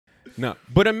No,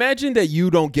 but imagine that you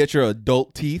don't get your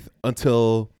adult teeth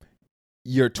until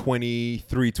you're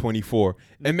 23, 24.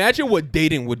 Imagine what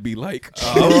dating would be like.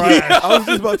 I was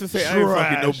just about to say, I ain't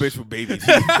fucking no bitch with baby teeth.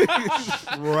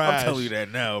 I'm telling you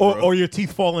that now, bro. Or your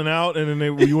teeth falling out, and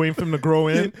then you waiting for them to grow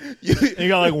in. And you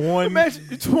got like one. Imagine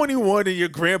you're 21 and your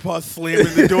grandpa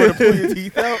slamming the door to pull your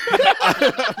teeth out.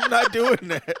 I'm not doing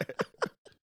that.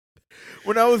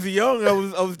 When I was young,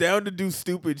 I was down to do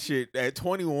stupid shit. At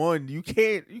 21, you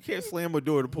can't slam a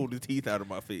door to pull the teeth out of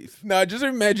my face. Nah, just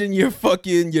imagine your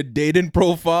dating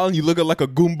profile and you looking like a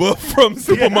Goomba from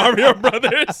Super Mario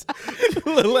Brothers.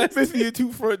 Missing your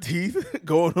two front teeth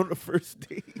going on the first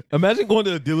date. Imagine going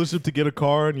to a dealership to get a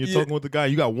car and you're talking with the guy.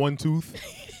 You got one tooth.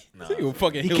 Nah. You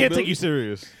fucking he can't take you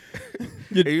serious.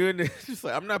 You're in there, just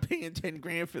like, I'm not paying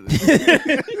 $10,000 for this.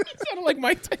 Sounded like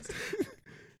Mike Tyson.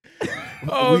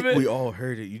 We all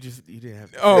heard it. You didn't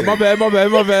have to. Oh, my bad.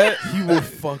 He will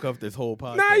fuck up this whole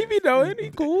podcast. Nah, he be knowing. He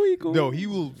cool. No, he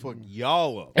will fuck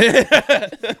y'all up.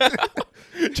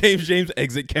 James,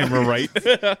 exit camera right.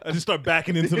 I just start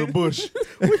backing into the bush.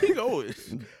 Where he going?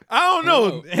 I don't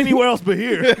know. Anywhere else but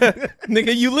here.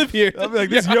 Nigga, you live here. I'll be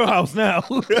like, this is your house now.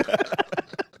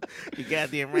 You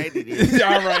goddamn right it is.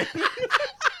 All right.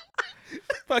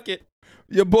 Fuck it.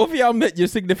 Yeah, both of y'all met your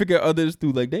significant others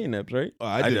through like dating apps, right? Oh,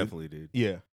 I definitely did.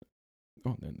 Yeah.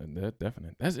 Oh, that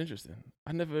definitely. That's interesting.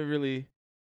 I never really.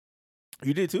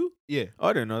 You did too? Yeah. Oh,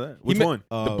 I didn't know that. Which one?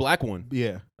 The black one.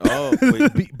 Yeah. Oh,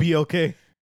 wait. BLK.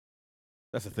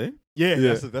 That's a thing? Yeah.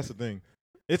 That's the thing.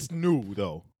 It's new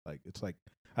though. Like it's like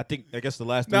I guess the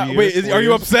last 3 years. Wait, are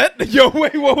you upset? Yo,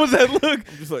 wait, what was that look?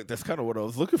 I'm just like, that's kind of what I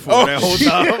was looking for that whole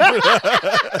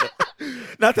time.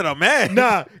 Not that I'm mad.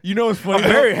 Nah, you know it's funny. I'm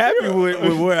very happy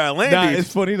with where I landed. Nah,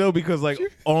 it's funny though because like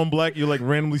on Black, you like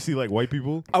randomly see like white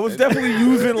people. I was definitely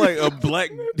using like a black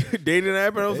dating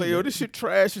app, and I was like, yo, this shit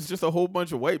trash. It's just a whole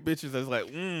bunch of white bitches that's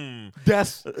like,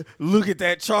 That's look at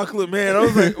that chocolate man. I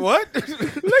was like, what? Look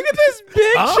at this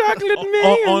big chocolate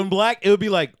man. On Black, it would be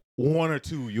like one or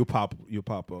two. You'll pop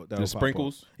out. The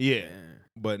sprinkles? Yeah.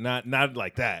 But not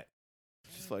like that.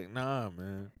 Just like, nah,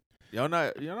 man. You're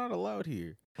not allowed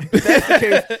here.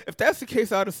 If that's the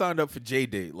case, I'd have signed up for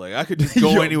J-Date. Like, I could just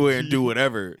go anywhere and do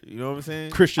whatever. You know what I'm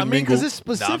saying? Christian Mingle. Because it's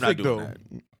specific, I'm not doing though.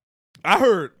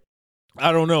 that.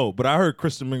 I don't know, but I heard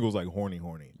Kristen Mingle's like horny.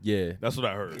 Yeah. That's what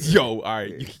I heard. Yo, all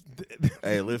right.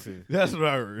 Hey, listen. That's what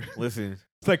I heard. Listen.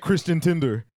 It's like Christian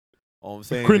Tinder. All I'm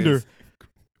saying Crinder. is,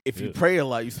 if you pray a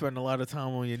lot, you spend a lot of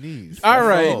time on your knees. All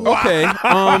right. Okay.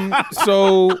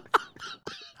 So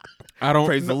I don't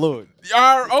praise the Lord.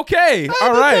 Okay.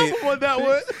 All right. That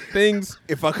one. Things.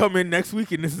 If I come in next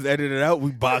week and this is edited out,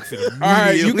 we box it immediately. All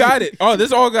right, you got it. Oh,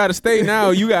 this all got to stay now.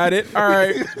 You got it. All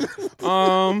right.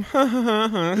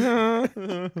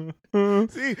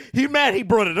 See, he mad. He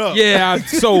brought it up. Yeah, I'm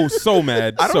so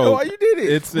mad. I don't know why you did it.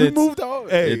 It's moved on.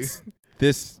 Hey. It's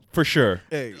this for sure.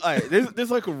 Hey, all right,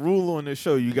 there's like a rule on this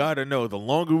show. You gotta know the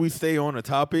longer we stay on a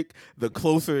topic, the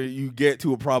closer you get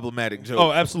to a problematic joke.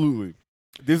 Oh, absolutely.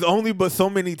 There's only but so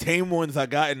many tame ones I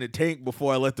got in the tank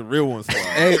before I let the real ones slide.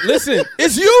 Hey, listen,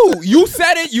 it's you. You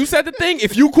said it. You said the thing.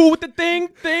 If you cool with the thing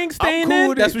staying cool in,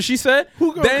 with that's it. what she said.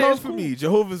 Who gonna Then come it's for cool. me?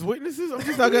 Jehovah's Witnesses? I'm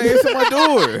just not gonna answer my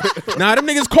door. Nah, them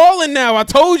niggas calling now. I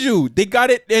told you. They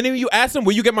got it. And then you asked them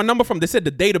where you get my number from. They said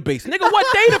the database. Nigga, what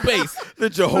database? The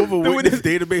Jehovah Witness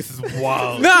database is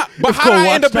wild. Nah, but how did I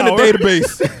end up in the Watchtower.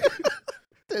 database?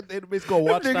 That database called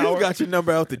Niggas Watchtower. got your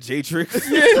number out the J-Trix.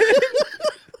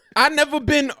 I never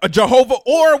been a Jehovah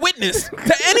or a witness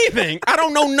to anything. I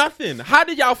don't know nothing. How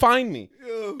did y'all find me?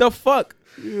 Yeah. The fuck?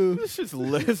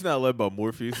 It's not led by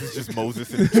Morpheus. It's just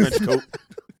Moses in a trench coat.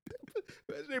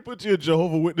 They put you in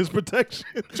Jehovah Witness protection.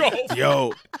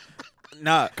 Yo,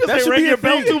 nah, they should rang be your a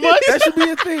bell thing. too much? That should be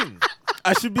a thing.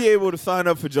 I should be able to sign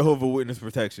up for Jehovah Witness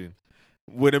protection.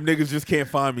 Where them niggas just can't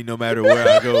find me no matter where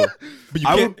I go.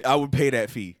 But I would pay that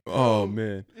fee. Oh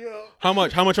man. How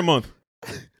much? How much a month?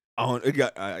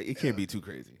 It can't be too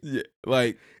crazy. Yeah,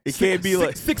 like It can't be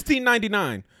like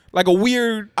 $16.99. Like a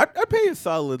weird. I pay a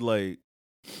solid like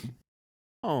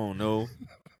I don't know,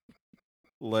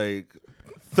 like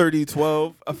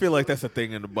 30-12. I feel like that's a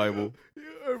thing in the Bible.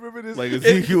 I remember this. Like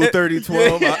Ezekiel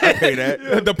 30-12. I pay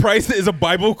that. The price is a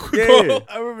Bible quote. Yeah.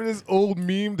 I remember this old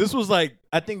meme. This was like,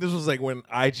 I think this was like when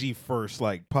IG first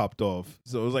like popped off.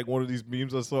 So it was like one of these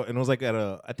memes I saw, and it was like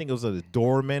I think it was at a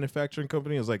door manufacturing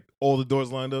company. It was like all the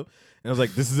doors lined up, and it was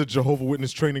like, this is a Jehovah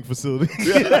Witness training facility.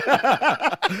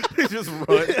 They just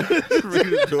ring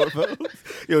the doorbells.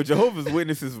 Yo, Jehovah's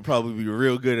Witnesses would probably be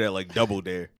real good at like Double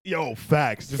Dare. Yo,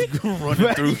 facts. Just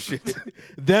running through shit.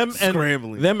 Them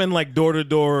Scrambling. and like door to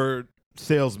door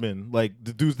salesmen, like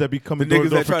the dudes that be The coming door niggas to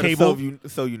door that for try to cable.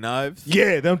 sell you knives.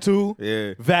 Yeah, them too.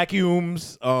 Yeah.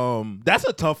 Vacuums. That's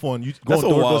a tough one. You That's go a door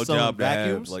to door wild selling job to have.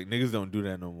 vacuums. Like niggas don't do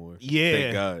that no more. Yeah.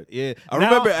 Thank God. Yeah. I Now-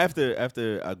 remember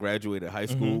after I graduated high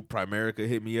school, Primerica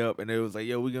hit me up and it was like,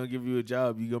 yo, we're gonna give you a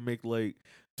job. You gonna make like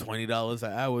 $20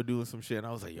 an hour doing some shit. And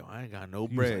I was like, yo, I ain't got no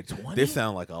You was bread. like, 20? This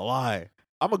sound like a lie.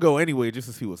 I'm gonna go anyway just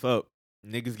to see what's up.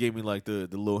 Niggas gave me like the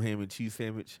little ham and cheese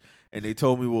sandwich, and they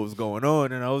told me what was going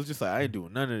on, and I was just like, I ain't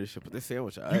doing none of this shit. But this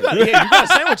sandwich, You got a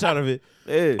sandwich out of it.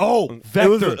 yeah. Oh, It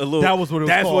was Vector. a little- that was what it was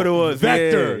that's called. what it was.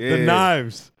 Vector. Yeah, The yeah.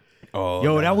 knives. Oh,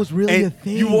 Yo, that was really a And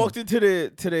thing. you walked into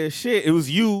the shit. It was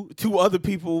you, two other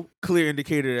people. Clear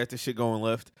indicator that the shit going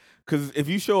left. Because if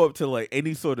you show up to like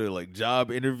any sort of like job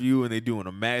interview and they doing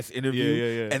a mass interview,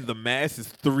 yeah. and the mass is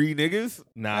 3 niggas,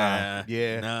 Nah.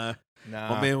 Yeah. nah. Nah.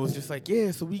 My man was just like, yeah,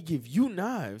 so we give you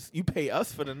knives. You pay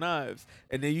us for the knives.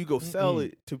 And then you go sell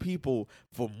it to people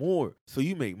for more. So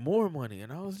you make more money.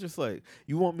 And I was just like,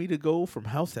 you want me to go from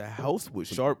house to house with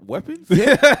sharp weapons?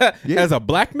 As a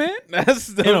black man, that's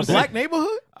in a black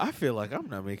neighborhood? I feel like I'm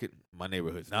not making my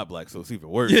neighborhood's not black, so it's even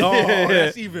worse. Oh,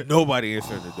 that's even. Nobody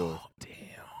answering the door.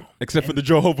 Damn. except for the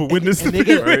Jehovah Witness. And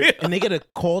they get a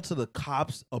call to the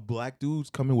cops of black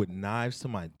dudes coming with knives to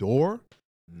my door.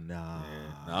 Nah,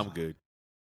 I'm good.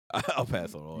 I'll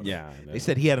pass on all that. Yeah, They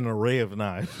said he had an array of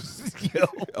knives. Yo,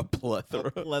 A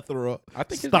plethora. plethora. I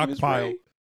think his name is Stockpile. Ray.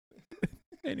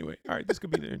 Anyway, all right, this could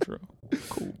be the intro.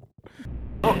 Cool.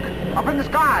 Look, up in the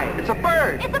sky. It's a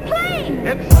bird. It's a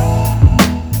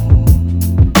plane!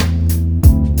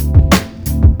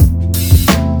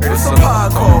 It's a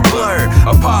pod called Blur.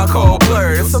 A pod called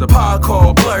Blur. It's a pod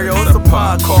called Blur. Yo, it's a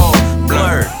pod called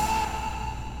Blur.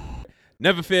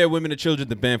 Never fear, women and children.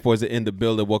 The band boys are in the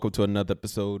building. Welcome to another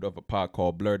episode of a pod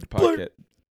called Blur. The podcast.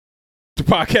 The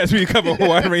podcast where you cover a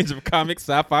wide range of comics,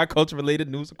 sci-fi, culture-related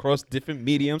news across different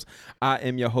mediums. I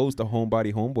am your host, the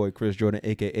homebody homeboy, Chris Jordan,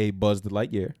 a.k.a. Buzz the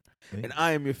Lightyear. And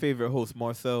I am your favorite host,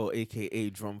 Marcel, a.k.a.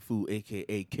 Drum Fu,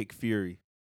 a.k.a. Kick Fury.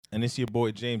 And it's your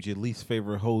boy James, your least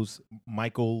favorite host,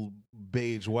 Michael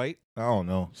Beige White. I don't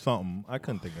know, something. I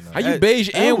couldn't think of How nothing. you beige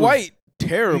that and was white?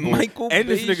 Terrible. Michael and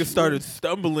this Beige nigga started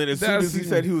stumbling as soon as he That's-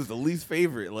 said he was the least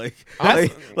favorite. Like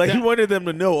That's- he wanted them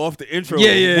to know off the intro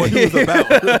Yeah. what he was about.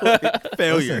 Like,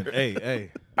 failure. Listen,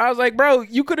 hey. I was like, bro,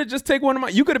 you could have just taken one of my.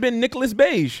 You could have been Nicholas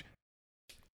Beige.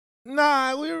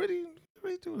 Nah, we already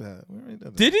do that. We already did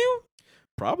that. Did you?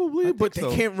 Probably, think but so.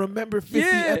 they can't remember 50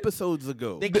 Yeah. episodes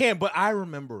ago. They can't, but I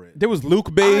remember it. There was Luke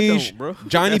I Beige, don't, bro.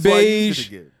 Johnny That's why I used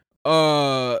Beige. it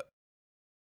again.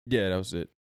 Yeah, that was it.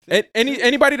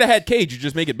 Anybody that had Cage, you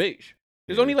just make it beige.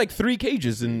 There's only like 3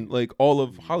 Cages in like all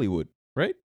of Hollywood,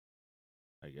 right?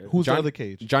 I guess. Who's John- the other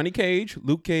Cage? Johnny Cage,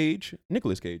 Luke Cage,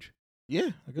 Nicolas Cage.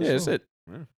 Yeah, I guess Yeah, that's so. it.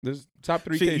 Yeah. There's top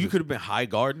 3 Shit, Cages. you could have been High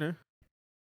Gardner.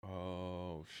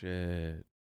 Oh shit!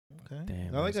 Okay.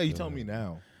 Damn, I like that's how you good. tell me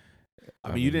now.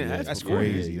 I mean, you didn't ask That's before.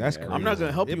 crazy. That's Yeah, crazy. I'm not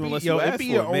gonna help It you be- unless yo, you it ask be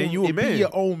for your it, man. own- You a it be man. your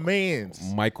own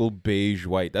man's. Michael Beige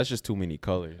White. That's just too many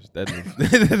colors. That's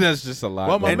just a lot.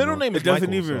 Well, my going middle on. name is It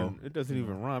doesn't Michael, even. so. It doesn't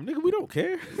even rhyme, nigga. We don't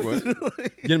care.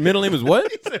 Your middle name is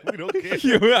what? we don't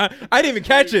care. I didn't even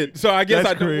catch it, so I guess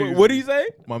That's I. crazy. What did he say?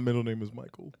 My middle name is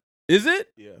Michael. Is it?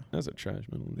 Yeah. That's a trash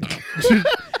middle name.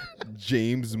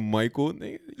 James Michael.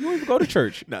 Nigga, you don't even go to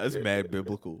church. Nah, it's mad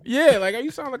biblical. Yeah, like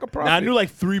you sound like a prophet. Now, I knew like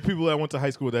 3 people that went to high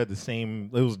school that had the same.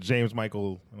 It was James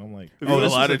Michael, and I'm like, Oh, a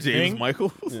this lot is of James thing?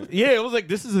 Michaels. Yeah, it was like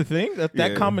this is a thing. That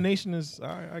Yeah. combination is.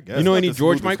 I guess. You know Not any the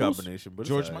George smoothest Michaels? combination, but it's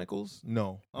George alright. Michaels?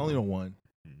 No, I only know one.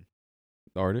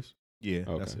 the artist. Yeah,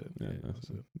 Okay. that's it. Yeah, That's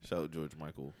it. Shout out George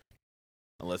Michael.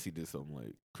 Unless he did something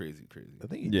like crazy. I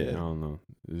think he Yeah, I did. don't know.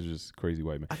 It's just crazy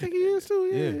white man. I think he is too.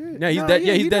 Yeah, Yeah. Yeah, he's Nah, dead.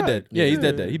 Yeah, he's he dead. died. Dead. Yeah, he's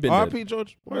dead. Dead. He been R.P. dead.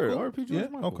 George Word, Michael? R.P. George Yeah?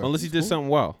 Michael. Okay. Unless he That's did cool. something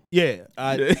wild. Yeah,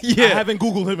 I Yeah. haven't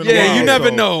Googled him in a Yeah, while. you never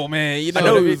so- know, man. You know, I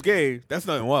know what he I was mean? gay. That's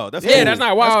nothing wild. That's Yeah, cool. that's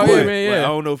not wild. cool. Yeah, man, Like, yeah. I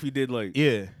don't know if he did like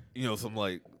Yeah, some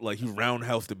like he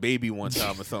roundhouse the baby one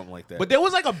time or something like that. but there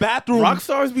was like a bathroom. rock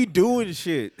stars be doing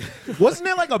shit. Wasn't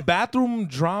there like a bathroom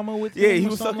drama with him? Yeah, he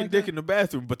or was something sucking like dick that? in the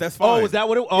bathroom, but that's fine. Oh, is that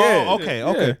what it? Oh, Yeah. okay, Yeah.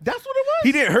 okay. That's what it was.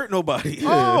 He didn't hurt nobody.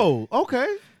 Oh, okay.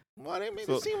 Well, they made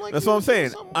So, it seem like that's he what I'm was doing saying.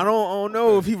 something. I don't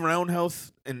know if he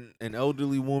roundhouse an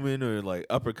elderly woman or like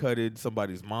uppercutted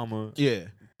somebody's mama, Yeah.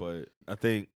 but I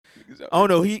think I don't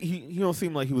know. He don't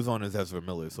seem like he was on his Ezra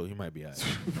Miller, so he might be out.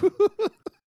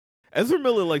 Ezra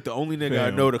Miller, like the only nigga I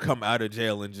Fam. know to come out of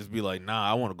jail and just be like, nah,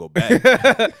 I want to go back.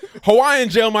 Hawaiian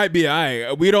jail might be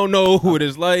alright. We don't know who it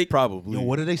is like. Probably. Yo,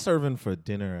 what are they serving for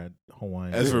dinner at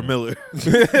Hawaiian? Ezra Miller.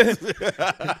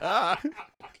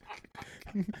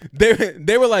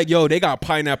 They were like, yo, they got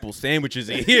pineapple sandwiches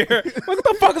in here. What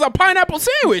the fuck is a pineapple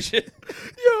sandwich? Yo,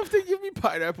 if they give me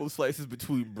pineapple slices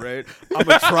between bread, I'm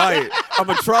gonna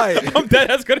try it. I'm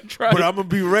dead ass gonna try But it. I'm gonna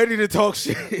be ready to talk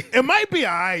shit. It might be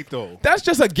alright though. That's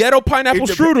just a ghetto pineapple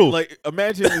strudel. Like,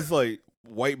 imagine it's like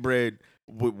white bread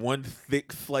with one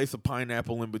thick slice of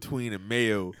pineapple in between and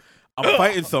mayo. I'm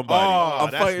fighting somebody.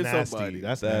 I'm fighting somebody.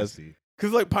 That's nasty.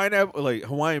 Cause like pineapple, like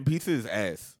Hawaiian pizza is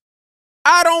ass.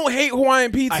 I don't hate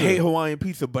Hawaiian pizza. I hate Hawaiian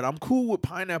pizza, but I'm cool with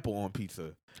pineapple on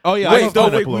pizza. Oh yeah, Wait,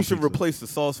 don't think we should replace the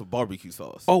sauce with barbecue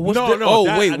sauce. Oh, what's No, the, no, oh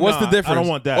that- wait, what's the nah, difference? I don't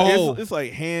want that. Oh, It's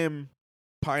like ham,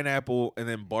 pineapple, and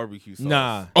then barbecue sauce.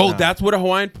 Nah. that's what a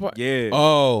Hawaiian. Yeah.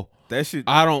 Oh, That shit.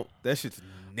 That shit's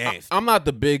nasty. I'm not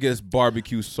the biggest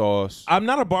barbecue sauce. I'm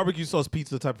not a barbecue sauce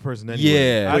pizza type of person anyway.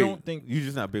 Yeah. I Wait, don't think you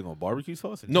just not big on barbecue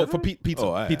sauce. In No, general? for pizza. Oh,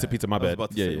 all right, Pizza. My I was bad.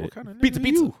 about to Yeah, say, yeah. what kind of Pizza.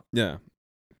 nigga you? Yeah.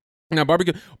 Now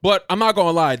barbecue, but I'm not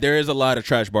gonna lie. There is a lot of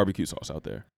trash barbecue sauce out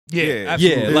there. Yeah, absolutely.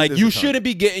 Yeah, There's like a you ton. shouldn't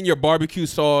be getting your barbecue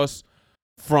sauce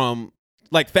from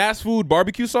like fast food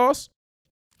barbecue sauce.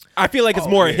 I feel like it's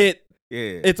more a yeah. hit.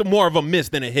 Yeah. It's more of a miss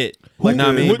than a hit. Like, Know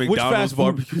what I mean? which Which McDonald's fast food,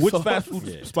 barbecue which sauce? fast food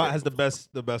Yeah. spot has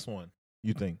the best one?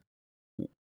 You think?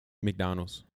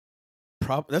 McDonald's.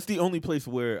 That's the only place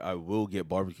where I will get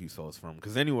barbecue sauce from.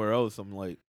 Because anywhere else, I'm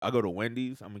like, I go to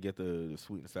Wendy's, I'm gonna get the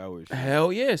sweet and sour shit.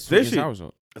 Hell yeah, sweet and shit- sour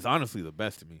sauce. It's honestly the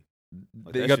best to me.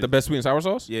 Like, They that got shit- the best sweet and sour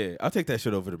sauce. Yeah, I'll take that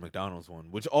shit over the McDonald's one,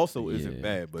 which also isn't Yeah.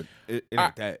 bad, but it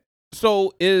ain't that.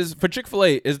 So is for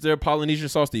Chick-fil-A, is their Polynesian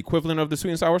sauce the equivalent of the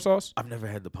sweet and sour sauce? I've never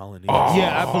had the Polynesian. Oh,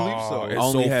 Yeah, I believe so. it's I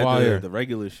only so had fire. the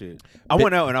regular shit. I Ba-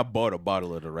 went out and I bought a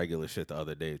bottle of the regular shit the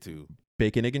other day too.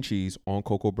 Bacon, egg, and cheese on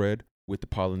cocoa bread with the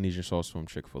Polynesian sauce from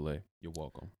Chick-fil-A. You're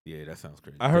welcome. Yeah, that sounds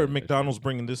crazy. I heard Yeah, McDonald's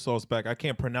bringing this sauce back. I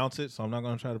can't pronounce it, so I'm not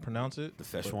gonna try to pronounce it. the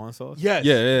Szechuan sauce. Yes.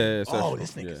 Yeah. Oh, Szechuan.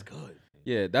 this thing yeah. is good.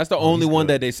 Yeah, that's the Oh, only he's one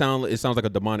good. that it sounds like a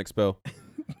demonic spell.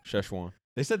 Szechuan.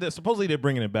 They said that supposedly they're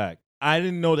bringing it back. I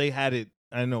didn't know they had it.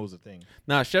 I didn't know it was a thing.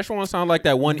 Nah, Szechuan sound like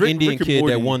that one Rick Indian and kid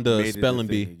Morty that won the made it spelling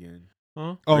thing bee. again.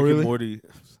 Huh? Oh, Rick really? And Morty.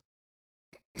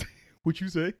 What you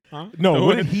say? Huh? No,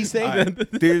 what did he say?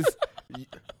 There's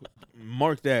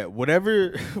mark that whatever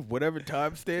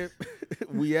timestamp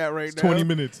we at right now. 20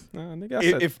 minutes. Nah, nigga,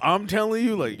 I said If I'm telling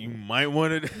you, like, you might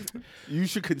want to, you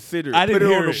should consider. I didn't put it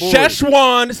hear on it. the board.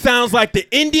 Szechuan sounds like the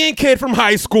Indian kid from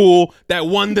high school that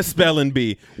won the spelling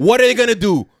bee. What are they gonna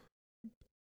do?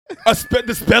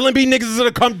 The spelling bee niggas is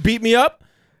gonna come beat me up?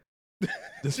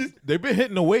 They've been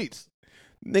hitting the weights.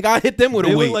 Nigga, I hit them with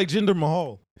They a weight. look like Jinder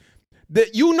Mahal.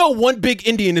 You know one big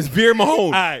Indian is Veer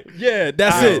Mahone. right. Yeah,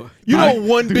 that's All it. right. You know Do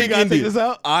one we big gotta take Indian. this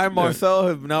out? I, Marcel,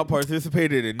 have not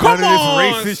participated in Come none of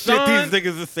on, this racist son. shit these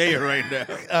niggas are saying right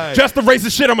now. Just the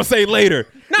racist shit I'm gonna say later.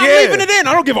 Nah, I'm Yeah. leaving it in.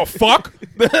 I don't give a fuck.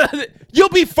 You'll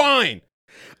be fine.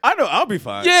 I know, I'll be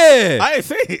fine. Yeah. I ain't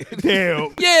saying it.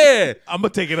 Damn. Yeah. I'm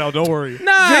going to take it out. Don't worry.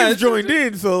 Nah. James joined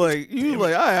in, so like you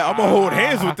like, all right, I'm gonna hold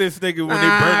hands with this nigga when they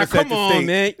burn us at come the on, stake.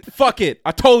 man. Fuck it.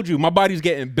 I told you, my body's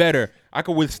getting better. I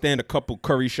could withstand a couple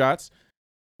curry shots.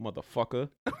 Motherfucker.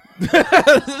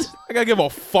 I gotta give a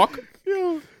fuck.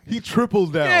 He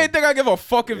tripled down. Yeah, you think I give a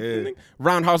fuck if Yeah.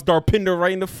 roundhouse Darpinder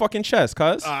right in the fucking chest,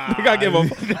 cuz? Think I give a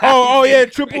oh yeah,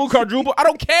 triple, quadruple. I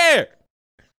don't care.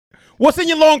 What's in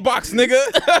your long box, nigga?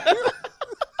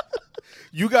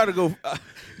 You gotta go.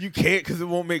 You can't because it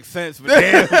won't make sense. But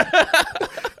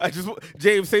damn,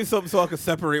 James, say something so I can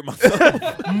separate myself.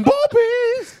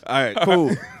 Boppies. All right,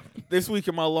 cool. This week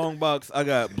in my long box, I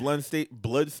got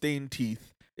Bloodstained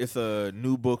Teeth. It's a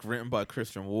new book written by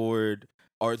Christian Ward.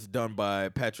 Art's done by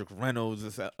Patrick Reynolds.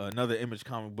 It's another Image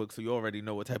comic book, so you already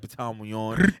know what type of time we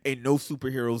on. Ain't no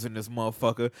superheroes in this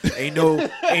motherfucker. Ain't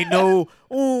no,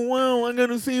 oh, wow, I'm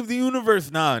gonna save the universe.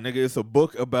 Nah, nigga, it's a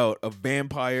book about a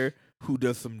vampire who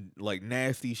does some, like,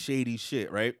 nasty, shady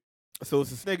shit, right? So it's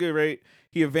this nigga, right?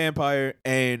 He a vampire,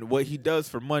 and what he does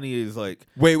for money is, like...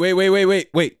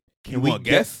 Wait. Can we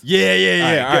guess?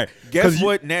 Yeah. All right. Guess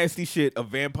what nasty shit a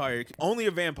vampire, only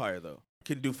a vampire, though,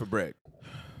 can do for bread?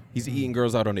 He's eating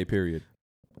girls out on their period.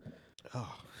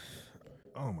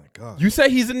 Oh my god. You say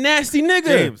he's a nasty nigga.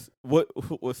 James,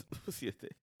 what's your thing?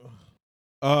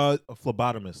 A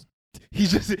phlebotomist.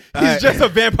 He's just right. a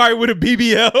vampire with a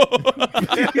BBL.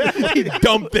 He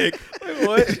dumb thick.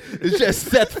 What? It's just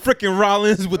Seth freaking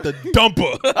Rollins with the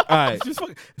dumper. All right. Just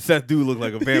fucking, Seth do look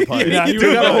like a vampire. Yeah, he you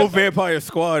do. got a whole vampire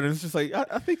squad, and it's just like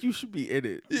I think you should be in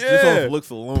it. Just Yeah. off looks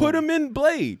alone. Put him in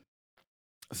Blade.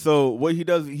 So what he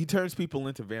does, he turns people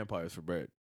into vampires for bread.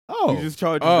 Oh, He just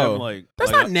charges Oh. them like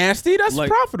That's like, not nasty. That's like-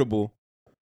 profitable.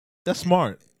 that's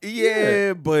smart.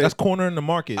 Yeah, but That's cornering the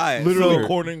market. All right, Literally so-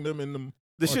 cornering them in the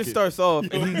the shit market. starts off,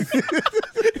 and he's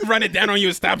Run it down on you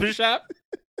a Stop and Shop.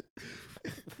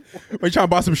 Are you trying to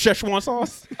buy some Szechuan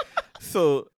sauce?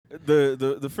 So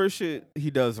the first shit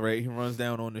he does, right? He runs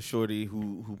down on the shorty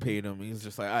who paid him. He's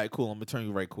just like, all right, cool. I'm gonna turn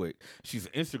you right quick. She's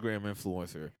an Instagram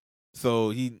influencer. So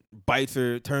he bites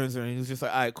her, turns her, and he's just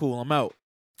like, all right, cool. I'm out.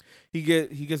 He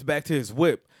gets back to his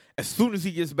whip. As soon as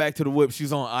he gets back to the whip,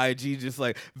 she's on IG just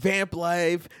like, vamp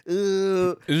life.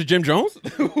 Is it Jim Jones?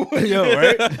 Yo,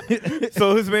 right?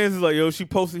 So his man's like, yo, she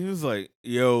posted. He was like,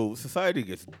 yo, society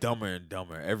gets dumber and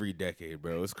dumber every decade,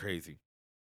 bro. It's crazy.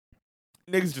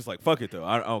 Niggas just like, fuck it, though.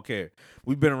 I don't care.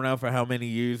 We've been around for how many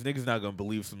years? Niggas not going to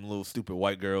believe some little stupid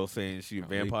white girl saying she a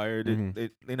vampire.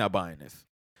 They're not buying this.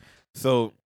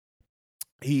 So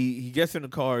he gets in the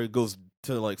car. He goes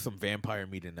to like some vampire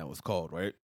meeting that was called,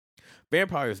 right?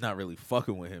 Vampire is not really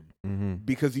fucking with him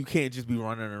because you can't just be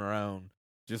running around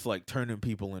just like turning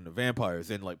people into vampires.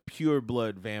 And like pure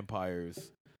blood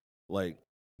vampires, like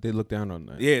they look down on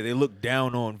that. Yeah, they look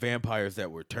down on vampires that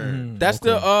were turned. That's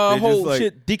the whole like,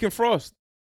 shit, Deacon Frost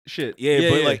shit. Yeah,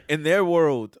 but like in their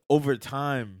world, over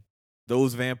time,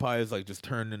 those vampires like just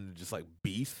turn into just like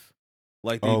beasts.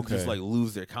 Like they just like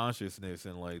lose their consciousness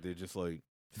and like they're just like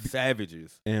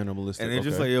savages, animalistic, and they're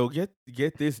just like, yo,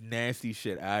 get this nasty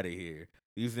shit out of here.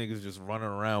 These niggas just running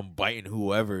around biting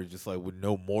whoever, just like with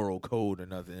no moral code or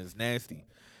nothing. It's nasty.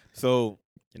 So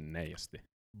nasty.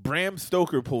 Bram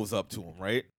Stoker pulls up to him,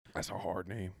 right? That's a hard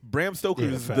name. Bram Stoker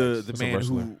is the man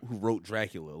who wrote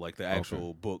Dracula, like the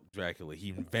actual book Dracula. He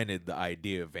invented the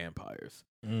idea of vampires.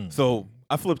 So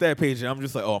I flipped that page and I'm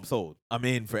just like, oh, I'm sold. I'm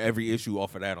in for every issue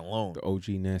off of that alone. The OG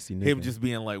nasty nigga. Him just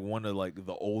being like one of like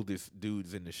the oldest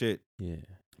dudes in the shit. Yeah.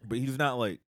 But he's not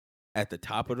like at the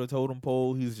top of the totem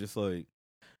pole. He's just like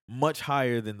much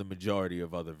higher than the majority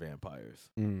of other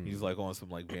vampires. He's like on some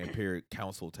like vampiric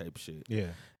council type shit. Yeah.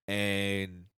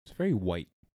 And it's very white.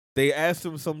 They asked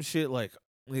him some shit like,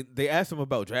 they asked him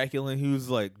about Dracula, and he was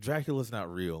like, Dracula's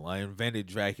not real. I invented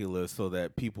Dracula so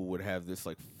that people would have this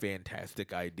like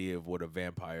fantastic idea of what a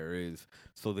vampire is,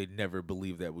 so they'd never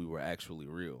believe that we were actually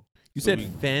real. You said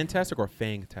fantastic or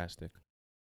fantastic?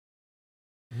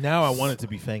 Now I want it to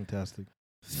be fantastic.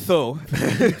 So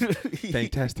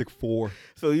Fantastic Four.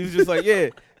 So he was just like, yeah,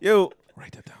 yo,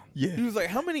 write that down. Yeah. He was like,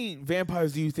 how many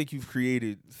vampires do you think you've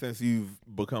created since you've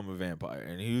become a vampire?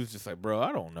 And he was just like, bro,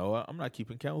 I don't know. I'm not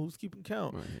keeping count. Who's keeping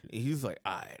count? Right. And he's like,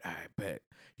 all right, bet.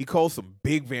 He calls some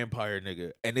big vampire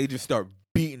nigga, and they just start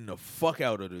beating the fuck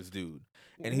out of this dude.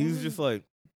 And he was just like,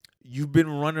 you've been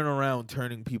running around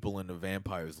turning people into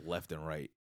vampires left and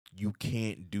right. You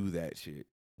can't do that shit.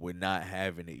 We're not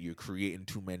having it. You're creating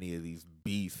too many of these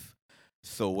beasts.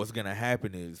 So what's going to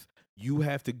happen is you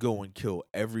have to go and kill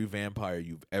every vampire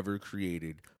you've ever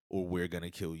created, or we're going to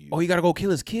kill you. Oh, you got to go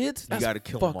kill his kids? You got to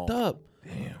kill them all. Fucked up.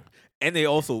 Damn. And they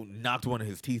also knocked one of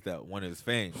his teeth out, one of his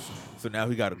fangs. So now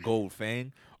he got a gold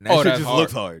fang. And that shit just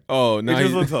looks hard. Oh, no. It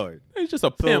just looks hard. He's just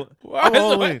a pimp. I'm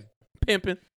all in.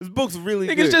 Pimping. This book's really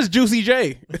good. It's just Juicy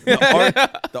J.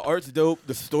 The art's dope.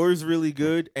 The story's really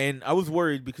good. And I was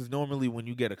worried because normally when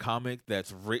you get a comic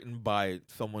that's written by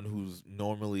someone who's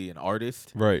normally an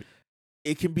artist, right,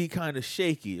 it can be kind of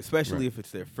shaky, especially if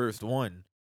it's their first one.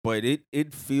 But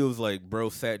it feels like bro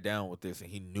sat down with this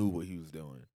and he knew what he was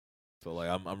doing. So like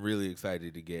I'm really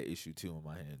excited to get issue 2 in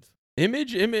my hands.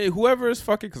 Image, whoever is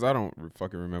fucking, because I don't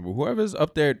fucking remember. Whoever's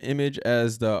up there at Image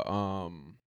as the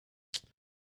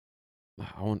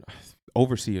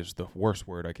overseer is the worst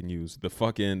word I can use.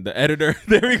 The editor.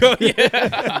 There we go.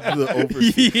 Yeah. The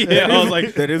overseer. Yeah, I was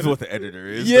like, that is what the editor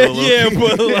is. Yeah,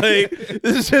 but like,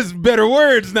 this is just better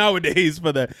words nowadays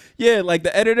for that. Yeah, like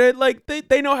the editor, like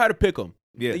they know how to pick them.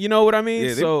 Yeah, you know what I mean.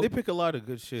 Yeah, so they pick a lot of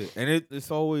good shit, and it's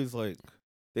always like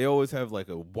they always have like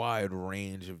a wide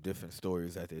range of different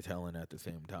stories that they're telling at the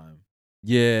same time.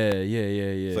 Yeah.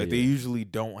 It's like they usually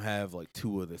don't have like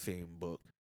 2 of the same book.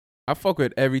 I fuck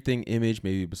with everything Image,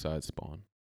 maybe besides Spawn.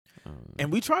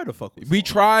 And we try to fuck with Spawn. We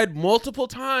tried multiple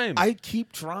times. I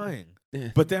keep trying.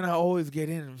 But then I always get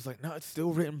in and it's like, no, it's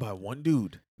still written by one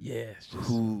dude. Yeah.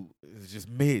 Who is just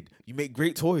mid. You make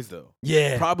great toys though.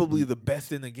 Yeah. Probably the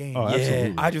best in the game. Oh,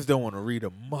 absolutely. I just don't want to read a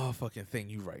motherfucking thing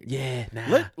you write. Yeah.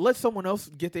 Nah. Let someone else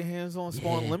get their hands on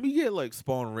Spawn. Let me get like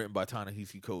Spawn written by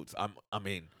Ta-Nehisi Coates. I'm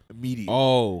in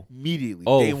immediately. Immediately.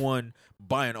 Day one,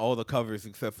 buying all the covers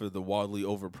except for the wildly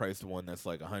overpriced one that's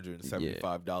like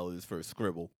 $175 for a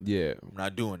scribble. Yeah. I'm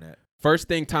not doing that. First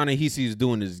thing Ta-Nehisi is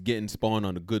doing is getting Spawn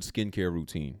on a good skincare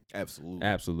routine.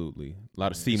 Absolutely. A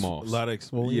lot of sea moss. A lot of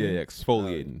exfoliating. Yeah,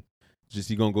 exfoliating. Just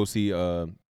you gonna go see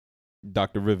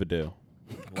Dr. Riverdale.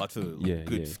 Lots of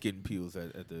good skin peels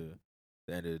at the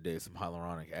end of the day. Some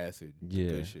hyaluronic acid.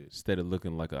 Yeah. Good shit. Instead of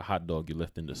looking like a hot dog you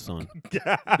left in the sun.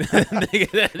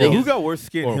 Who got worse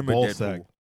skin, him or Deadpool?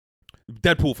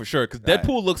 Deadpool for sure, because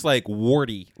Deadpool looks like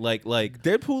warty, like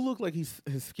Deadpool looked like his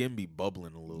skin be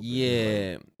bubbling a little bit.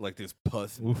 yeah, Like there's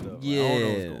pus and stuff. Yeah. I don't know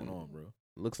what's going on, bro.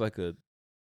 looks like a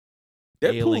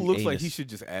Deadpool ailing looks like anus. he should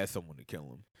just ask someone to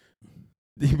kill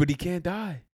him. but he can't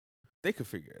die. They could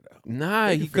figure it out. Nah,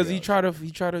 They can because figure it he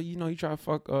tried to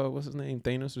fuck what's his name,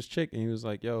 Thanos' chick, and he was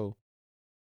like, yo,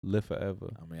 live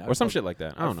forever. I mean, Or some shit like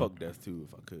that. I don't know. fuck death too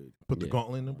if I could. Put the Yeah.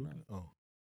 gauntlet in the boot. Oh.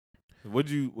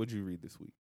 What'd you read this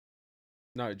week?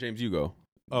 No, James, you go.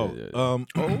 Oh, Yeah.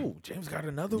 Oh, James got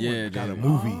another Yeah, one. got a James.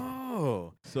 movie.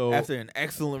 Oh, So after an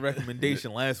excellent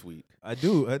recommendation last week. I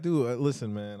do.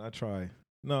 Listen, man, I try.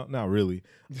 No, not really.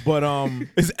 But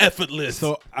It's effortless.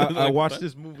 so I Like, watched what?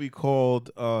 this movie called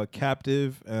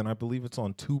Captive, and I believe it's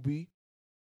on Tubi,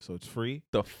 so it's free.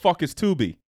 The fuck is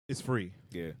Tubi? It's free.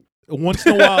 Yeah, Once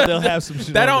in a while, they'll have some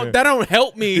shit. That on don't there. that don't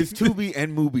help me. it's Tubi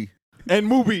and Mubi. And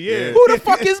movie, yeah. Yeah. Who the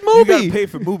fuck is You gotta Mubi? pay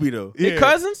for Mubi though, Your Yeah.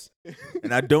 cousins?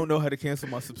 and I don't know how to cancel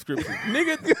my subscription.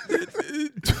 Nigga.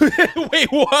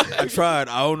 Wait, what? I tried.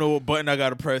 I don't know what button I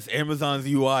gotta press. Amazon's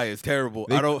UI is terrible.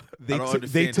 I don't understand.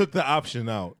 They took the option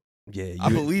out. Yeah, I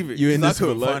believe it. You in 'cause this I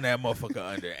couldn't for life. find that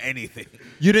motherfucker under anything.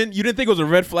 You didn't think it was a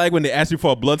red flag when they asked you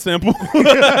for a blood sample? Nah,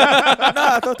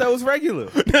 I thought that was regular.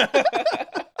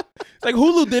 It's like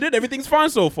Hulu did it. Everything's fine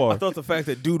so I far. thought the fact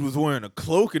that dude was wearing a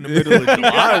cloak in the middle of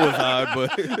July was odd,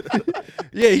 but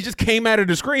Yeah, he just came out of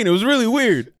the screen. It was really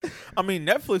weird. I mean,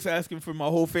 Netflix asking for my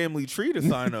whole family tree to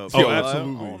sign up. Oh, So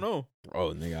absolutely. I don't know.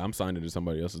 Oh, nigga, I'm signed into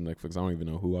somebody else's Netflix. I don't even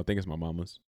know who. I think it's my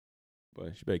mama's.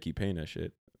 But she better keep paying that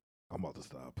shit. I'm about to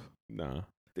stop. Nah.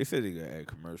 They said they gotta add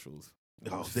commercials.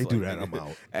 Oh, Just they do like, that. I'm nigga,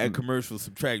 out. Add commercials,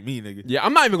 subtract me, nigga. Yeah,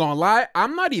 I'm not even gonna lie.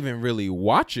 I'm not even really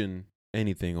watching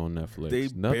anything on Netflix. They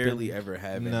Nothing. barely ever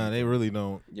have. Nah, they really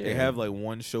don't. Yeah. They have like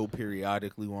one show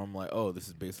periodically where I'm like, oh, this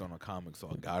is based on a comic, so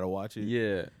I gotta watch it.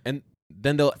 Yeah, and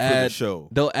then they'll For the add show.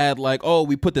 they'll add like, oh,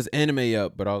 we put this anime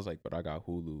up, but I was like, but I got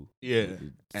Hulu. Yeah. It's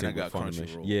And I sync got with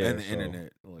Funimation. Crunchyroll. Yeah, And the so,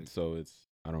 internet. Like, So it's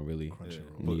I don't really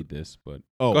Crunchyroll. need this, but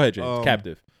Oh, go ahead, James.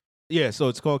 Captive. Yeah, so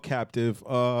it's called Captive.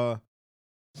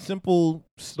 Simple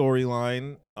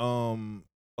storyline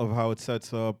of how it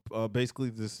sets up.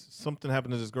 Basically, something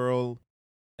happened to this girl,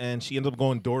 and she ends up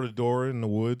going door to door in the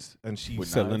woods, and she With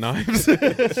Selling knives.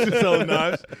 knives. She's selling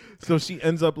knives. So she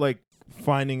ends up like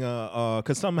finding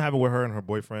because something happened with her and her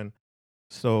boyfriend.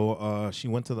 So she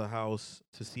went to the house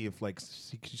to see if like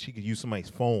she could use somebody's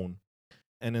phone,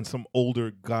 and then some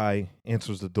older guy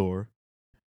answers the door,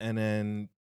 and then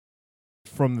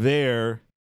from there,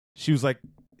 he was like,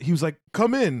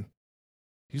 come in.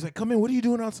 He was like, come in. What are you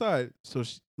doing outside? So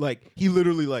she, like he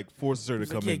literally like forces her to He's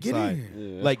come like, yeah, get inside. in.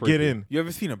 Yeah, that's Like creepy. get in. You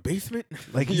ever seen a basement?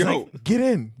 Like he's Yo. like, get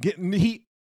in.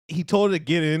 He told her to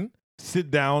get in,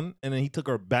 sit down, and then he took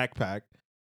her backpack,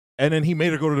 and then he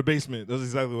made her go to the basement. That's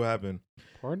exactly what happened.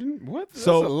 Pardon? What?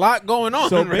 So- There's a lot going on.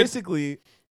 So right? basically,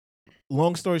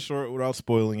 long story short, without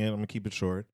spoiling it, I'm gonna keep it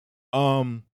short.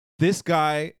 This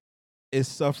guy is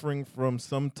suffering from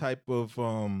some type of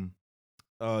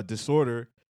disorder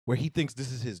where he thinks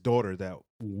this is his daughter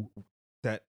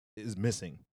that is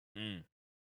missing. Mm.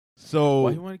 So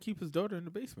Why he want to keep his daughter in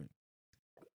the basement?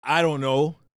 I don't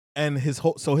know. And his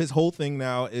whole thing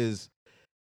now is,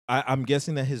 I'm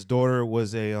guessing that his daughter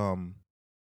was an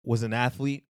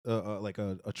athlete, like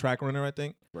a track runner, I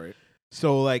think. Right.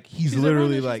 So like he's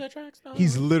literally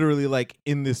like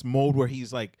in this mode where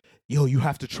he's like, yo, you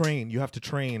have to train.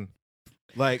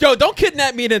 Like, Yo, don't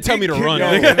kidnap me and then tell me to run. Yo,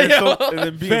 nigga. and then Yo. and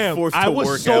then being fam, forced I to was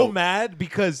work so out. mad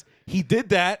because he did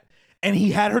that and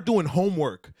he had her doing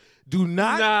homework. Do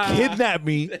not Nah. kidnap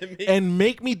me and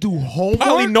make me do homework.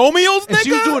 Polynomials, And nigga.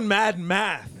 she was doing mad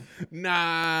math.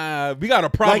 Nah, we got a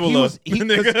problem. Like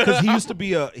because he used to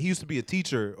be a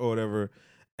teacher or whatever,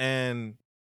 and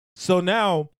so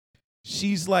now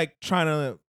she's like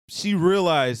she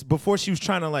realized before she was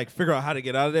trying to like figure out how to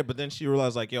get out of there, but then she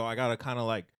realized like, yo, I gotta kind of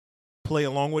like play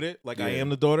along with it, like I Yeah. am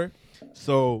the daughter.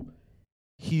 So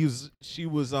she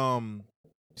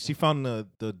found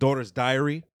the daughter's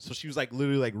diary, so she was like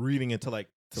literally like reading it to like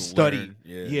To study. learn,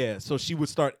 yeah. Yeah, so she would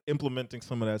start implementing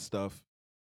some of that stuff.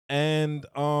 And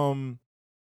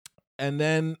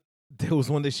then there was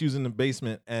one day she was in the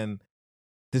basement and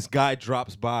this guy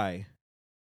drops by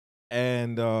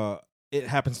and it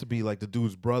happens to be like the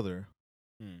dude's brother,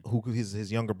 who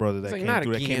his younger brother that like, came "Not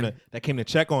through, again." that came to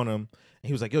check on him. And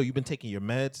he was like, yo, you been taking your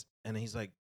meds? And he's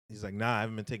like, nah, I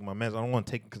haven't been taking my meds. I don't want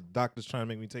to take them because the doctor's trying to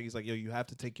make me take. He's like, yo, you have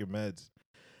to take your meds.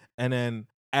 And then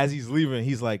as he's leaving,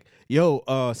 he's like, yo,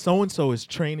 so-and-so is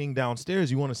training downstairs.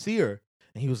 You want to see her?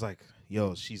 And he was like,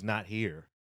 yo, she's not here,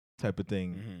 type of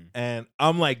thing. Mhm. And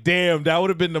I'm like, damn, that would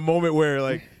have been the moment where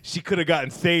like she could have gotten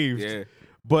saved. Yeah.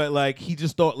 But like he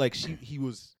just thought like he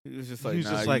was He was just he like, was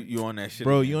nah, just like, you on that shit,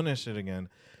 bro, again. you on that shit again.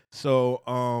 So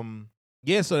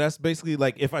yeah, so that's basically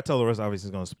like if I tell the rest, obviously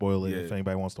it's gonna spoil it if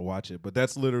anybody wants to watch it. But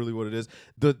that's literally what it is.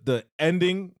 The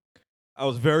ending, I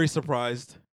was very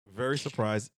surprised. Very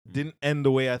surprised. Didn't end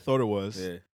the way I thought it was.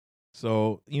 Yeah.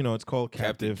 So, it's called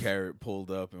Captain Captive. Carrot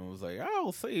pulled up and was like,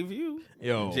 "I'll save you."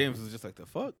 Yo. And James was just like, "The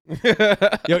fuck."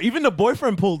 Yo, even the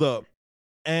boyfriend pulled up.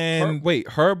 And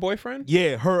her boyfriend?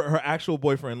 yeah, her actual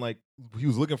boyfriend, like he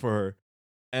was looking for her.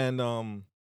 And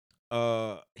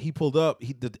he pulled up.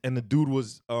 And the dude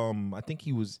was I think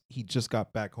he just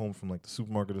got back home from like the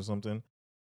supermarket or something.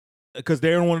 Because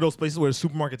they're in one of those places where the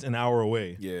supermarket's an hour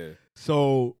away. Yeah.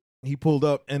 So he pulled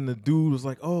up and the dude was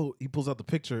like, "Oh," he pulls out the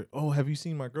picture. "Oh, have you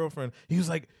seen my girlfriend?" He was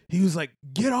like,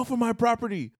 "Get off of my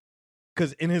property."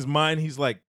 Because in his mind, he's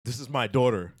like, "This is my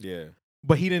daughter." Yeah.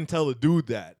 But he didn't tell the dude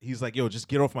that. He's like, "Yo, just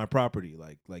get off my property.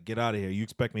 Like get out of here. You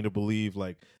expect me to believe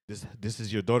like this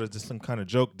is your daughter? Is this some kind of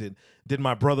joke? Did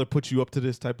my brother put you up to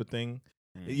this type of thing?"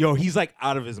 Yo, he's like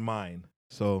out of his mind.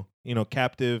 So,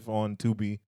 Captive on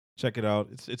Tubi. Check it out.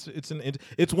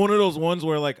 It's one of those ones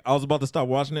where like I was about to stop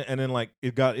watching it and then like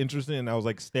it got interesting and I was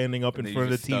like standing up in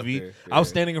front of the TV. I was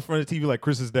standing in front of the TV like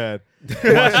Chris's dad.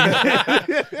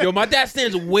 Yo, my dad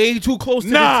stands way too close to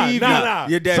the TV. Nah.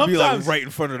 Your dad be like right in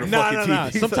front of the fucking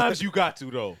TV. Sometimes you got to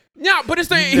though. Yeah, but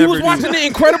he was watching the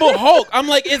Incredible Hulk. I'm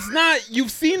like, it's not.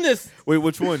 You've seen this. Wait,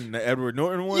 which one? The Edward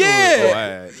Norton one?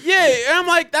 Yeah, yeah. And I'm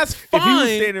like, that's fine. If he was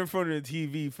standing in front of the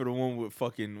TV for the one with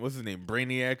fucking what's his name,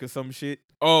 Brainiac or some shit.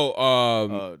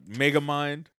 Oh,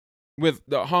 Megamind with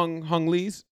the Hung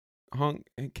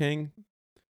King.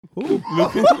 Who?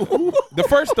 The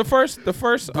first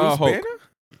Bruce Hulk. Banner?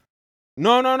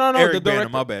 No. Eric the Banner, director,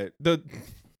 my bad. The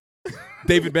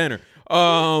David Banner.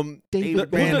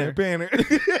 David Banner.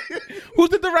 Who's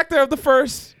the director of the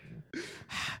first?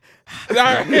 All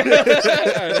right.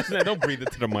 Don't breathe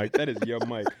into the mic. That is your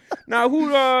mic. Now, who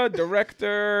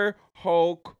director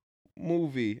Hulk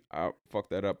movie? I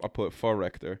fucked that up. I put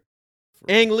Director.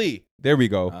 Ang Lee. There we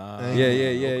go. Yeah.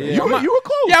 Yeah. You were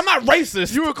close. Yeah, I'm not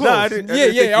racist. You were close. Nah, I didn't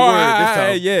think you were this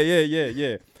time.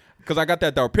 Yeah. Because I got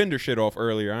that Darpinder shit off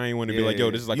earlier. I ain't want to be like, yo,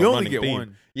 this is like you a only running get theme.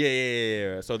 one.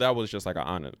 Yeah. So that was just like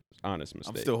an honest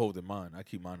mistake. I'm still holding mine. I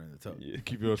keep mine in the tub. Yeah.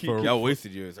 Keep yours Y'all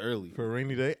wasted yours early. for a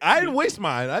rainy day. I didn't waste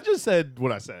mine. I just said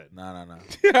what I said. Nah.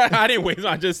 I didn't wait.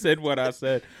 I just said what I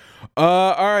said.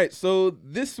 All right. So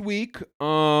this week,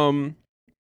 I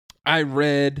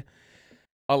read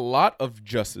a lot of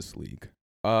Justice League.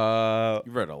 You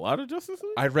read a lot of Justice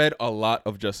League? I read a lot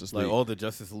of Justice League. Like all the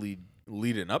Justice League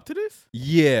leading up to this?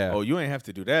 Yeah. Oh, you ain't have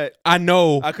to do that. I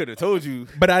know. I could have told you.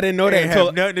 But I didn't know that Ain't until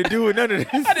have nothing to do with none of this.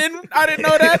 I didn't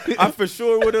know that. I for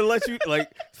sure would have let you.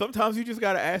 Like sometimes you just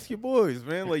gotta ask your boys,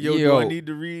 man. Like, yo, do I need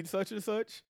to read such and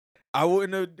such? I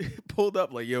wouldn't have pulled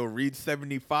up like, yo, read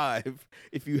 75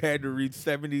 if you had to read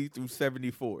 70 through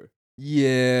 74.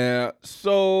 Yeah.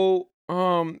 So,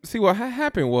 see what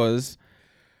happened was,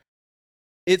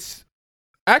 it's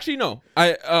actually no.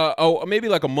 Maybe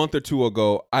like a month or two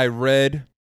ago, I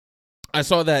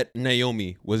saw that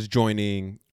Naomi was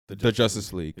joining the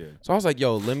Justice League. Yeah. So I was like,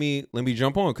 yo, let me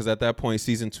jump on, because at that point,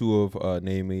 season 2 of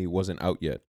Naomi wasn't out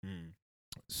yet.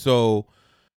 So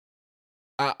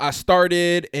I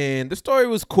started, and the story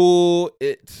was cool.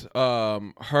 It's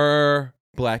her,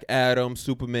 Black Adam,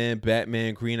 Superman,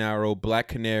 Batman, Green Arrow, Black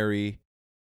Canary,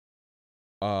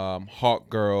 Hawk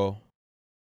Girl.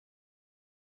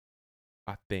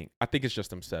 I think it's just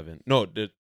them 7. No,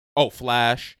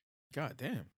 Flash. God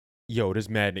damn. Yo, this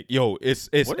madness. Yo, it's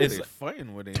what are it's they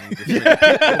fighting with? They need to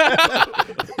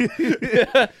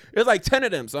There's like 10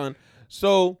 of them, son.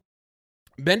 So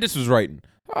Bendis was writing.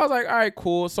 I was like, all right,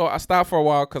 cool. So I stopped for a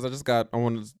while because I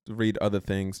wanted to read other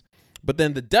things. But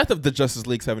then the death of the Justice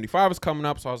League 75 was coming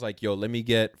up. So I was like, yo, let me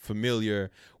get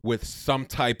familiar with some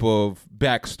type of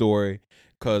backstory,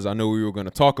 because I know we were going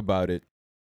to talk about it.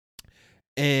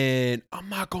 And I'm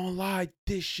not going to lie,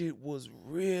 this shit was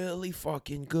really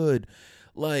fucking good.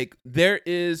 Like,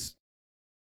 there's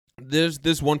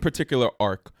this one particular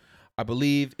arc. I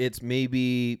believe it's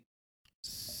maybe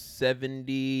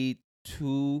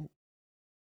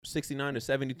 69 or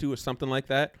 72 or something like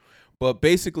that. But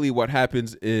basically what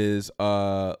happens is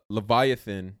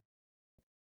Leviathan.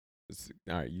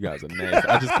 All right, you guys are nasty.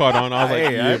 I just caught on. I was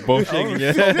like, yeah, both shaking.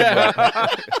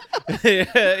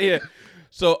 Yeah.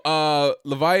 So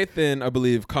Leviathan, I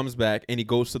believe, comes back and he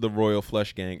goes to the Royal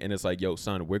Flush Gang, and it's like, yo,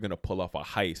 son, we're gonna pull off a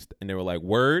heist. And they were like,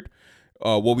 word?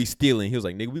 What we stealing? He was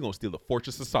like, nigga, we gonna steal the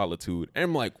Fortress of Solitude. And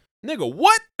I'm like, nigga,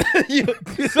 what?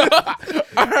 So,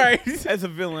 all right. As a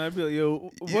villain, I'd be like,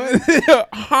 yo, what?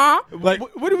 Huh? Like,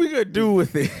 What are we gonna do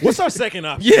with it? what's our second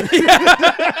option?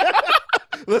 Yeah.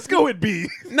 Let's go with B.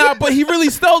 Nah, but he really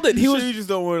stole it. He was You just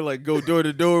don't want to like go door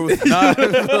to door with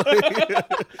knives.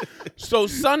 so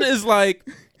son is like,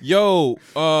 yo,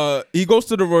 he goes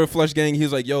to the Royal Flush Gang.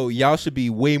 He's like, yo, y'all should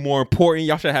be way more important.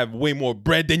 Y'all should have way more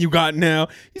bread than you got now.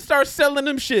 He starts selling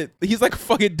them shit. He's like a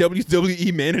fucking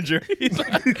WWE manager. He's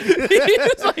like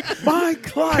My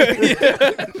client.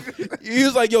 yeah. He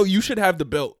was like, yo, you should have the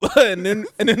belt. and then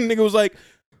the nigga was like,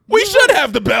 we should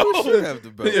have the belt. We should have the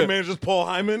belt. Your manager's Paul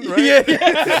Hyman, right?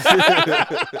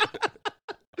 Yeah.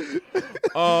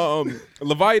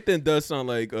 Leviathan does sound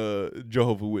like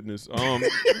Jehovah's Witness.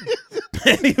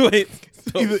 Anyway,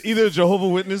 so, Either Jehovah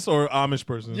Witness or Amish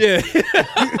person. yeah.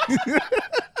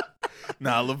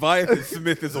 Nah, Leviathan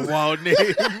Smith is a wild name.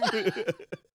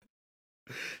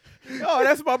 Oh,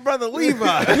 that's my brother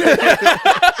Levi.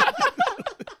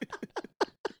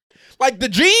 Like the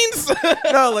jeans?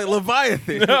 No, like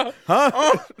Leviathan. No.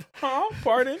 Huh?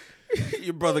 Pardon?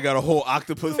 Your brother got a whole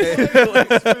octopus head. Like,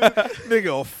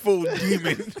 nigga, a full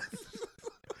demon.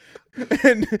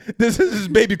 And this is his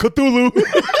baby Cthulhu.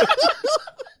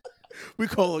 We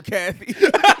call her Kathy.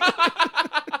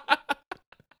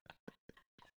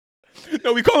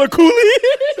 No, we call her Cooley.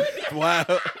 Wow.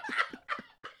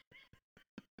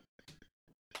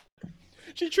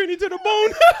 She Trini to the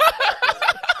bone.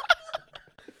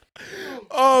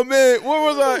 Oh man, what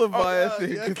was I?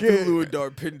 Leviathan, I can't. Cthulhu, and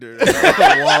Darpinder. That's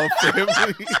a wild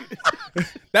family.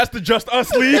 That's the Just Us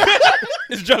League.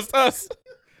 It's just us.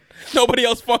 Nobody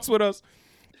else fucks with us.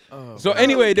 Oh, So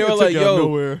anyway, they were like, yo,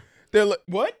 nowhere. they're like,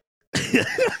 what? You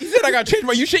said I gotta change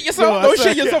my. You shit yourself? No, Don't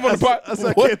shit yourself on the pot. I said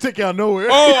I What? can't take y'all nowhere.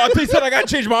 Oh, I thought you said I gotta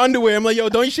change my underwear. I'm like, yo,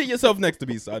 don't you shit yourself next to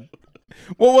me, son.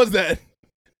 What was that?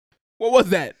 What was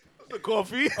that? The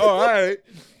coffee. Oh, all right.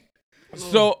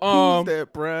 So, who's that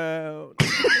brown?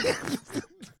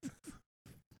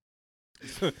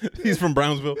 he's from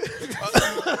Brownsville.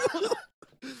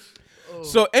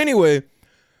 So anyway,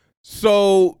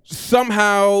 so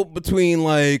somehow between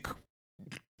like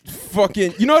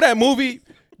fucking, you know that movie?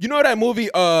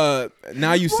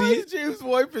 Now You Why See is James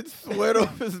wiping sweat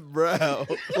off his brow?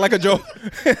 like a Joe,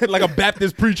 like a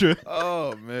Baptist preacher.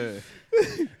 Oh man.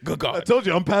 Good I God. told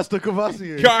you I'm Pastor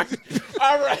Cavassier. God.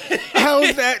 All right. How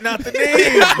is that not the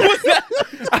name?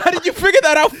 How did you figure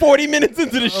that out 40 minutes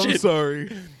into the I'm shit?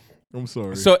 sorry. I'm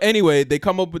sorry. So anyway, they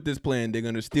come up with this plan. They're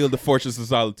gonna steal the Fortress of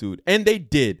Solitude, and they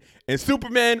did. And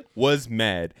Superman was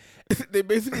mad. They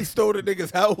basically stole the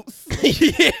nigga's house.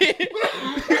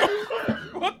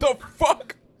 What the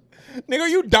fuck, nigga? Are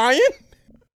you dying?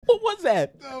 What was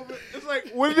that? No, but it's like,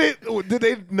 did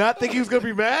they not think he was gonna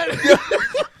be mad?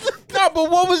 No,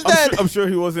 but what was that? I'm sure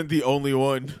he wasn't the only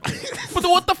one. But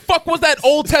what the fuck was that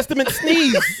Old Testament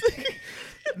sneeze?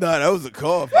 Nah, that was a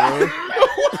cough, bro.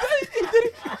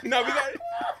 No, we got.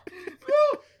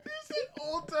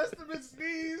 Old Testament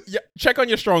sneeze. Yeah, check on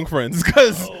your strong friends,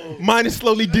 because mine is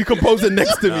slowly decomposing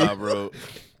next to me. Nah, bro.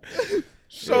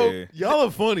 So Yeah. Y'all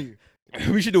are funny.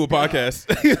 we should do a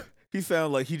podcast. He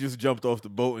sounded like he just jumped off the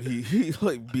boat and he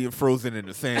like being frozen in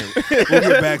the sand. We'll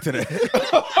get back to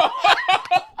that.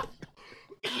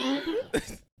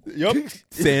 Yup.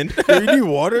 Sand. Do you need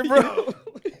water, bro?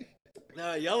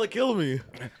 Nah, y'all are killing me.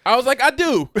 I was like, I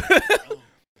do.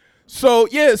 So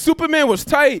yeah, Superman was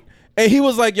tight, and he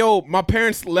was like, yo, my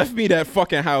parents left me that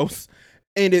fucking house,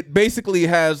 and it basically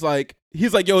has like,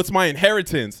 he's like, yo, it's my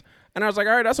inheritance. And I was like,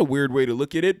 all right, that's a weird way to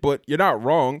look at it, but you're not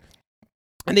wrong.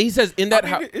 And then he says, in that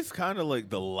house, It's kind of like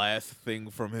the last thing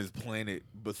from his planet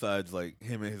besides like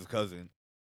him and his cousin.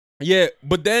 yeah,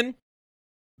 but then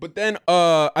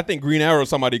I think Green Arrow,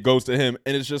 somebody goes to him,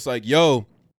 and it's just like, yo,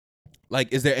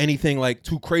 like, is there anything like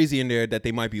too crazy in there that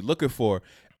they might be looking for?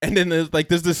 And then there's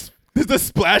this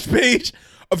splash page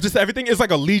of just everything. It's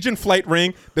like a Legion flight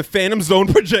ring, the Phantom Zone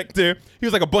projector. He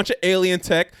was like a bunch of alien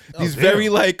tech. These very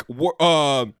like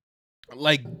fucking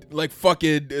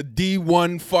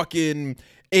D1 fucking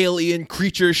alien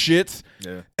creature shits.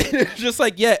 Yeah. And it's just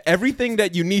like, yeah, everything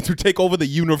that you need to take over the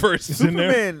universe is in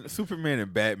there. Superman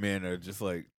and Batman are just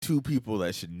like two people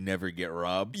that should never get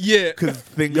robbed. Yeah. Because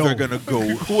things are going to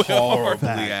go horribly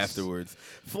Facts. afterwards.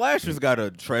 Flash has got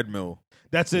a treadmill.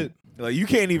 That's it. Like, you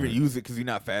can't even use it because you're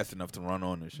not fast enough to run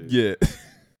on and shit. Yeah.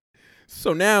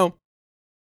 So now,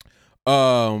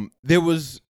 there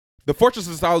was the Fortress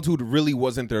of Solitude really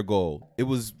wasn't their goal. It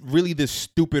was really this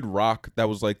stupid rock that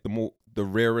was like the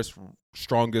rarest,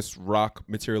 strongest rock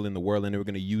material in the world, and they were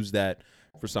going to use that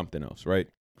for something else, right?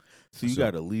 So you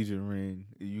got a Legion ring,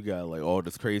 you got like all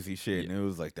this crazy shit, and it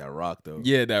was like that Rock though.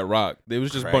 Yeah, that Rock. There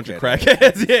was just a bunch of Crackhead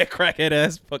crackheads. Yeah, crackhead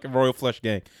ass fucking Royal Flush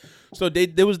gang. So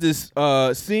there was this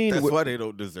scene. That's why they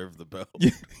don't deserve the belt.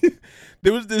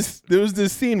 there was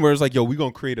this scene where it's like, yo, we're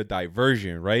gonna create a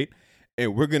diversion, right?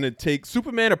 And we're gonna take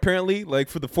Superman. Apparently, like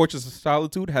for the Fortress of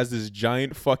Solitude, has this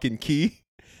giant fucking key,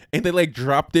 and they like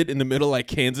dropped it in the middle, like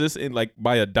Kansas, in like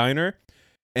by a diner,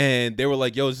 and they were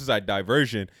like, yo, this is our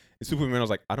diversion. And Superman was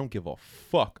like, I don't give a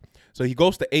fuck. So he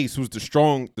goes to Ace, who's the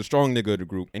strong nigga of the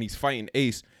group, and he's fighting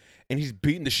Ace, and he's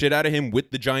beating the shit out of him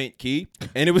with the giant key,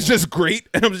 and it was just great.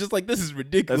 And I was just like, this is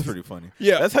ridiculous. That's pretty funny.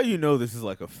 Yeah, that's how you know this is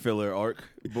like a filler arc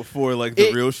before like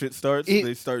the real shit starts.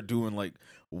 They start doing like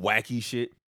wacky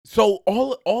shit. So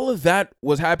all of that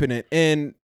was happening,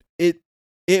 and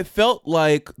it felt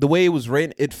like the way it was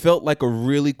written, it felt like a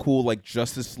really cool like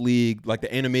Justice League, like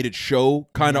the animated show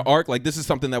kind of arc. Like this is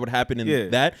something that would happen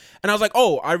in that. And I was like,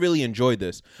 oh, I really enjoyed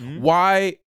this.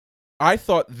 Why I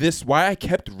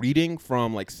kept reading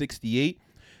from like 68.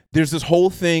 There's this whole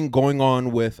thing going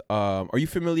on with are you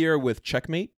familiar with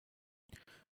Checkmate?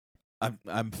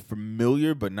 I'm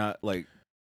familiar, but not like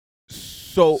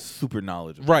so super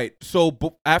knowledgeable. Right. So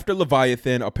after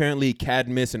Leviathan, apparently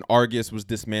Cadmus and Argus was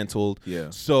dismantled. Yeah.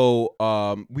 So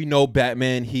we know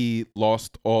Batman, he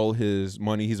lost all his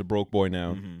money. He's a broke boy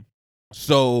now.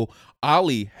 So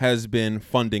Ali has been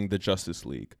funding the Justice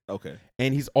League. Okay.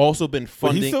 And he's also been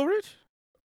funding. But he's still rich?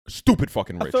 Stupid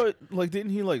fucking rich. I thought, like,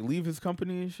 didn't he like leave his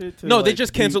company and shit? No, they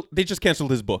just canceled. They just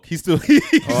canceled his book. He's still.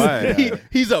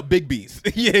 He's a big beast.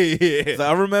 Yeah. So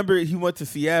I remember he went to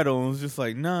Seattle and was just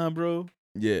like, nah, bro.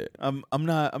 Yeah. I'm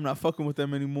not fucking with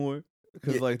them anymore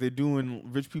because like they're doing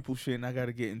rich people shit, and I got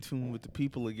to get in tune with the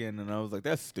people again. And I was like,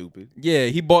 that's stupid. Yeah,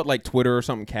 he bought like Twitter or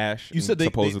something cash. You said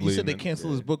supposedly. they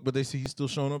canceled his book, but they see he's still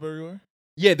showing up everywhere.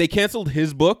 Yeah, they canceled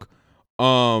his book.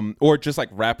 Or just like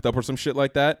wrapped up or some shit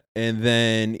like that, and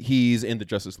then he's in the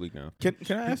Justice League now. Can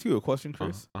I ask you a question,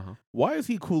 Chris? Why is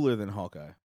he cooler than Hawkeye?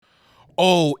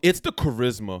 Oh, it's the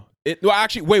charisma.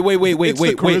 Actually, wait.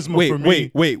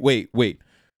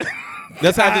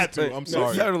 Let's have this. I'm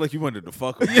sorry. It sounded like you wanted to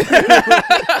fuck him.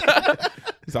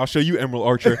 I'll show you Emerald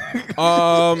Archer.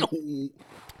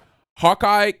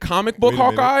 Hawkeye, comic book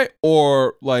Hawkeye,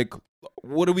 or like.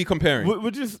 What are we comparing?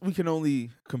 We can only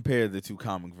compare the two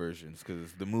comic versions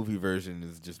because the movie version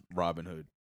is just Robin Hood,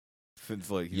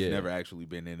 since like he's never actually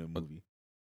been in a movie.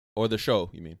 Or the show,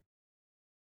 you mean?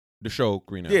 The show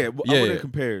Green Arrow. Yeah, I want to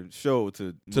compare show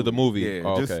to the movie. Yeah,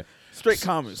 okay. Straight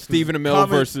comics. Stephen Amell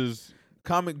versus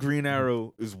comic Green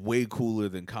Arrow is way cooler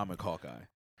than comic Hawkeye.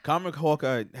 Comic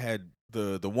Hawkeye had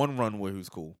the one run where he was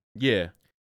cool. Yeah.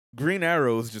 Green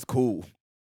Arrow is just cool.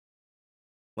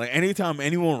 Like, anytime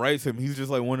anyone writes him, he's just,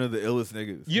 like, one of the illest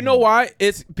niggas. You know why?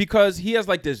 It's because he has,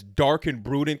 like, this dark and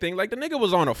brooding thing. Like, the nigga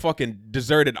was on a fucking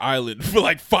deserted island for,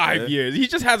 like, 5 years. He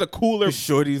just has a cooler... His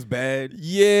shorty's bad.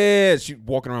 Yeah. She's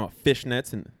walking around with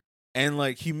fishnets and,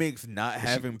 like, he makes not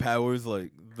having powers,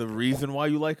 like, the reason why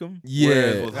you like him. Yeah.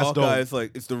 Whereas with Hawkeye, it's,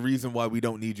 like, it's the reason why we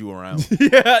don't need you around.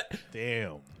 Yeah.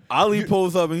 Damn. Ali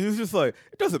pulls up, and he's just like,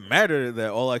 it doesn't matter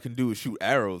that all I can do is shoot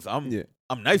arrows. I'm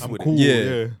nice with cool. it.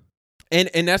 Yeah.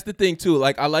 And that's the thing, too.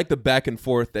 Like, I like the back and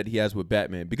forth that he has with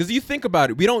Batman. Because you think about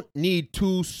it, we don't need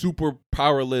two super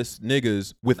powerless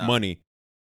niggas with money.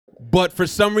 But for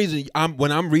some reason,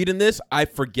 when I'm reading this, I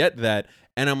forget that.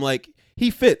 And I'm like, he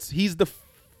fits. He's the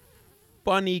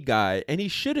funny guy. And he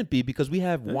shouldn't be because we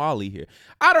have Wally here.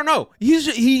 I don't know.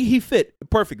 He fit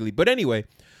perfectly. But anyway,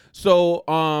 so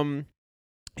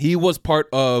he was part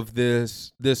of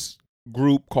this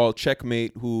group called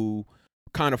Checkmate who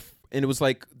kind of... And it was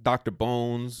like Dr.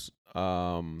 Bones,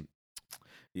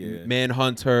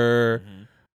 Manhunter.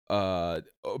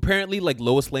 Apparently, like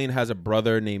Lois Lane has a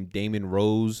brother named Damon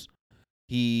Rose.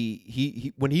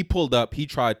 He when he pulled up, he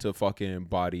tried to fucking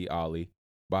body Ali.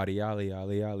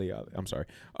 I'm sorry.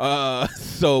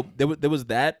 So there was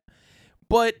that,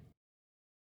 but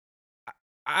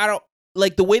I don't.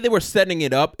 Like, the way they were setting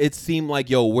it up, it seemed like,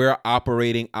 yo, we're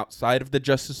operating outside of the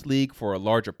Justice League for a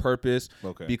larger purpose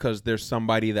because there's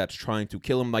somebody that's trying to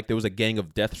kill him. Like, there was a gang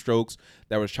of Deathstrokes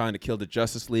that was trying to kill the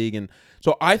Justice League. And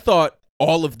so I thought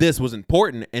all of this was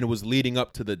important, and it was leading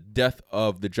up to the death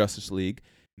of the Justice League,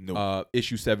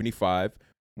 issue 75.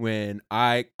 When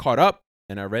I caught up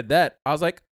and I read that, I was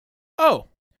like, oh,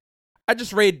 I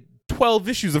just read 12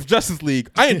 issues of Justice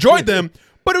League. I enjoyed them.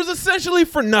 But it was essentially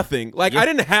for nothing. Like, I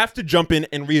didn't have to jump in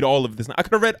and read all of this. I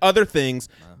could have read other things,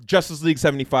 Justice League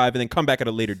 75, and then come back at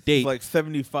a later date. Like,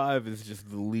 75 is just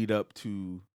the lead up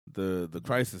to the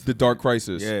crisis. The Dark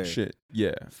Crisis shit.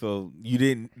 Yeah. So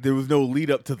there was no lead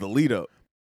up to the lead up.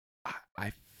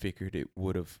 I figured it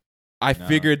would have. I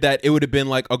figured that it would have been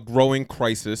like a growing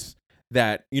crisis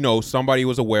that, you know, somebody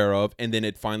was aware of, and then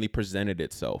it finally presented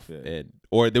itself. Yeah.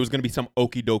 Or there was going to be some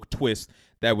okey doke twist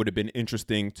that would have been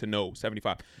interesting to know.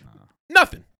 75.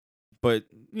 Nothing. But,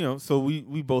 you know, so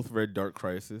we both read Dark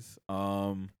Crisis.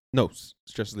 No, it's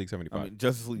Justice League 75. I mean,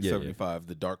 Justice League Yeah, 75,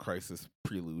 the Dark Crisis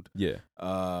prelude. Yeah.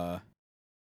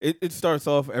 It starts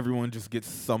off, everyone just gets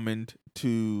summoned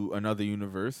to another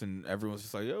universe, and everyone's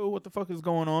just like, yo, what the fuck is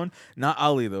going on? Not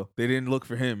Ali, though. They didn't look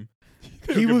for him.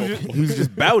 He was just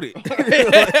about it.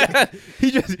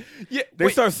 They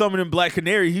start summoning Black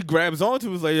Canary. He grabs onto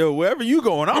it. Was like, yo, wherever you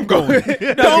going, I'm going. Not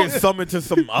getting summoned to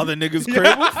some other nigga's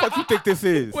crib. What the fuck you think this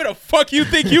is? Where the fuck you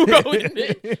think you going?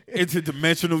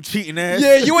 Interdimensional cheating ass.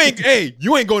 Yeah, you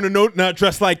ain't going to not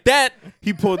dressed like that.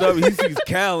 He pulled up. He sees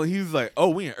Cal, and he's like, oh,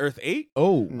 we in Earth 8?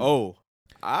 Oh.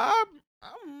 I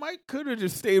might could have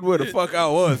just stayed where the fuck I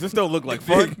was. This don't look like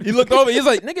fun. He looked over. He's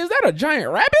like, nigga, is that a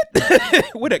giant rabbit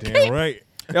with a cape? Right.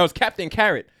 That was Captain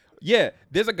Carrot. Yeah,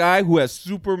 there's a guy who has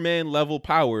Superman level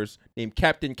powers named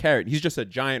Captain Carrot. He's just a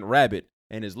giant rabbit,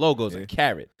 and his logo's a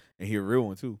carrot. And he a real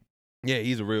one too. Yeah,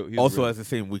 he's a real. Also has the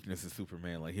same weakness as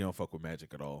Superman. Like he don't fuck with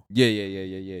magic at all. Yeah.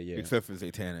 Except for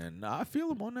Zatanna, and I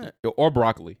feel him on that. Or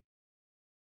broccoli.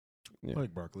 Yeah. I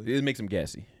like broccoli. It makes him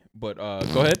gassy. But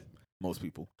go ahead. Most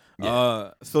people.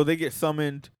 Yeah. So they get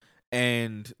summoned,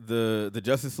 and the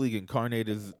Justice League Incarnate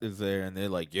is there, and they're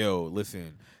like, yo,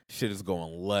 listen, shit is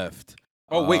going left.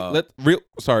 Oh wait,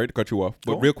 sorry to cut you off,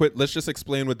 but real quick, let's just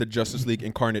explain what the Justice League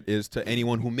Incarnate is to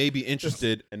anyone who may be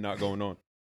interested and not going on.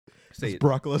 Say it.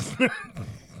 Broccoli.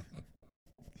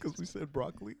 Because we said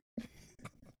broccoli.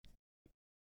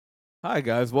 Hi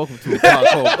guys, welcome to a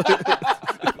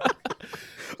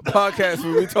podcast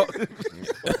where we talk.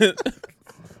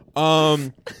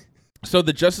 So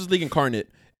the Justice League Incarnate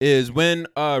is when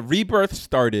Rebirth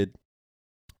started.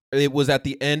 It was at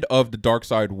the end of the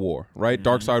Darkseid War, right? Mm-hmm.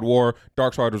 Darkseid War.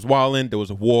 Darkseid was wilding. There was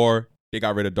a war. They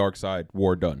got rid of Darkseid.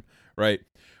 War done, right?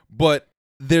 But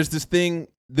there's this thing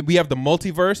that we have the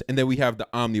multiverse, and then we have the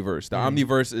omniverse. The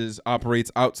omniverse operates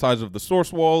outside of the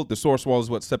source wall. The source wall is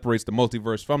what separates the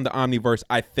multiverse from the omniverse.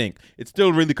 I think it's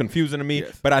still really confusing to me,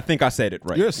 but I think I said it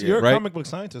right. You're right? a comic book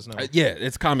scientist now. Yeah,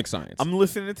 it's comic science. I'm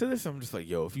listening to this. I'm just like,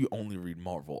 yo, if you only read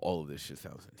Marvel, all of this shit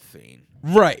sounds insane.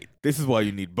 Right. This is why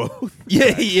you need both.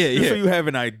 Yeah. Just so you have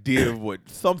an idea of what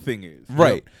something is.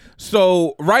 Right.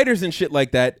 So writers and shit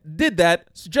like that did that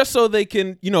just so they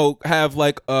can, have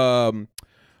like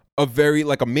a very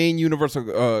like a main universe,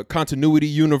 continuity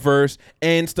universe,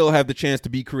 and still have the chance to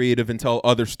be creative and tell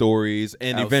other stories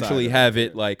and Outside eventually of have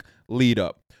it like lead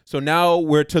up. So now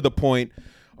we're to the point,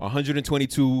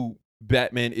 122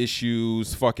 Batman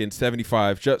issues, fucking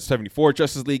 74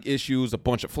 Justice League issues, a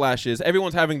bunch of Flashes.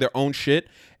 Everyone's having their own shit,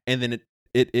 and then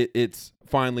it's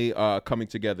finally coming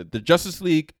together. The Justice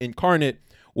League Incarnate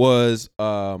was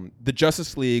the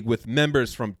Justice League with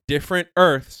members from different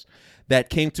Earths that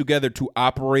came together to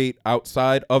operate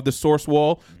outside of the source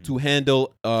wall to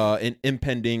handle an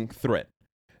impending threat.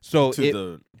 So to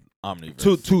the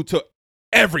omniverse. To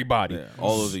everybody.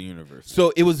 All of the universe.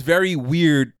 So it was very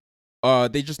weird.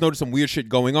 They just noticed some weird shit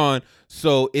going on.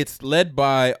 So it's led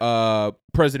by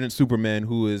President Superman,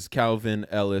 who is Calvin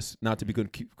Ellis, not to be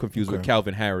confused with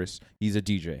Calvin Harris. He's a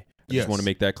DJ. I just want to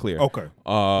make that clear. Okay.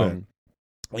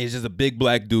 He's just a big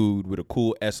black dude with a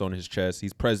cool S on his chest.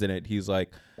 He's president. He's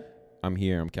like, I'm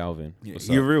here. I'm Calvin. Yeah, he's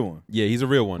a real one. Yeah, he's a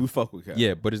real one. We fuck with Calvin.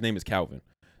 Yeah, but his name is Calvin.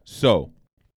 So,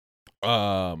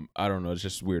 I don't know. It's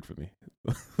just weird for me.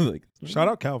 Like, shout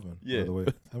out Calvin. Yeah. By the way,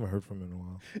 I haven't heard from him in a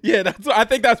while. Yeah, I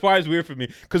think that's why it's weird for me,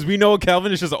 because we know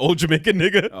Calvin is just an old Jamaican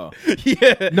nigga. Oh.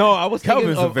 Yeah. No, I was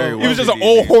Calvin's thinking a very He was just an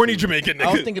old horny Jamaican nigga.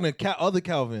 I was thinking of other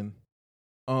Calvin,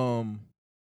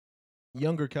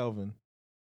 younger Calvin.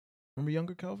 Remember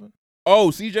younger Calvin?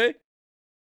 Oh, CJ.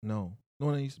 No, the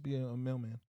one that used to be a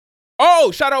mailman.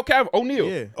 Oh, shout out Calvin O'Neal.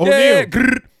 Yeah, O'Neal.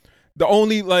 O'Neal. The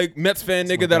only like Mets fan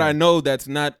That's nigga my that guy. I know that's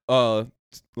not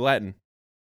Latin.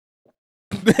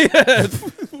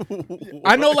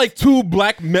 I know like two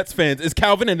black Mets fans. It's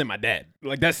Calvin and then my dad.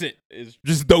 Like that's it. It's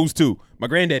just those two. My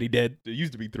granddaddy dead. There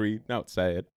used to be three. Now it's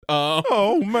sad.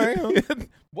 Oh man.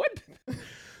 What?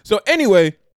 So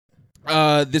anyway,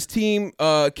 this team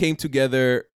came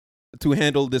together to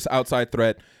handle this outside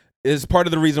threat. Is part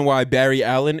of the reason why Barry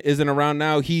Allen isn't around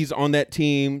now. He's on that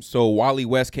team. So Wally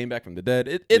West came back from the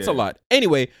dead. It's a lot.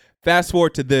 Anyway, fast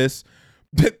forward to this.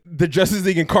 The Justice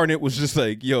League Incarnate was just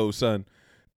like, yo, son,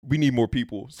 we need more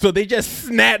people. So they just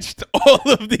snatched all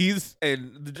of these.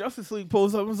 And the Justice League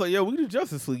pulls up and was like, yo, we the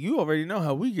Justice League. You already know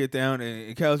how we get down.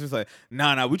 And Cal's just like,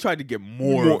 nah, we tried to get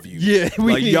more of you. Yeah.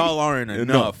 Like, y'all aren't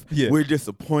enough. Yeah. We're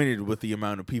disappointed with the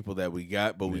amount of people that we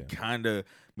got, but Yeah.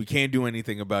 we can't do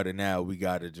anything about it now. We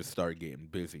got to just start getting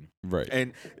busy. Right.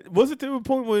 And wasn't there a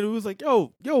point where it was like,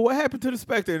 yo, what happened to the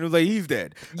Spectre? And it was like, he's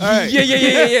dead. All right.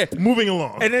 Yeah. Moving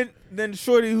along. And then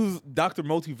Shorty, who's Dr.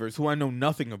 Multiverse, who I know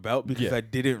nothing about because Yeah. I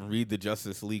didn't read the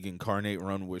Justice League Incarnate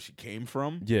run where she came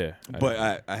from. Yeah.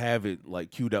 But I have it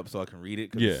like queued up so I can read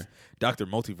it. Cause Yeah. Dr.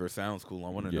 Multiverse sounds cool. I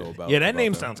want to know about. Yeah, that about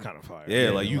name sounds kind of fire.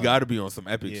 Yeah, like you got to be on some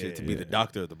epic shit to be Yeah. the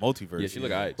Doctor of the Multiverse. Yeah, she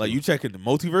look alright, Like too. you checking the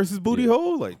Multiverse's booty Yeah.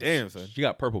 hole? Like damn, son. She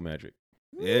got purple magic.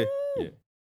 Yeah.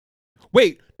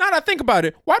 Wait, now that I think about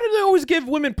it, why do they always give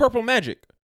women purple magic?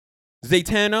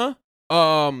 Zatanna,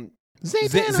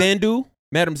 Zandu,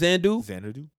 Madam Zandu,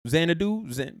 Xanadu.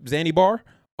 Zanibar,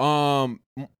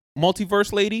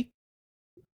 Multiverse Lady.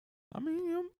 I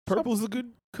mean, purple's a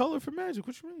good color for magic.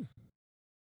 What you mean?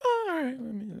 All right.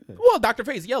 Well, Dr.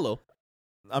 Fate's yellow.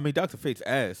 I mean, Dr. Fate's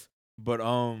ass, but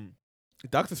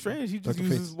Doctor Strange, he just Dr.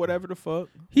 uses Fate's- whatever the fuck.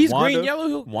 He's Wanda- green,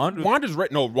 yellow. Wanda's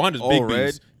red. No, Wanda's all big red.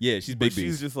 beast. Yeah, she's But big she's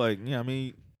beast. just like, yeah, I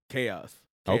mean, chaos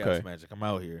Okay. magic. I'm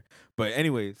out here. But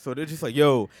anyway, so they're just like,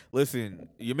 yo, listen,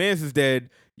 your man's is dead.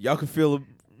 Y'all can feel,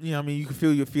 you can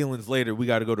feel your feelings later. We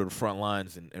got to go to the front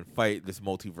lines and fight this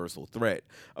multiversal threat.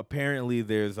 Apparently,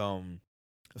 there's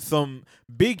some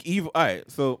big evil. All right,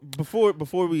 so before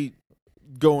we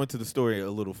go into the story a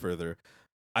little further,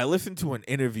 I listened to an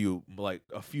interview like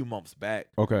a few months back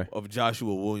Okay. of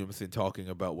Joshua Williamson talking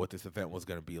about what this event was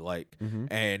going to be like. Mhm.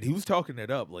 And he was talking it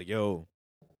up like, yo,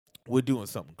 we're doing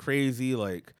something crazy.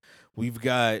 Like, we've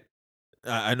got,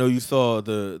 I know you saw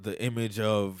the image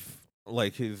of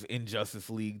like his Injustice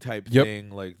League type Yep.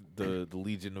 thing, like the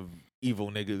Legion of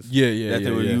Evil niggas Yeah. that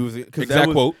they were using. 'Cause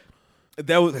Exact quote.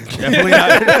 That was definitely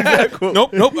not an exact quote.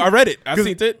 Nope. I read it. I 'Cause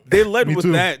seen it. They led Me with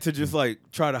too. that to just like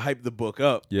try to hype the book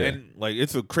up. Yeah. And like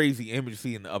it's a crazy image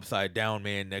seeing the upside down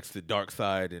man next to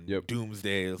Darkseid and Yep.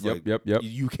 Doomsday. It's Yep, like yep.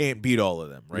 you can't beat all of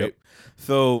them, right? Yep.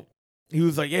 So he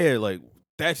was like, yeah, like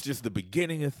that's just the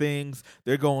beginning of things.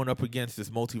 They're going up against this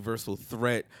multiversal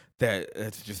threat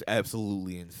that's just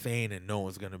absolutely insane and no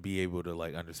one's gonna be able to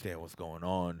like understand what's going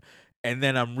on. And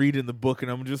then I'm reading the book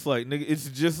and I'm just like, nigga, it's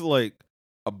just like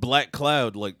a black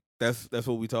cloud, like that's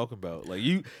what we talking about. Like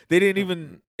they didn't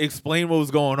even explain what was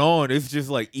going on. It's just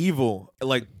like evil.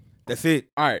 Like that's it.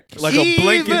 All right. Like a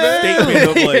blanket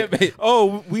statement of like,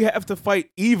 oh, we have to fight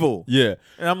evil. Yeah.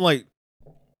 And I'm like,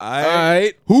 All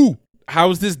right. Who? How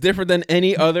is this different than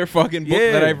any other fucking book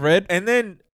that Yeah. I've read? And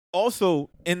then also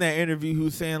in that interview, he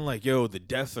was saying like, yo, the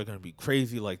deaths are gonna be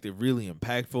crazy. Like they're really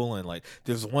impactful. And like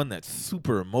there's one that's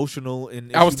super emotional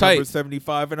in I was issue number tight.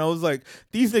 75. And I was like,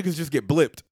 these niggas just get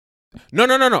blipped. No.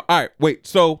 All right, wait.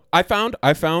 So I found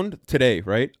today,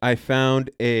 right? I found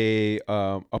a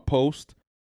post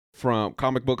from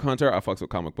Comic Book Hunter. I fucks with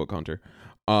Comic Book Hunter.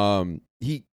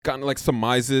 He kind of like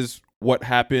surmises what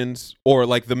happens or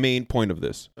like the main point of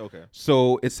this. Okay.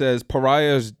 So it says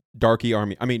Pariah's Dark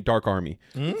Army. I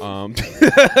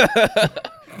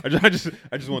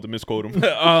just want to misquote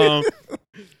him.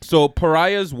 So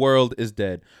Pariah's world is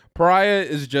dead. Pariah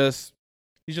is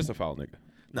he's just a foul nigga.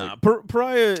 Nah,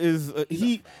 Pariah is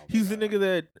he's the nigga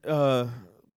that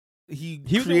he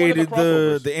was in one of the created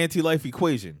crossovers. the anti-life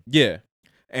equation, Yeah.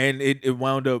 and it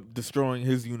wound up destroying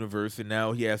his universe, and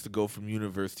now he has to go from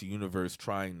universe to universe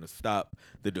trying to stop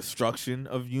the destruction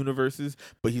of universes,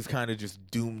 but he's kind of just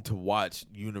doomed to watch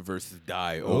universes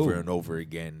die over Oh. and over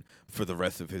again for the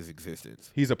rest of his existence.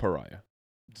 He's a pariah.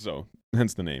 So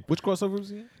hence the name. Which crossover was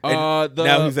he in? Now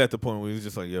he's at the point where he's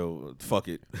just like, yo, fuck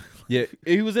it. Yeah,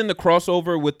 he was in the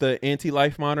crossover with the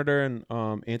anti-life monitor and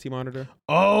anti-monitor.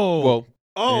 Oh. Well,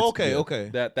 Oh, it's- okay, yeah, okay.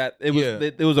 That it was Yeah.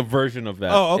 it was a version of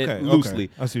that. Oh, it- okay. loosely.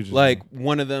 Okay. I see what you're Like saying.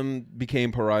 one of them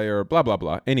became pariah or blah blah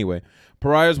blah. Anyway,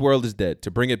 Pariah's world is dead.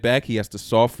 To bring it back, he has to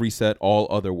soft reset all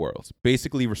other worlds.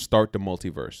 Basically restart the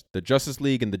multiverse. The Justice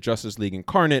League and the Justice League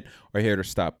Incarnate are here to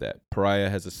stop that. Pariah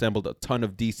has assembled a ton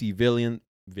of DC villains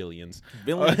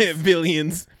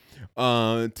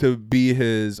to be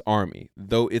his army.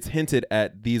 Though it's hinted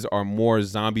at these are more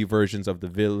zombie versions of the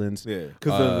villains Yeah,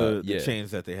 because of the yeah.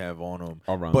 chains that they have on them.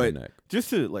 around But the neck. just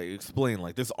to like explain,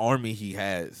 like this army he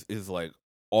has is like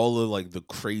all of like the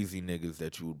crazy niggas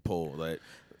that you would pull. Like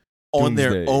on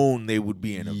their Doomsday. own, they would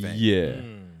be an event. Yeah.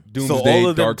 Mm. Doomsday, So all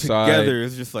of them Darkseid, together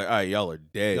is just like, all right, y'all are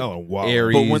dead. Y'all are wild.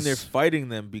 Ares. But when they're fighting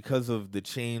them because of the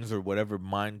chains or whatever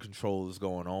mind control is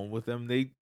going on with them,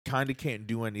 they kind of can't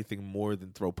do anything more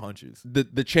than throw punches.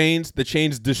 The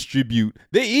chains distribute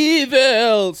the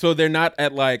evil, so they're not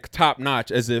at like top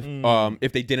notch as if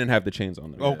they didn't have the chains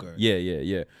on them. Okay.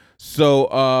 Yeah. So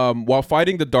while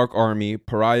fighting the Dark Army,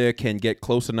 Pariah can get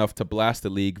close enough to blast the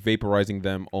League, vaporizing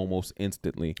them almost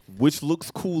instantly. Which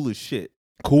looks cool as shit.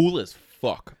 Cool as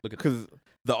fuck. Look at Because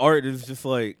the art is just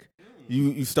like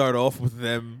you start off with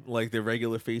them like their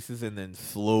regular faces and then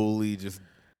slowly just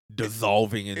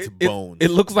dissolving into bones.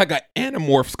 It looks like an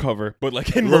Animorphs cover, but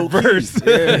like in Low key, reverse.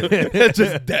 yeah. It's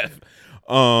just death.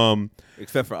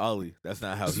 Except for Ali. That's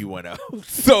not how he went out.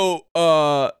 So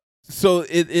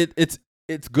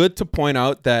it's good to point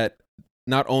out that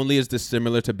not only is this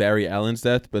similar to Barry Allen's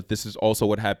death, but this is also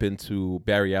what happened to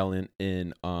Barry Allen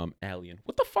in Alien.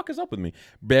 What the fuck is up with me?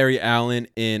 Barry Allen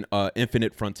in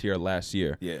Infinite Frontier last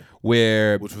year. Yeah.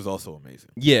 Which was also amazing.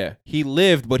 Yeah. He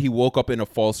lived, but he woke up in a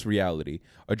false reality.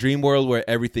 A dream world where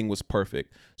everything was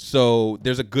perfect. So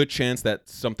there's a good chance that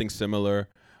something similar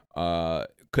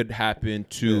could happen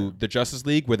to the Justice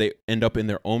League, where they end up in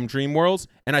their own dream worlds,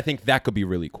 and I think that could be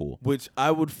really cool. Which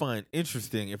I would find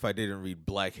interesting if I didn't read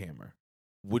Black Hammer,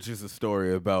 which is a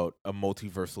story about a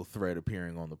multiversal threat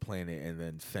appearing on the planet and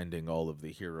then sending all of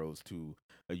the heroes to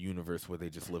a universe where they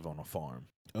just live on a farm.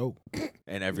 Oh.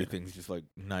 And everything's just like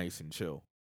nice and chill.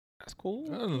 That's cool.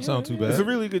 That doesn't sound too bad. It's a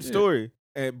really good story.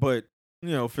 But,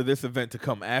 for this event to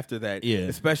come after that, Yeah.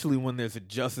 especially when there's a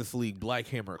Justice League Black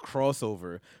Hammer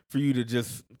crossover, for you to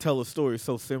just tell a story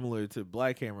so similar to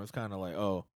Black Hammer, it's kind of like,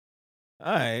 oh,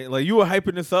 all right. Like, you were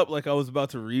hyping this up like I was about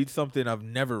to read something I've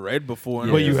never read before.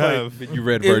 And But I'm you just have. You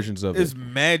read versions of It's it.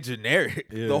 mad generic.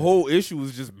 Yeah. The whole issue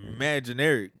is just mad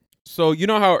generic. So you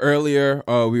know how earlier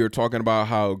we were talking about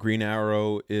how Green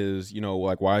Arrow is,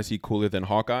 like why is he cooler than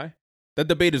Hawkeye? That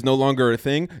debate is no longer a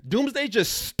thing. Doomsday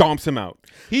just stomps him out.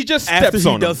 He just steps After he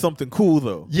on does him. something cool,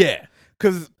 though. Yeah.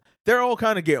 Because they're all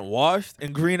kind of getting washed,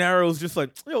 and Green Arrow's just like,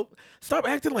 stop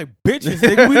acting like bitches,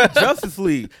 nigga. We the Justice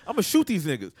League. I'm going to shoot these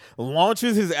niggas.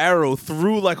 Launches his arrow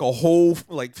through like a whole,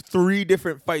 3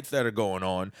 different fights that are going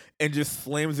on, and just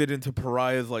slams it into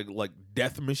Pariah's like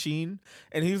death machine.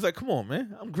 And he's like, come on,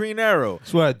 man. I'm Green Arrow.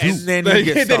 That's what I do. And then he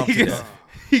gets Then stomped.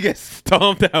 he gets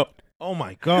stomped out. Oh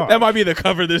my god. That might be the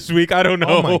cover this week. I don't know.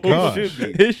 Oh my gosh.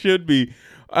 It should be.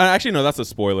 Actually, no, that's a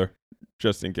spoiler.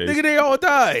 Just in case. Nigga, they all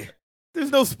die.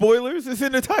 There's no spoilers. It's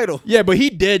in the title. Yeah, but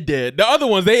he dead. The other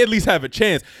ones, they at least have a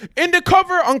chance. In the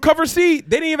cover, on cover C,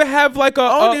 they didn't even have like a...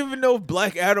 I don't even know if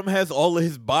Black Adam has all of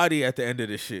his body at the end of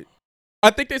this shit. I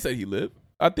think they said he lived.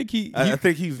 I think I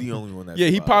think he's the only one that he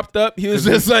survived. popped up. He was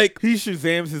just like... He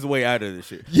Shazams his way out of this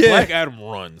shit. Yeah. Black Adam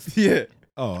runs. Yeah.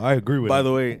 Oh, I agree with By it.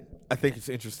 the way, I think it's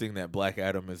interesting that Black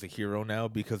Adam is a hero now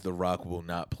because The Rock will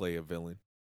not play a villain.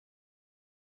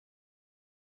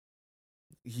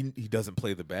 He doesn't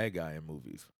play the bad guy in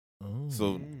movies. Oh,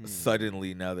 So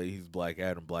suddenly, now that he's Black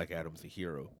Adam's a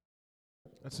hero.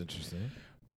 that's interesting.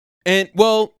 And,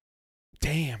 well,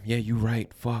 damn. Yeah, you're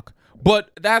right. Fuck.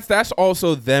 But that's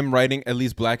also them writing, at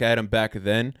least Black Adam back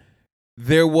then.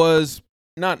 There was,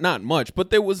 not much,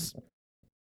 but there was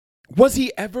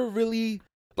he ever really...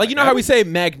 Like, you know how we say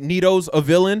Magneto's a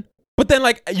villain? But then,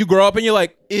 like, you grow up and you're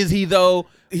like, is he, though?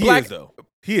 He is, though.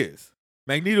 He is.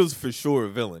 Magneto's for sure a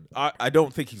villain. I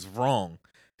don't think he's wrong.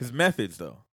 His methods,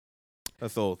 though.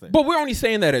 That's the whole thing. But we're only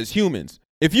saying that as humans.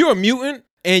 If you're a mutant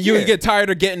and you get tired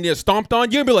of getting there stomped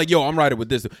on, you'll be like, yo, I'm riding with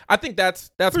this. I think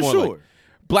that's for more sure. like...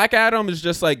 Black Adam is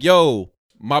just like, yo,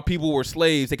 my people were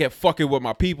slaves. They kept fucking with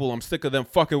my people. I'm sick of them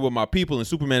fucking with my people. And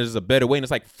Superman is a better way. And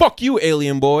it's like, fuck you,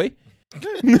 alien boy.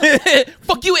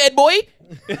 Fuck you, Ed boy.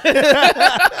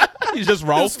 He's just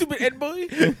raw. Stupid Ed boy.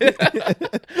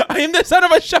 I am the son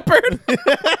of a shepherd.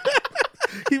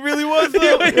 He really was,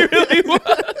 though. Yeah, he really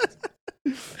was.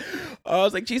 I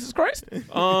was like, Jesus Christ.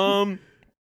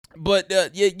 But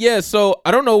yeah. So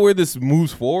I don't know where this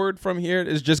moves forward from here.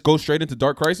 It's just go straight into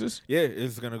Dark Crisis. Yeah,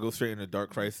 it's gonna go straight into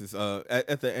Dark Crisis.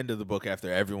 At the end of the book, after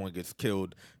everyone gets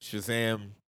killed,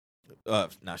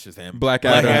 not Shazam. Black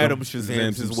Adam Adam Shazams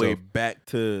his himself. way back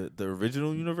to the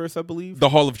original universe, I believe. The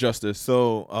Hall of Justice.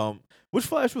 So, which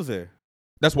Flash was there?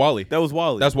 That's Wally. That was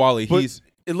Wally. That's Wally. But He's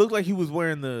it looked like he was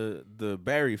wearing the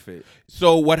Barry fit.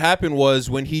 so what happened was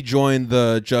when he joined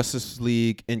the Justice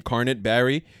League Incarnate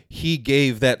Barry, he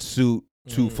gave that suit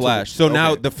to Flash. So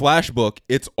now okay. the Flash book,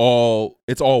 it's all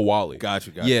Wally.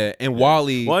 Gotcha. Yeah, and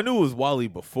Wally. Well, I knew it was Wally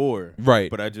before,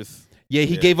 Right. But I just Yeah,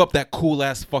 he gave up that cool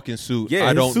ass fucking suit. Yeah, I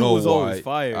his don't suit know was why. always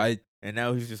fire. I and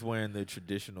now he's just wearing the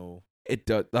traditional. it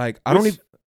does like I don't Which- even.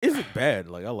 isn't bad.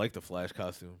 Like I like the Flash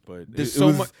costume, but There's it so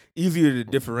was much- easier to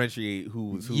differentiate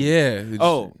who was who. Yeah.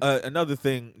 Oh, another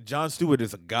thing, Jon Stewart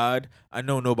is a god. I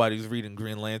know nobody's reading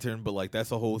Green Lantern, but like that's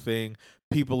the whole thing.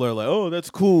 People are like, "Oh, that's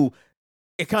cool."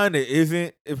 It kind of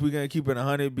isn't, if we're gonna keep it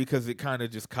 100, because it kind of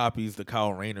just copies the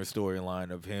Kyle Rayner storyline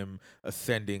of him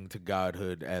ascending to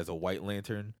godhood as a White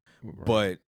Lantern. Right.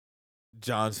 But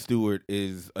Jon Stewart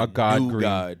is A god new green.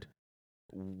 god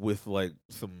with like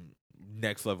some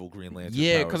next level Green Lantern.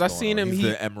 Yeah, powers 'cause I going seen on. him, He's he-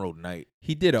 the Emerald Knight.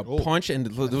 he did a Oh, punch and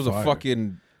there was a fire.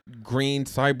 fucking green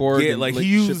cyborg. Yeah, and like lit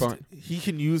he shit used, on- he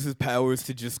can use his powers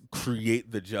to just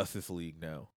create the Justice League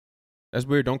now. That's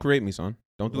weird. Don't create me, son.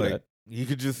 Don't do Like that. he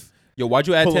could just Yo, why'd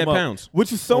you add pull 10 him up, pounds?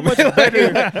 which is so Oh, much man.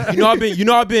 better. You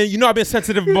know I've been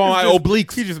sensitive about my Just-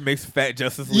 obliques. He just makes fat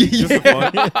Justice League. Just for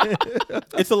fun.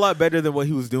 It's a lot better than what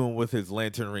he was doing with his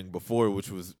Lantern ring before, which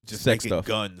was just Sex making stuff.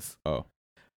 guns. Oh.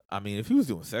 I mean, if he was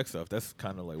doing sex stuff, that's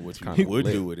kind of like what you kinda would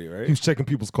lit. do with it, He right? was checking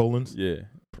people's colons Yeah.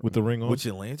 with the ring on. With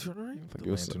your Lantern ring? The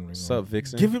Yo, lantern ring what's on. up,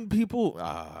 Vixen? Giving people,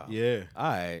 Yeah. all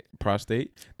right.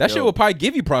 Prostate. That shit Yo. will probably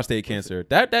give you prostate cancer.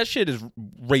 That shit is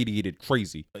radiated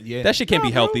crazy. Yeah. That shit can't Nah,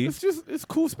 be bro, healthy. it's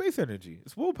cool space energy.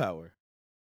 It's willpower.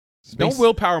 Don't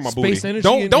willpower my space booty. energy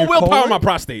Don't in don't your willpower colon? my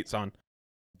prostate, son.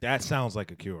 That sounds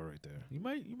like a cure right there. You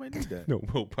might need that. No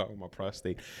willpower my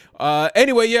prostate.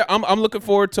 Anyway, yeah, I'm looking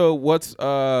forward to what's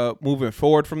moving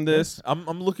forward from this. I'm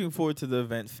looking forward to the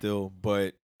event still,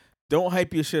 but don't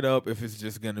hype your shit up if it's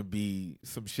just gonna be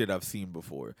some shit I've seen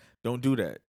before. Don't do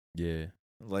that. Yeah.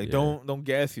 Like Yeah. don't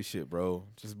gas your shit, bro.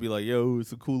 Just be like, yo,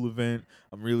 it's a cool event.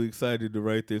 I'm really excited to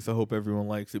write this. I hope everyone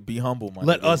likes it. Be humble, my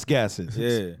Let nigga. us gas it.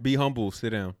 Yeah. Be humble. Sit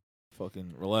down.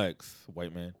 Fucking relax,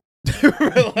 white man.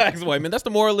 Relax, white man. That's the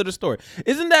moral of the story.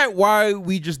 Isn't that why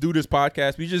we just do this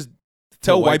podcast? We just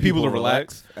tell white people to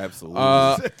relax. Absolutely.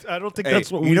 I don't think Hey,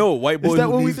 that's what you know what white boy that who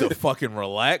what we needs to do? fucking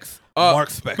relax? Mark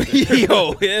Spector.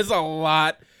 Yo, it's a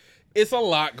lot. It's a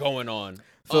lot going on.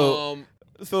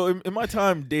 So in my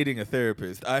time dating a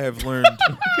therapist, I have learned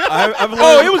I've learned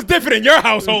Oh, it was different in your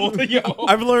household. Yo.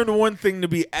 I've learned one thing to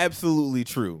be absolutely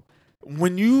true.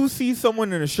 When you see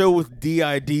someone in a show with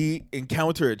DID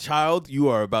encounter a child, you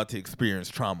are about to experience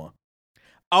trauma.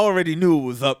 I already knew it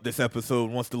was up this episode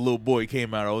once the little boy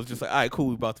came out. I was just like, all right, cool,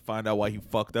 we about to find out why he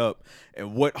fucked up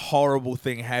and what horrible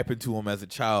thing happened to him as a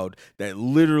child that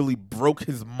literally broke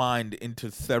his mind into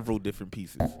several different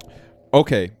pieces.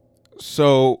 Okay,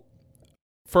 so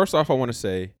first off, I want to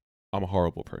say I'm a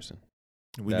horrible person.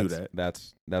 We knew that.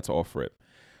 That's off rip.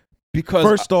 Because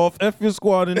First off, F your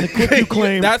squad and the clip you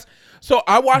claim. that's so.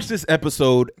 I watched this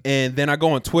episode and then I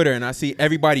go on Twitter and I see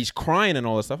everybody's crying and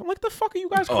all this stuff. I'm like, the fuck are you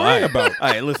guys crying about? All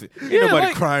right, listen. Ain't Yeah, nobody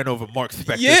like- crying over Mark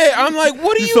Spector. Yeah, I'm like,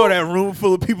 what are You you? saw that room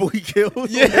full of people he killed?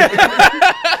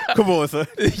 Yeah. Come on, son.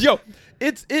 Yo,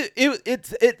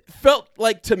 it felt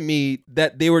like to me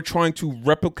that they were trying to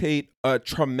replicate a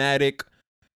traumatic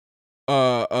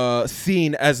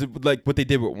scene as like what they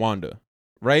did with Wanda,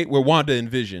 right? Where Wanda and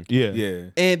Vision. yeah. Yeah.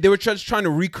 And they were just trying to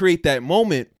recreate that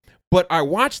moment. But I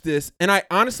watched this and I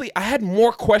honestly had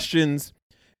more questions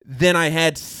than I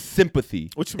had sympathy.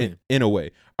 What you mean? In a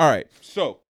way. All right.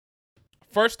 So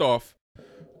first off,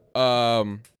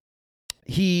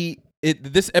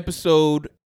 this episode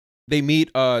they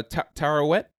meet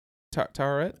Tarawet?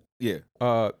 Yeah.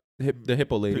 The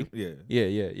hippo lady. Yeah.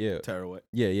 Yeah. Tarawet.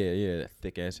 Yeah.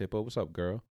 Thick ass hippo. What's up,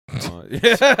 girl?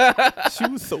 She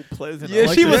was so pleasant. Yeah, I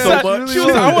liked she her was. so So much. she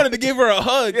was. I wanted to give her a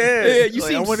hug. Yeah, you like,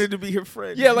 seem. I wanted to be her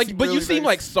friend. Yeah, She like, seemed but you really seem nice.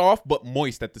 like soft but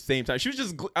moist at the same time. She was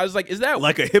just. I was like, is that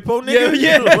like a hippo Yeah, nigga.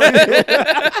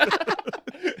 yeah.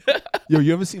 Yo,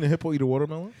 you ever seen a hippo eat a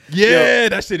watermelon? Yeah,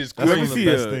 that shit is That's Let one me of crazy.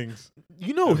 the see best a- things.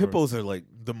 You know, Ever. hippos are like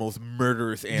the most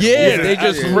murderous animals. Yeah, they just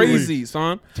Absolutely crazy,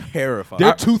 son. terrifying.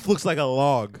 Their tooth looks like a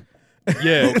log.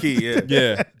 Yeah, Low key, yeah.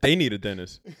 yeah. They need a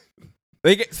dentist.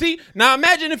 They get, see now.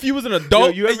 Imagine if you was an Yo,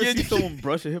 adult. you ever and see someone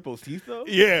brush a hippo's teeth though?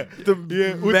 Yeah.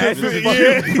 With massive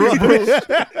the,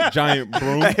 fucking giant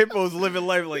broom. That hippo's living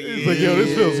life like, It's like, yo,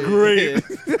 this feels great.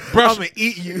 I'm Brush, gonna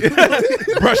eat you.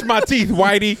 brush my teeth,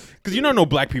 Whitey. Because you know, no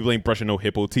black people ain't brushing no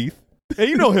hippo teeth. Hey,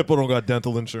 you know hippo don't got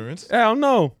dental insurance. Hell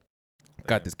no.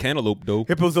 Got this cantaloupe though.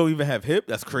 Hippos don't even have hip.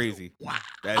 That's crazy. Wow,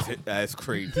 that's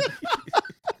crazy.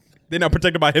 They're not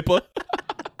protected by HIPAA.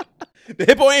 The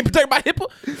hippo ain't protected by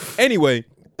HIPAA. Anyway,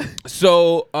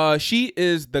 so she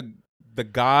is the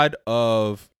god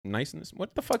of niceness.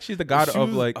 What the fuck? She's the god She of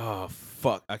was- like. oh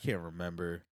fuck, I can't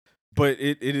remember. But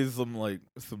it is some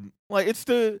it's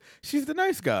she's the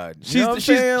nice god. You know what I'm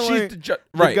saying? Like, the the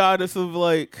right. goddess of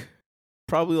like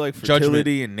probably like Judgment.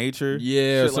 fertility and nature.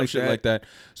 Yeah, some shit like that.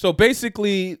 So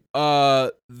basically,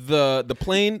 the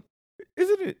plane.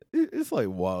 Isn't it? It's like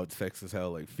wild sexist how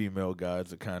like female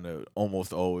gods are kind of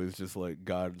almost always just like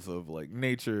gods of like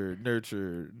nature,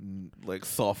 nurture, like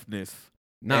softness,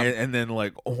 Nah, and then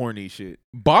like horny shit.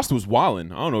 Boss was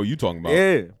wildin'. I don't know what you talking about.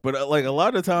 Yeah, but like a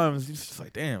lot of times it's just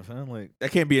like, damn, son, like that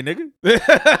can't be a nigga.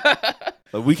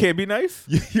 Like we can't be nice.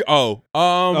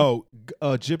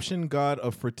 Egyptian god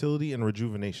of fertility and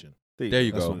rejuvenation. There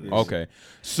you That's go. what it is. Okay,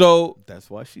 so That's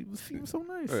why she was so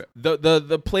nice.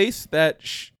 the place that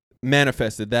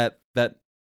manifested that there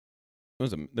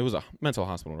was a mental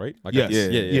hospital, right? Like Yes.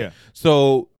 yeah.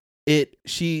 So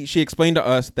she explained to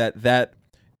us that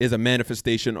is a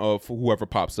manifestation of whoever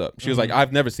pops up. She was like,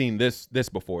 I've never seen this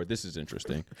before. This is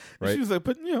interesting, right? She was like,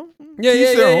 but Yeah.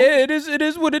 It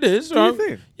is what it is. Do your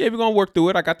thing. Yeah, we're gonna work through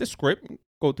it. I got this script.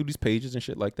 Go through these pages and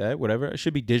shit like that. Whatever. It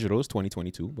should be digital. It's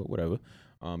 2022, but whatever.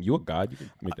 You a god. You can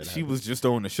make that She happen. was just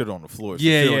throwing the shit on the floor. So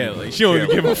Yeah, she don't yeah. even Like, she don't even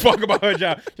care. give a fuck about her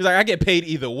job. She's like, I get paid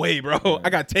either way, bro. I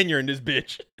got tenure in this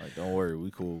bitch. Like, don't worry, we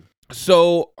cool.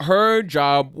 So her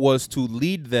job was to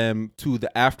lead them to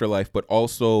the afterlife, but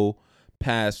also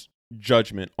pass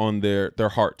judgment on their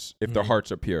hearts. If their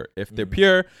hearts are pure, if they're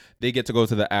pure, they get to go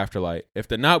to the afterlife. If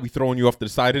they're not, we throwing you off to the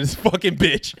side of this fucking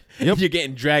bitch. Yep. You're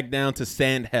getting dragged down to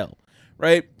sand hell,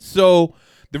 right? So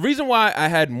the reason why I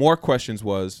had more questions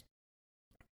was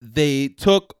they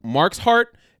took Mark's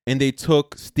heart and they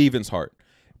took Steven's heart.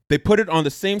 They put it on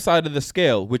the same side of the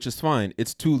scale, which is fine.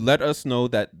 It's to let us know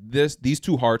that these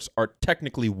two hearts are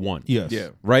technically one. Yes. Yeah.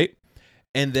 Right?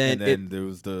 And then, There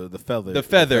was the feather. the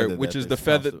feather, that which they're is the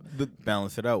supposed feather, to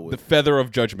balance it out with. the feather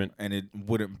of judgment. And it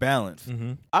wouldn't balance.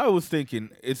 Mm-hmm. I was thinking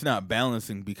it's not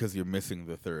balancing because you're missing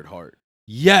the third heart,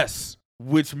 Yes.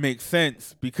 which makes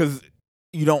sense because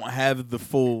you don't have the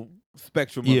full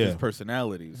spectrum of Yeah. his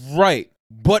personalities. Right.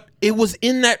 But it was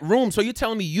in that room. So you're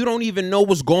telling me you don't even know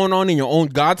what's going on in your own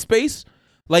God space?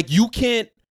 Like you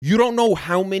don't know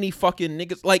how many fucking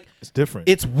niggas. Like It's different.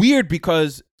 it's weird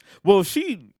because Well,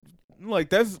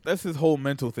 that's his whole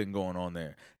mental thing going on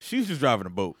there. She's just driving a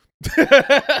boat.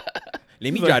 let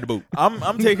me Like, drive the boat.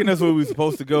 I'm taking us where we're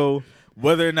supposed to go.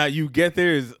 Whether or not you get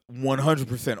there is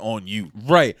 100% on you.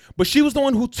 Right. But she was the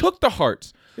one who took the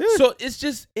hearts. Yeah. So it's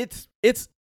just it's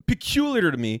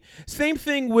peculiar to me. Same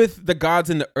thing with the gods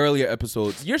in the earlier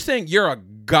episodes. You're saying you're a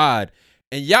god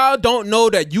and y'all don't know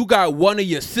that you got one of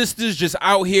your sisters just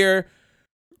out here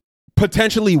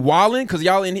potentially wilding because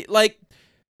y'all in like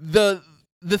the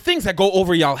things that go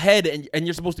over y'all head and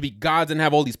you're supposed to be gods and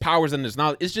have all these powers and there's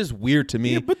not. It's just weird to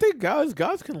me. Yeah, but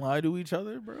gods can lie to each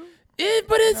other, bro.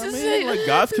 But it's I just mean, like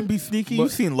gods can be sneaky. But-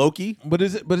 You've seen Loki. But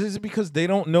is it because they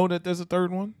don't know that there's a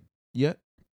third one yet?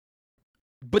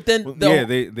 But then Well, the, yeah,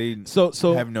 they So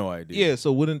have no idea. yeah.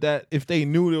 So wouldn't that, if they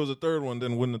knew there was a third one,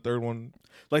 then wouldn't the third one?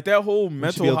 Like that whole be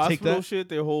mental able to take hospital that? shit,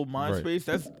 their whole mind Right. space,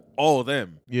 that's all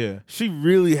them. Yeah. She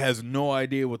really has no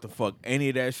idea what the fuck any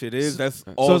of that shit is. That's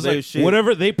all So it's their like shit.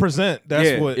 whatever they present, that's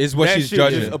Yeah. what is what that she's shit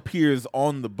judging. just appears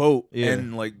on the boat, Yeah.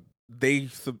 and like they're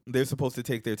supposed to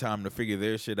take their time to figure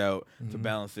their shit out to Mhm.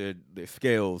 balance their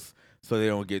scales so they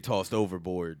don't get tossed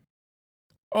overboard.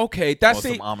 Okay, that's or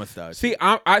some it. Amistad. See,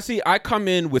 I come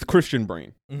in with Christian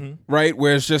brain, Mhm. right?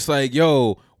 Where it's just like,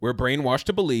 yo, we're brainwashed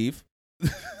to believe.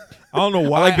 I don't know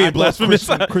why like being thought blasphemous.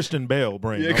 Christian Bale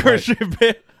brain. I'm like, Christian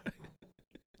Bale.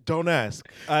 don't ask.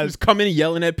 I Just come in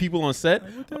yelling at people on set.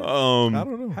 don't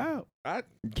know How?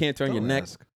 You can't turn your Don't neck.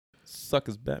 ask. Suck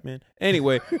as Batman.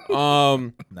 Anyway,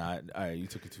 Nah, all right, you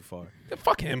took it too far.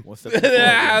 fuck him. One step too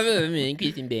far, dude. Man,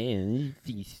 Christian Bale,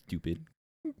 he's stupid.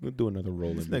 We'll do another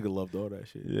roll. This in nigga loved all that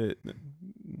shit. Yeah.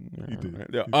 He did.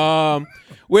 Yeah.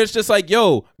 Where it's just like,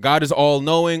 yo, God is all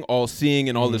knowing, all seeing,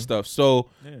 and all this stuff. So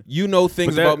Yeah. you know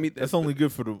things But about me. That's only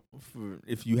good for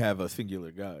if you have a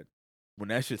singular God. When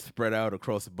that shit spread out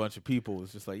across a bunch of people,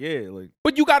 it's just like, yeah, like,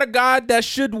 But you got a God that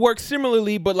should work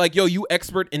similarly, but like, yo, you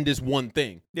expert in this one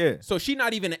thing. yeah. So she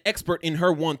not even an expert in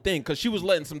her one thing because she was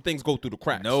letting some things go through the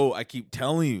cracks. No, I keep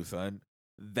telling you, son,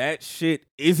 that shit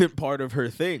isn't part of her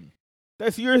thing.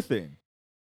 That's your thing.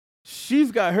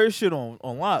 She's got her shit on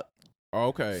lock.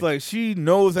 Okay. It's like she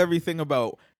knows everything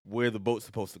about where the boat's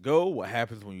supposed to go, what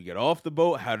happens when you get off the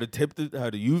boat, how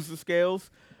to use the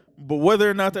scales. But whether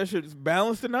or not that shit is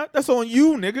balanced or not, that's on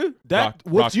you, nigga. Rock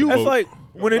the That's boat. like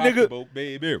when a Rock the nigga. boat,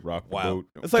 baby. Rock the Wow. boat.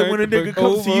 It's like Turn when a the nigga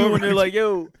boat comes to you over. and they're like,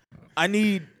 "Yo, I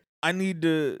need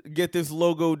to get this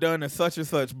logo done and such,"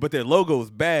 but their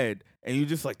logo's bad, and you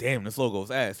just like, "Damn, this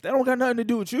logo's ass." That don't got nothing to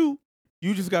do with you.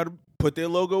 You just got to put their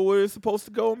logo where it's supposed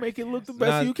to go and make it look the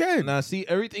best you can. Nah, see,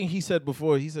 everything he said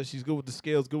before, he said she's good with the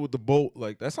scales, good with the boat.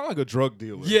 Like, that sounds like a drug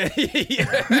dealer. Yeah.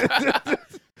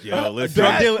 Yo, listen.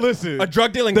 Listen. A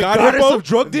drug dealing The goddess goddess of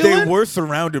drug They dealing? were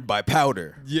surrounded by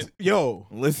powder. Yeah. Yo.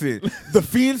 Listen, the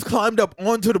fiends climbed up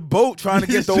onto the boat trying to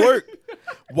get to work.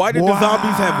 Why did the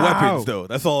zombies have weapons, though?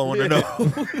 That's all I want to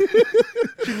know.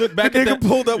 She looked back The at nigga them.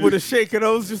 pulled up with a shake, and I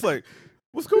was just like,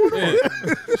 what's going on?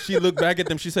 Yeah. She looked back at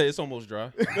them. She said, "It's almost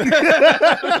dry."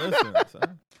 Listen,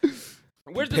 son.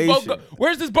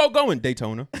 Where's this boat going?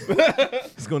 Daytona.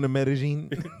 It's going to Medellin.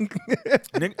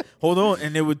 Nigga, hold on.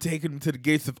 And they would take him to the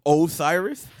gates of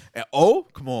Osiris. And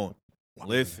come on.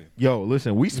 Listen. Yo,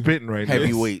 listen, we spitting right now.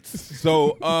 Heavyweights.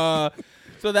 So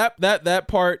that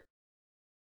part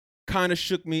kind of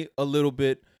shook me a little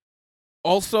bit.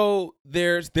 Also,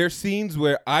 there's scenes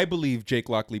where I believe Jake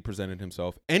Lockley presented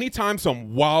himself. Anytime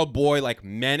some wild boy like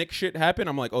manic shit happened,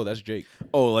 I'm like, oh, that's Jake.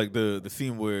 Oh, like the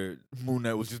scene where Moon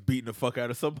Knight was just beating the fuck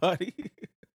out of somebody.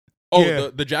 Oh, Yeah.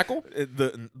 the jackal?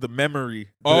 The memory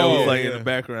that Oh, was like yeah. in the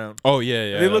background. Oh yeah,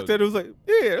 yeah. And they looked at it, was like,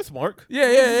 yeah, that's Mark. Yeah.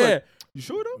 Like, you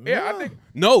sure though? Yeah, I think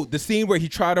no. The scene where he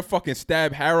tried to fucking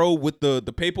stab Harrow with the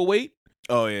paperweight.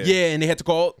 Oh yeah. Yeah, and they had to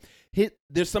call.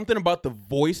 There's something about the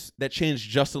voice that changed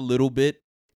just a little bit,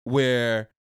 where,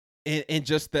 and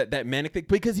just that manic thing,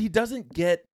 because he doesn't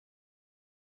get.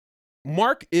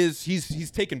 Mark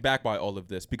he's taken back by all of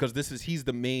this because he's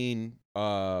the main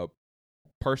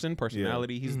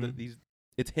personality. Mm-hmm.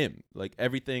 It's him. Like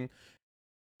everything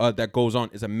that goes on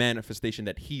is a manifestation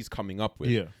that he's coming up with.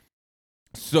 Yeah.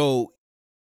 So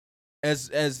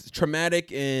as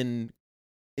traumatic and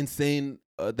insane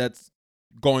that's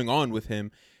going on with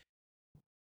him,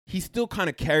 he still kind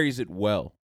of carries it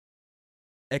well.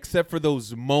 Except for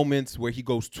those moments where he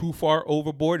goes too far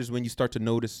overboard is when you start to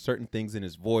notice certain things in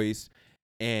his voice,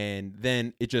 and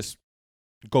then it just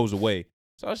goes away.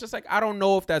 So I was just like, I don't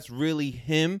know if that's really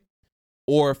him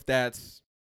or if that's,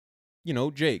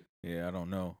 Jake. Yeah, I don't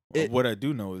know. It- What I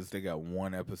do know is they got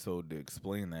one episode to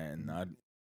explain that, and I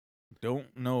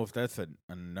don't know if that's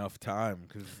enough time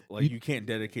because you can't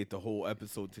dedicate the whole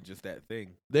episode to just that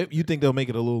thing. You think they'll make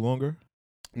it a little longer?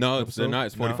 No, they're Episode? not.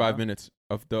 It's 45 minutes.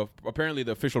 Apparently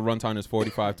the official runtime is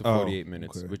 45 to 48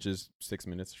 minutes, okay. which is 6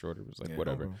 minutes shorter. It was like Yeah.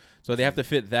 whatever. Okay. So they have to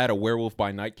fit that, a Werewolf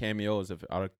by Night cameo, as if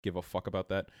I don't give a fuck about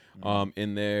that,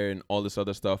 in there and all this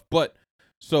other stuff. But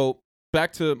so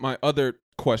back to my other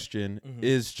question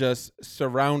is just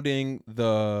surrounding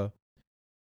the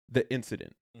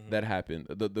incident that happened,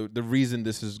 the reason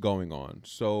this is going on.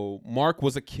 So Mark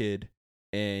was a kid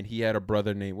and he had a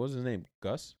brother named, what was his name?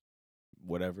 Gus?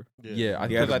 Whatever. Yeah,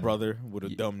 He had a brother with a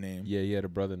dumb name. Yeah, he had a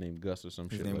brother named Gus or some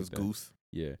His shit. name like was that. Goose.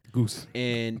 Yeah. Goose.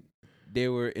 And they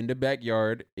were in the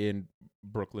backyard in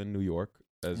Brooklyn, New York.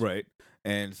 Right.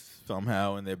 And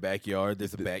somehow in their backyard,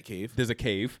 there's a bat cave. There's a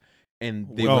cave. And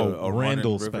they With were. a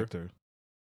Randall running river. Spector.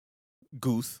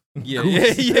 Goose. Yeah,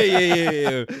 Goose.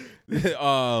 yeah.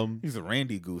 He's a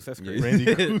Randy Goose. That's crazy.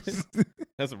 Randy Goose.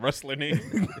 That's a wrestler name.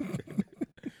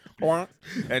 That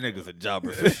nigga's a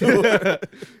jobber for sure.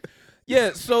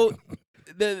 Yeah, so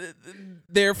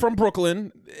they're from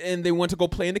Brooklyn, and they went to go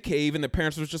play in the cave, and the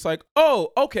parents was just like,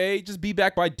 oh, okay, just be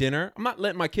back by dinner. I'm not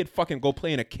letting my kid fucking go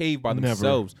play in a cave by Never.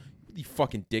 themselves. You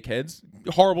fucking dickheads.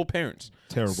 Horrible parents.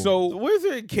 Terrible. So So, where's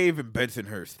there a cave in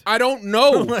Bensonhurst? I don't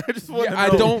know. I just want to I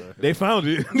know. don't. They found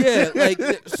it. Yeah,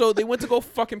 like, so they went to go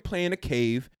fucking play in a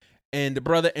cave, and the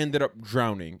brother ended up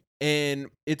drowning. And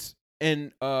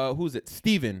who's it?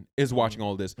 Steven is watching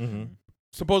all this,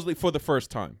 supposedly for the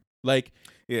first time. Like,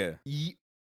 Yeah.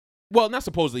 well, not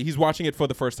supposedly. He's watching it for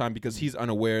the first time because he's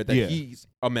unaware that Yeah. he's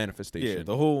a manifestation. Yeah.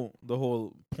 The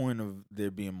whole point of there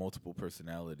being multiple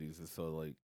personalities is so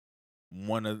like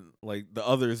one of the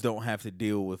others don't have to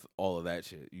deal with all of that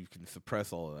shit. You can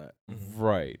suppress all of that.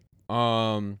 Right.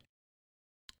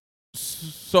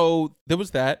 So there was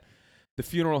that. The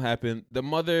funeral happened. The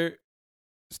mother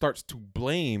starts to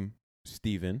blame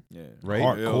Steven. Yeah. Right?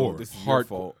 Hardcore. This is your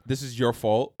fault. This is your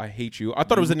fault. I hate you. I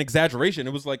thought it was an exaggeration.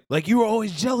 It was like, Like, you were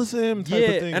always jealous of him type yeah.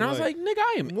 of thing. And I was like, nigga,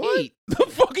 I am what? 8. The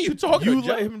fuck are you talking You about?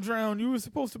 let him drown. You were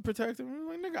supposed to protect him. I'm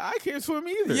like, nigga, I can't swim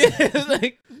either. Yeah, it's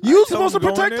like, you were tell supposed to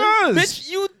him going protect in. us.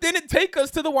 bitch, you didn't take us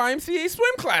to the YMCA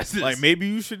swim classes. Like maybe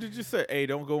you should have just said, "Hey,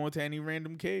 don't go into any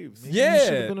random caves." Maybe Yeah. You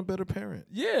should have been a better parent.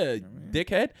 Yeah,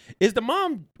 dickhead. Is the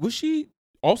mom, was she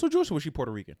also Jewish or was she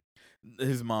Puerto Rican?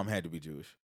 His mom had to be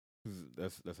Jewish. 'Cause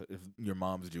That's if your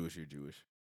mom's Jewish, you're Jewish.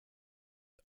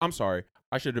 I'm sorry.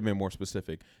 I should have been more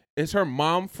specific. Is her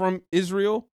mom from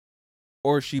Israel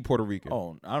or is she Puerto Rican?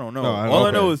 Oh, I don't know. No, I don't All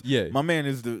I know. know is Yeah. my man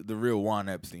is the real Juan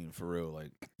Epstein for real.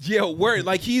 Like, Yeah, where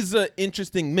like he's an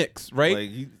interesting mix, right?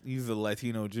 like he's a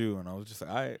Latino Jew, and I was just like,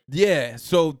 all right. Yeah,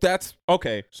 so that's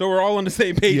okay. So we're all on the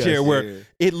same page Yes, here, where yeah.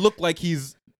 it looked like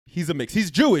he's a mix. He's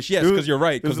Jewish, yes, There was- because you're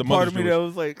right. There's Because a the part mother's of me Jewish. that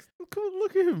was like,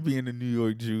 look at him being a New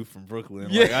York Jew from Brooklyn.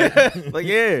 Yeah. Like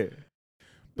yeah.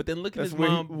 But then look at That's his where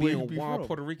he- mom where he being be wild from.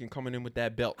 Puerto Rican, coming in with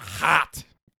that belt, hot.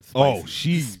 Oh,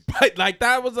 she's But like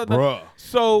that was a bruh.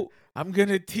 so I'm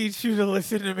gonna teach you to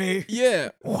listen to me. yeah.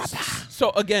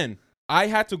 So again, I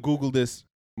had to Google this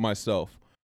myself,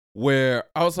 where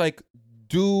I was like,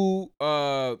 do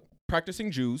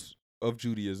practicing Jews of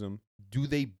Judaism, do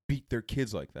they beat their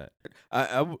kids like that?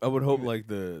 I would hope like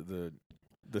the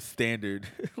standard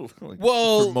like,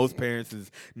 Well- for most parents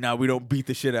is we don't beat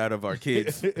the shit out of our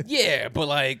kids. Yeah, but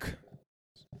like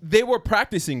they were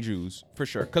practicing Jews for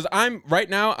sure. Because I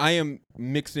am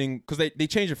mixing, because they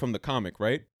changed it from the comic,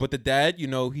 right? But the dad,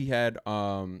 he had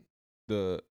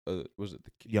the was it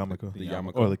the Yarmulke. the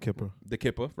yarmulke, Or the kippah. the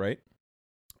kippah, right?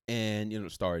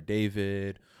 And Star of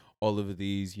David, all of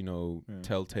these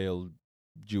telltale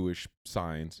Jewish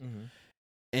signs.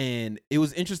 And it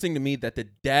was interesting to me that the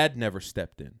dad never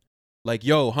stepped in. Like,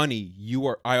 yo, honey,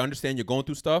 I understand you're going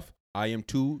through stuff. I am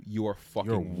too. You are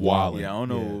fucking wild. Yeah, I don't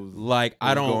know Yeah. what was, Like, what I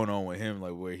was don't going on with him,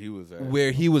 like where he was at.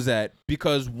 where he was at,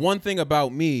 because one thing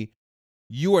about me,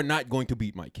 you are not going to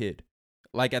beat my kid.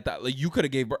 Like at that, like you could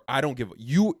have gave birth. I don't give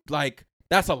you like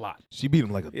that's a lot. She beat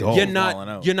him like a Yeah, dog. You're falling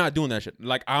out. not doing that shit.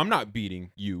 Like I'm not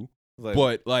beating you, Like,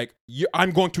 but like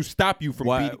I'm going to stop you from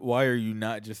beating. why are you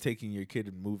not just taking your kid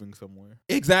and moving somewhere?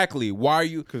 Exactly. Why are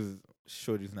you? Because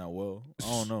Shorty's not well. I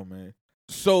don't know, man.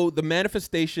 So the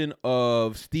manifestation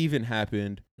of Steven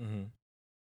happened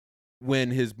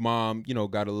when his mom,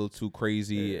 got a little too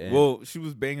crazy. And Well, she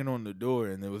was banging on the door,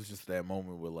 and there was just that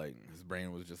moment where like his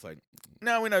brain was just like,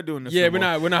 "No, we're not doing this." yeah, no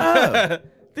more. we're not.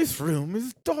 This room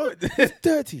is it's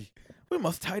dirty. We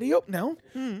must tidy up now.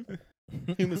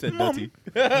 Human said Mom. dirty.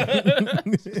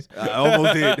 I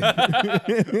almost did.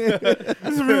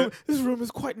 This room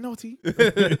is quite naughty.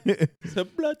 It's a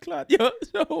blood clot. Yo,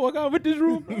 so what got with this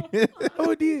room?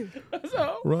 Oh dear,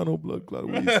 So, Ronald Blood Clot.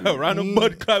 Ronald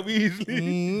Blood Clot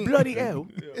Weasley. bloody hell.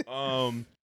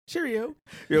 Cheerio.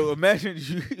 Yo, imagine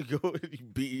you go and you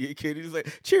beat your kid. He's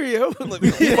like, Cheerio. Like,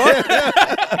 fuck?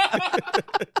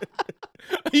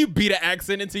 You beat an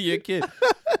accent into your kid.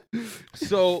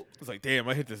 So It's like, damn,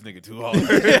 I hit this nigga too hard.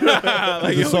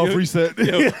 like, It's a soft reset.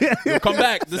 yo, come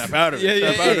back. Snap out of it.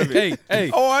 Yeah, Snap out of it.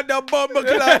 Hey. Oh, I done bummed my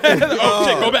clock. Oh,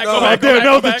 shit, go back, go Oh, back, damn, that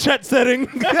go was back. the chat setting.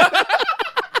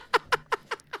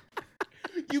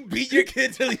 You beat your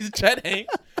kid till he's chat hangs.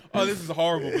 Oh, this is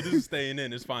horrible, but this is staying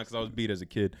in. It's fine because I was beat as a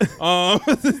kid.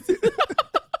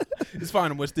 It's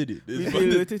fine. I'm West Indian. We It's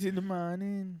do fine. it in the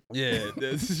morning. Yeah,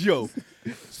 this is yo.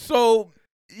 So,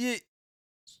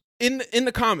 in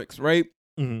the comics, right?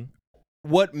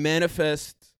 What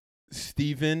manifests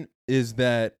Steven is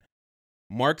that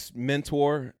Mark's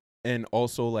mentor and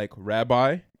also like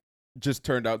rabbi just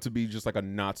turned out to be just like a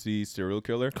Nazi serial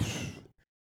killer.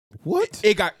 What?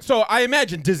 It got so I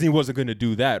imagine Disney wasn't going to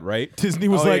do that, right? Disney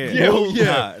was Oh, like, yeah. well,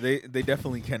 Nah, they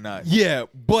definitely cannot. Yeah,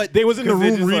 but They was in the 'Cause they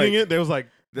room just reading like- it. They was like,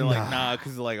 They're like, nah,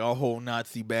 because like our whole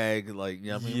Nazi bag, like,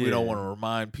 I mean, we don't Yeah. want to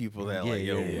remind people that, like,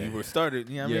 Yeah, yo, yeah. we were started,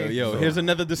 you know what I mean? yo, So, here's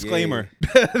another disclaimer.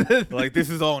 like, this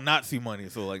is all Nazi money,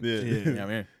 so, like, Yeah. you know what I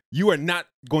mean? You are not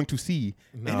going to see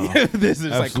no. any of this. Is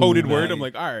like Absolutely coded not. word. I'm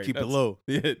like, all right, Keep it that's- low.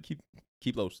 Yeah,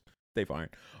 keep low. Stay firing.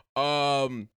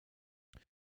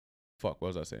 Fuck, what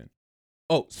was I saying?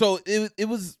 Oh, so it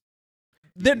was.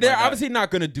 They're might not- obviously not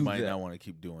gonna do Might that. not want to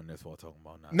keep doing this while talking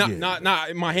about Nazi. Not, Yeah.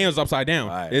 not. My hands upside down.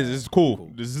 All right, It's cool.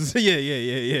 cool. This is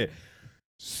yeah.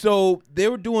 So they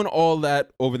were doing all that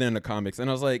over there in the comics, and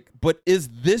I was like, but is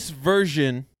this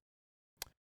version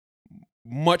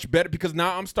much better? Because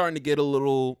now I'm starting to get a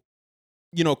little,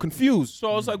 confused.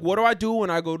 So I was like, what do I do when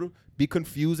I go to be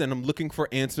confused and I'm looking for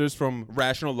answers from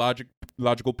rational,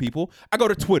 logical people? I go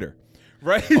to Twitter,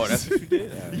 right? Oh, that's what you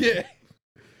did? Yeah.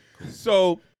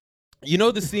 So,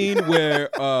 the scene where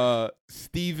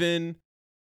Steven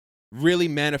really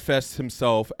manifests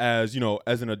himself as,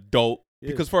 as an adult. Yeah.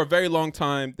 Because for a very long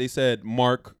time, they said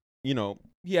Mark,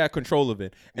 he had control of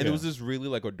it. And Yeah. there was this really,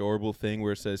 like, adorable thing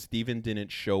where it says Steven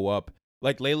didn't show up.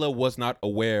 Like, Layla was not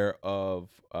aware of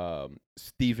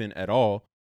Steven at all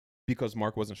because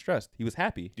Mark wasn't stressed. He was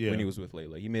happy Yeah. when he was with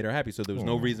Layla. He made her happy. So there was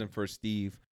no Aw. reason for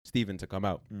Steven to come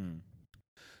out. Mm.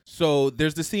 So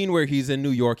there's the scene where he's in New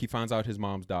York. He finds out his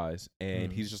mom dies,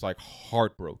 and he's just like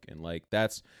heartbroken. Like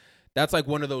that's like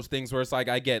one of those things where it's like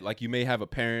I get like you may have a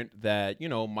parent that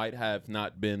might have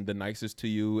not been the nicest to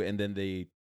you, and then they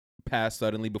pass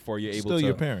suddenly before you're able Still to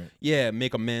your parent.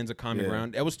 make amends, a common Yeah.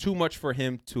 ground. That was too much for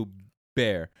him to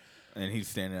bear. And he's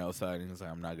standing outside and he's like,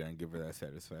 I'm not gonna give her that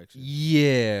satisfaction.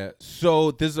 Yeah.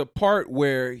 So there's a part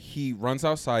where he runs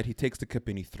outside, he takes the cup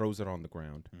and he throws it on the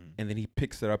ground. And then he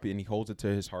picks it up and he holds it to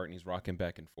his heart and he's rocking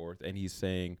back and forth. And he's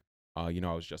saying, I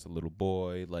was just a little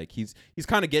boy. Like he's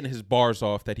kind of getting his bars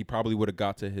off that he probably would have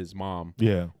got to his mom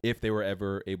if they were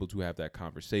ever able to have that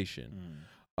conversation.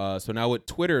 So now what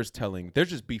Twitter is telling, they're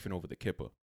just beefing over the kippa.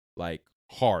 Like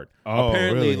hard. Oh,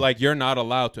 Apparently, really? like you're not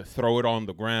allowed to throw it on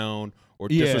the ground or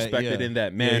disrespect it in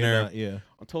that manner.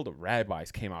 Until the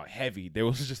rabbis came out heavy, they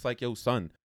was just like, yo,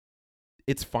 son,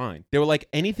 it's fine. They were like,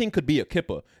 anything could be a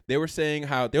kippah. They were saying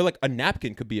how they're like a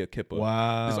napkin could be a kippah.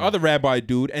 Wow. This other rabbi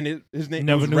dude, and his name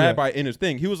Never was knew Rabbi in his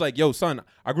thing. He was like, yo, son,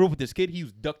 I grew up with this kid. He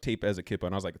used duct tape as a kippah.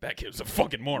 And I was like, that kid's a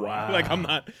fucking moron. Wow. Like, I'm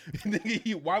not.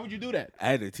 Why would you do that? I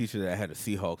had a teacher that had a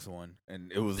Seahawks one,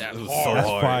 and it was so hard. That's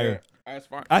hard. fire. That's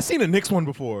fine. I seen a Knicks one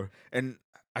before. And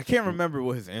I can't remember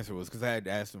what his answer was because I had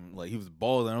asked him, like, he was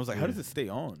bald, and I was like, how does it stay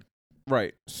on?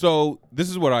 Right. So this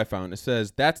is what I found. It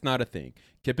says that's not a thing.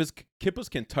 Kippahs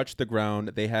can touch the ground.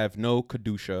 They have no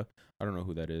kedusha. I don't know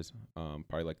who that is.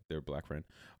 Probably like their black friend.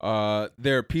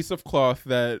 They're a piece of cloth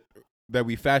that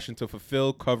we fashion to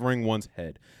fulfill covering one's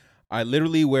head. I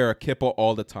literally wear a kippah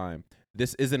all the time.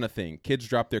 This isn't a thing. Kids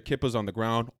drop their kippahs on the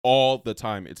ground all the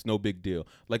time. It's no big deal.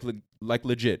 Like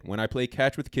legit. When I play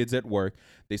catch with kids at work,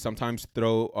 they sometimes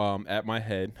throw at my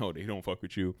head. No, they don't fuck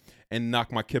with you. And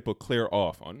knock my kippah clear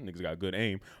off. Oh, niggas got good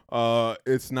aim.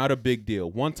 It's not a big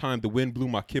deal. One time, the wind blew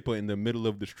my kippah in the middle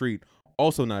of the street.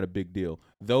 Also not a big deal,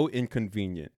 though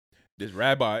inconvenient. This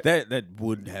rabbi That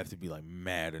would have to be like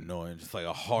mad annoying, just like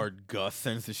a hard gust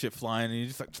sends the shit flying, and you're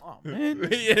just like, oh man,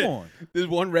 come on. This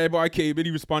one rabbi came in,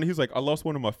 he responded, he was like, I lost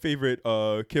one of my favorite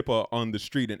kippah on the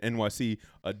street in NYC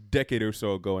a decade or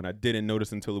so ago, and I didn't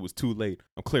notice until it was too late.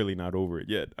 I'm clearly not over it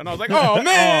yet. And I was like, oh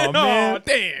man,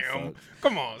 damn.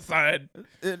 Come on, son.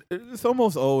 It's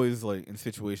almost always like in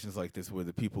situations like this where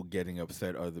the people getting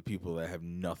upset are the people that have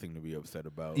nothing to be upset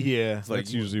about. Yeah, It's like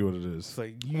that's usually what it is. It's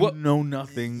like you What- know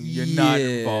nothing. You're not Yeah.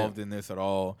 involved in this at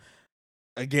all.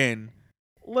 Again,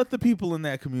 let the people in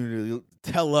that community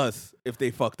tell us if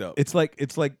they fucked up. It's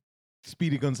like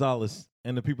Speedy Gonzalez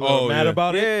and the people that are mad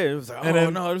about it. Yeah, it was like, And oh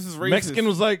then no, this is racist. Mexican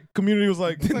was like, community was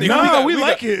like, Nigga, nah, we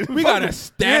like got- it. We got a Fuck it.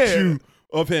 statue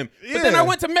of him. But then I Yeah.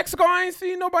 went to Mexico. I ain't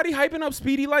seen nobody hyping up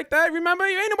Speedy like that. Remember?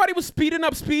 Ain't nobody was speeding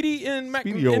up Speedy in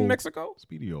Speedy old. Mexico.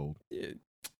 Speedy old. Yeah,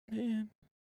 man.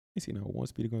 You see, not one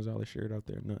Speedy Gonzalez shirt out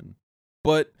there, nothing.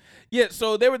 But yeah,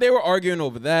 so they were arguing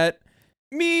over that.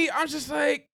 Me, I'm just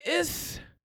like, it's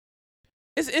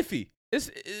iffy.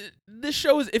 This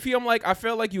show is iffy. I'm like, I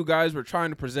felt like you guys were trying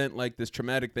to present like this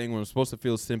traumatic thing when I'm supposed to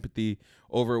feel sympathy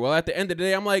over. Well, at the end of the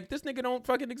day, I'm like, this nigga don't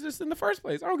fucking exist in the first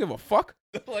place. I don't give a fuck.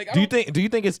 Like, Do you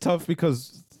think it's tough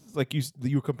because like you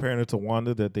were comparing it to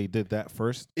Wanda that they did that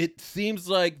first? It seems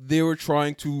like they were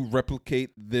trying to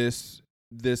replicate this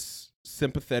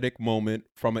sympathetic moment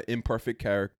from an imperfect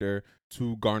character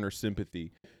to garner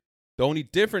sympathy. The only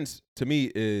difference to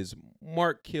me is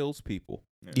Mark kills people.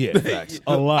 Yeah, facts.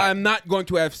 A lot. I'm not going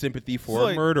to have sympathy for So, a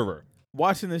like, murderer.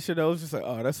 Watching this shit, I was just like,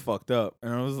 oh, that's fucked up.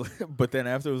 And I was like, but then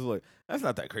after it was like, that's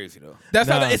not that crazy though. That's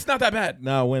Nah. it's not that bad.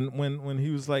 Now, when he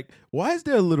was like, "Why is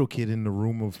there a little kid in the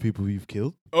room of people you've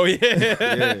killed?" Oh yeah.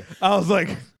 Yeah. I was like,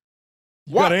 "You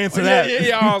What? gotta answer Oh, that."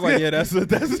 Yeah. I was like, yeah, that's. I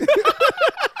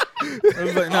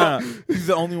was like, nah, he's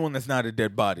the only one that's not a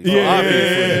dead body. So Yeah,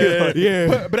 obviously.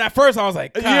 yeah. But at first I was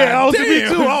like, Yeah, I was me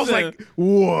damn. too. I was like,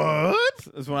 "What?"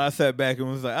 That's when I sat back and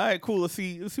was like, all right, cool. Let's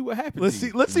see what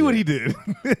happens. Let's see what he did.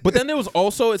 But then there was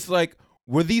also, it's like,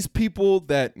 were these people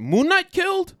that Moon Knight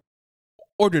killed,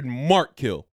 or did Mark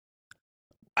kill?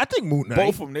 I think Moon Knight.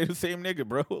 Both of them, they the same nigga,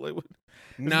 bro. Like, it's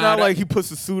Nah, not that- like he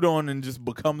puts a suit on and just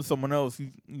becomes someone else.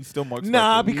 He still Mark.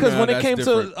 Nah, Spector. because Nah, when it that's came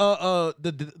different.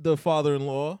 to the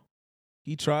father-in-law,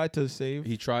 he tried to save.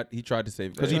 He tried to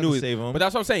save because He he tried knew to it. save him. But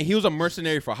that's what I'm saying. He was a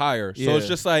mercenary for hire. So it's Yeah.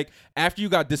 just like after you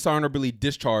got dishonorably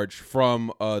discharged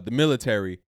from the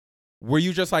military, were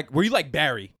you like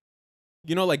Barry?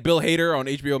 You know, like Bill Hader on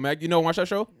HBO Max. You know, watch that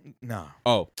show? Nah.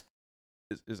 Oh,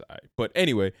 it's all right. But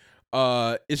anyway,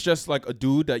 it's just like a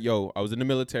dude that I was in the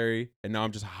military and now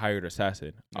I'm just a hired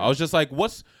assassin. I was just like,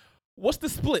 what's the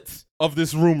splits of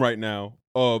this room right now?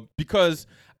 Because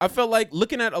I felt like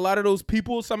looking at a lot of those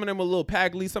people, some of them were a little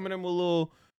paggly, some of them were a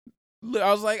little.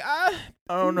 I was like, I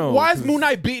don't know. Why is Moon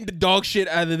Knight beating the dog shit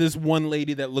out of this one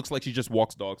lady that looks like she just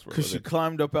walks dogs for a Because she living?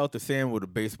 climbed up out the sand with a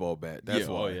baseball bat. That's yeah,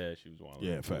 why. Oh yeah, she was wild.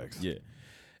 Yeah, facts. Yeah.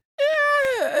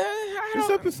 This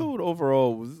episode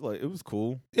overall was like, it was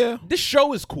cool. Yeah. This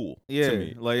show is cool Yeah, to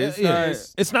me. like it's Yeah,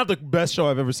 not. it's not the best show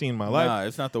I've ever seen in my life. Nah,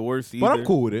 it's not the worst either. But I'm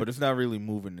cool with it. But it's not really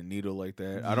moving the needle like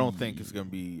that. I don't think it's gonna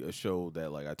be a show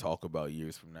that like I talk about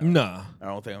years from now. Nah. I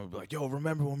don't think I'm gonna be like, yo,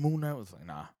 remember when Moon Knight was like,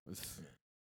 nah.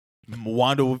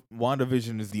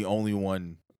 WandaVision is the only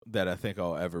one that I think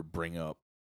I'll ever bring up.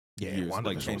 Yeah, Years, like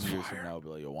WandaVision 10 was years fire. from now, I'll be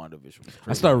like, yo, WandaVision was crazy.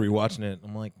 I started rewatching it.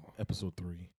 I'm like, episode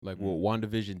 3. Like what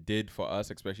WandaVision did for us,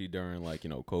 especially during like,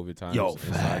 COVID times. Yo, and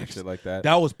facts. shit like that.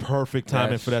 That was perfect timing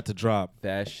That's- for that to drop.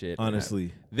 That shit.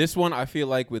 Honestly. This one, I feel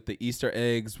like with the Easter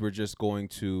eggs, we're just going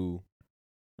to,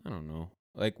 I don't know.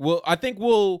 Like, I think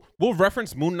we'll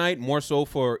reference Moon Knight more so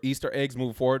for Easter eggs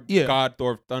moving forward. Yeah. God,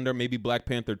 Thor, Thunder, maybe Black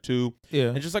Panther 2. Yeah.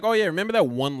 And just like, oh yeah, remember that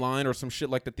one line or some shit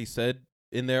like that they said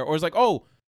in there? Or it's like, oh,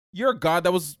 you're a god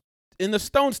that was in the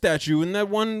stone statue in that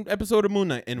one episode of Moon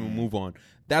Knight, and we'll move on.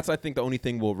 That's, I think, the only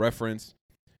thing we'll reference,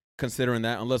 considering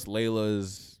that, unless Layla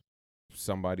is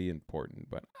somebody important.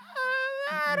 But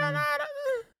I don't know.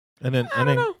 And then I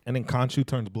don't know. and then Khonshu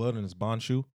turns blood and it's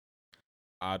Bonshu.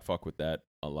 I'd fuck with that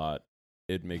a lot.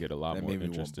 It'd make it a lot That more made me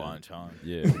want interesting. Bon-Chan.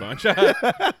 Yeah, Bon-Chan.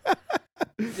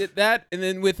 That, and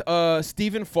then with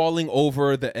Steven falling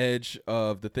over the edge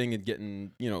of the thing and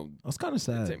getting, I was kind of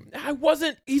sad.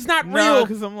 he's not Nah, real.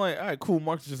 because I'm like, all right, cool.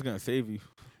 Mark's just gonna save you.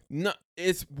 No,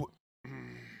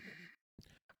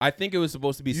 I think it was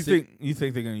supposed to be. You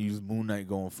think they're gonna use Moon Knight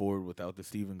going forward without the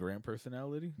Stephen Grant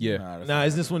personality? Yeah. that's Nah, not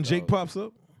is this when Jake pops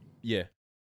up? Yeah.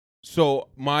 So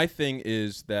my thing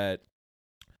is that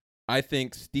I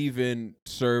think Steven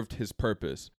served his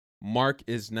purpose. Mark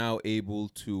is now able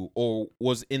to, or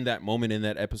was in that moment in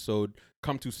that episode,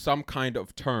 come to some kind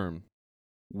of term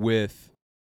with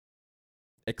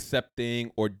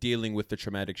accepting or dealing with the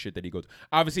traumatic shit that he goes.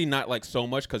 Obviously not like so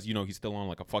much because he's still on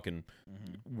like a fucking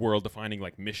world-defining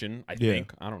like mission. I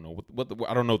think I don't know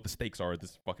I don't know what the stakes are of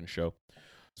this fucking show.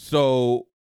 So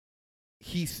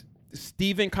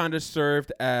Steven kind of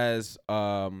served as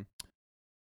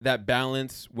that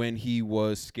balance when he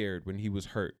was scared, when he was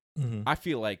hurt. Mm-hmm. I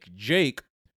feel like Jake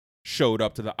showed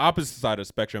up to the opposite side of the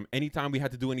spectrum. Anytime we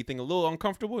had to do anything a little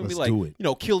uncomfortable and Let's be like, do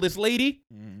it. kill this lady,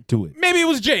 Do it. maybe it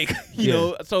was Jake. You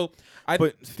know, so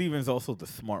But Steven's also the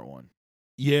smart one.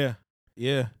 Yeah.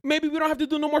 Yeah. maybe we don't have to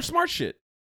do no more smart shit.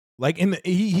 Like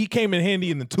he came in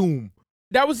handy in the tomb.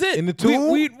 That was it. In the tomb?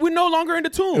 we're no longer in the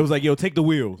tomb. It was like, yo, take the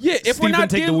wheel. Yeah, if we're Steven, not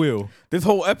take the dealing- wheel. This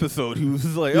whole episode, he was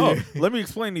just like, oh, let me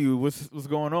explain to you what's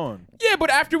going on. Yeah, but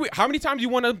after how many times you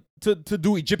want to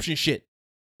do Egyptian shit?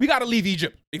 We got to leave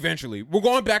Egypt eventually. We're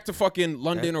going back to fucking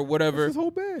London or whatever. That's his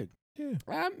whole bag.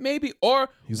 Yeah. Maybe. Or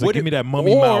He's like, give me that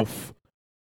mummy mouth.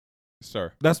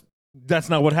 Sir. That's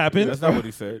not what happened. That's not what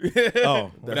he said.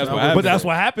 Oh, That's not what what- happened. but that's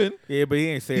what happened. Yeah, but he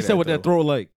ain't say He that. said what though. that throat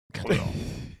like.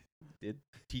 Did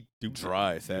he do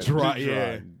Dry, sad. Dry,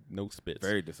 yeah. No spits.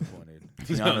 Very disappointed.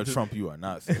 Tiana Trump, you are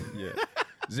not saying. Yeah.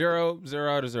 0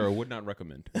 out of 0. Would not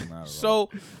recommend. Not at all. So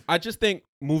I just think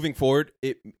moving forward,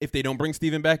 if they don't bring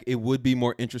Steven back, it would be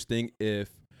more interesting if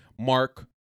Mark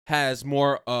has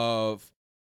more of.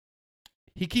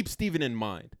 He keeps Steven in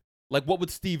mind. Like, what would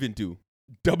Steven do?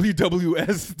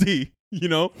 WWSD,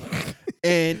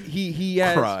 And he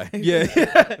has Cry.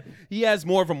 Yeah. He has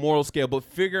more of a moral scale, but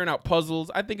figuring out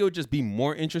puzzles, I think it would just be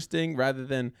more interesting rather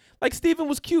than like Steven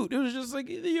was cute. It was just like,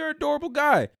 you're an adorable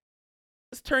guy.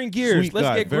 Let's turn gears. Sweet Let's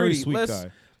guy, get very gritty. sweet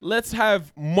guy. Let's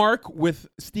have Mark with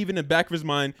Steven in the back of his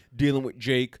mind dealing with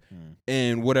Jake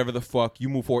and whatever the fuck you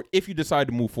move forward. If you decide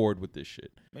to move forward with this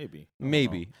shit.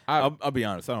 Maybe. I'll be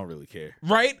honest. I don't really care.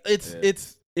 right?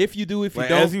 It's if you do, if you Like,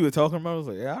 don't. as you were talking about, I was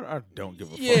like, I don't give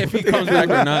a fuck. Yeah, if he comes back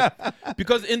or not.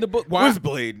 Because in the book, Where's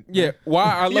Blade? Yeah, why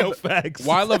I love Yo, facts.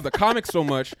 why I love the comics so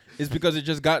much is because it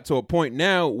just got to a point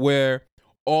now where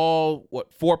all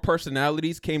 4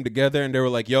 personalities came together and they were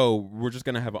like, yo, we're just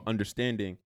gonna have an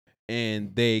understanding,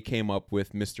 and they came up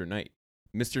with Mr. Knight.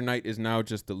 Mr. Knight is now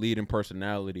just the leading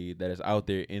personality that is out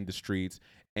there in the streets,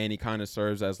 and he kind of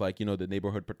serves as like, the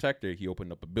neighborhood protector. He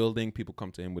opened up a building, people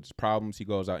come to him with his problems, he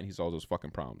goes out and he solves those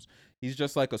fucking problems. He's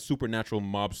just like a supernatural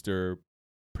mobster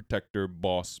protector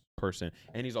boss person,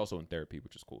 and he's also in therapy,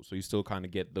 which is cool. So you still kind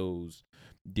of get those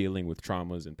dealing with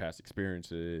traumas and past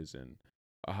experiences, and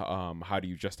how do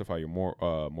you justify your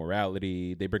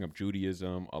morality. They bring up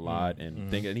Judaism a lot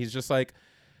and he's just like,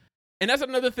 and that's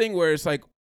another thing where it's like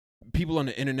people on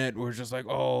the internet were just like,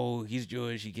 oh, he's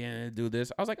Jewish, he can't do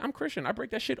this. I was like, I'm Christian, I break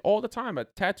that shit all the time.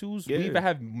 Tattoos, we even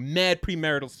have mad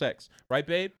premarital sex, right,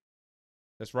 babe?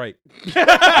 That's right.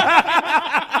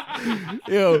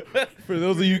 Yo, For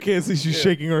those of you who can't see, she's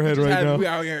shaking her head right now. We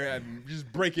out here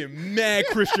just breaking mad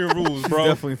Christian rules, bro.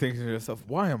 definitely thinking to yourself,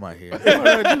 why am I here? Why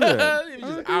did I do that? We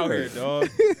just out here, dog.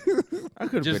 I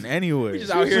could have Just- been anywhere. We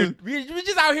just out here. We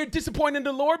just out here disappointing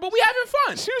the Lord, but we having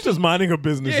fun. She was just minding her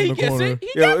business Yeah, in he the gets corner. it.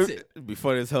 He Yo, gets it. it'd be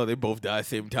funny as hell. They both died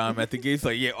same time at the gates.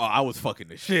 Like, yeah, I was fucking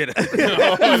the shit. I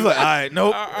was like, all right,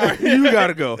 nope, All right. you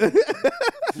gotta go.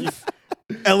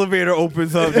 Elevator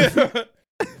opens up.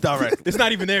 All right. It's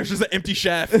not even there. It's just an empty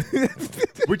shaft,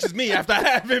 which is me after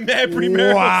having mad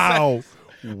premarital Wow. sex.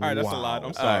 All right, that's a lot.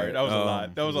 I'm sorry. That was a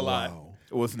lot. That was a lot.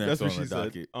 What's next That's on what she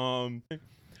the docket? said.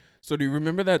 So do you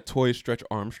remember that toy Stretch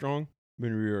Armstrong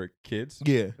when we were kids?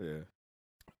 Yeah. Yeah, that was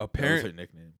Apparently, her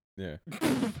nickname. yeah.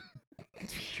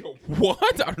 Yo,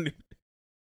 what? I don't even...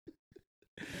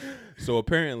 So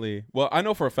apparently, well, I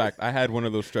know for a fact I had one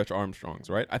of those Stretch Armstrongs,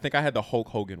 right? I think I had the Hulk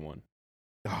Hogan one.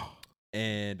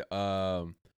 And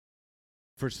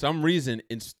for some reason,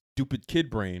 in stupid kid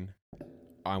brain,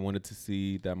 I wanted to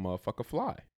see that motherfucker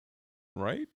fly,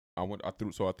 right? I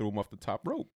threw him off the top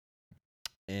rope,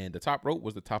 and the top rope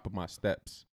was the top of my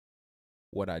steps.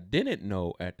 What I didn't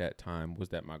know at that time was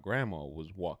that my grandma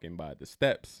was walking by the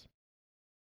steps,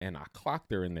 and I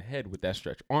clocked her in the head with that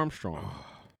Stretch Armstrong,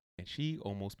 and she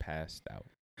almost passed out.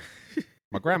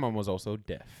 My grandma was also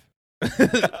deaf.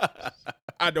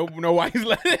 I don't know why he's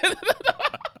like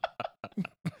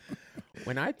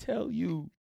When I tell you,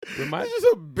 when my It's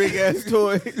just a big ass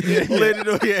toy landing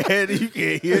on your head and you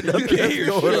can't hear nothing can't hear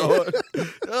that's going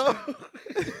on.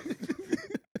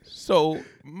 So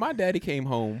my daddy came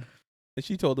home and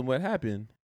she told him what happened.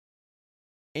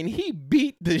 And he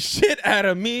beat the shit out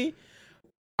of me.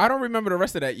 I don't remember the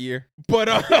rest of that year. But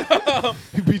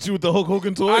He beat you with the Hulk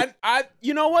Hogan toy? I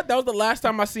you know what? That was the last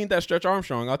time I seen that Stretch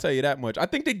Armstrong. I'll tell you that much. I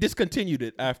think they discontinued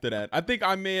it after that. I think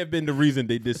I may have been the reason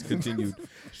they discontinued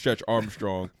Stretch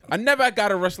Armstrong. I never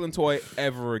got a wrestling toy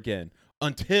ever again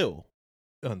until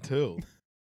El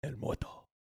Muerto.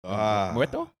 Ah.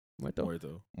 Muerto?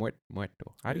 Muerto.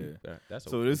 Muerto. How do you? That's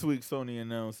So this week, Sony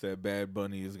announced that Bad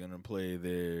Bunny is gonna play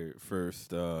their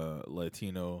first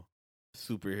Latino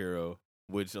superhero,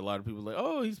 which a lot of people are like,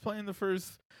 oh, he's playing the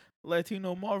first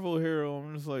Latino Marvel hero.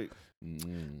 I'm just like,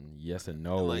 yes and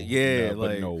no. like yeah, no,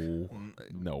 like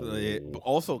no. but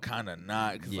also kind of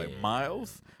not because like Yeah.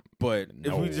 Miles. But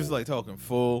if we just No. like talking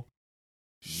full,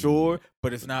 sure,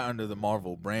 but it's not under the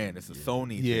Marvel brand. It's a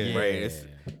Sony thing, Yeah. right?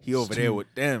 He over there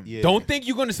with them. Yeah. Don't think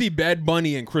you're gonna see Bad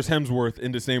Bunny and Chris Hemsworth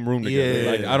in the same room together.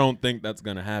 Yeah. Like I don't think that's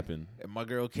gonna happen. And my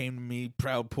girl came to me,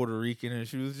 proud Puerto Rican, and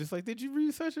she was just like, "Did you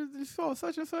read such and saw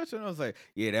such and such?" And I was like,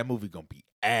 "Yeah, that movie gonna be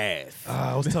ass."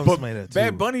 I was telling But somebody that too.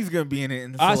 Bad Bunny's gonna be in it,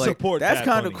 and so I like, support that's Bad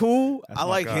kind of Bunny. cool. That's I my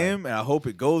like guy. him, and I hope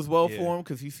it goes well Yeah. for him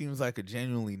because he seems like a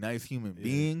genuinely nice human Yeah.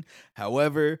 being.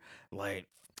 However, like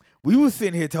we was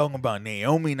sitting here talking about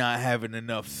Naomi not having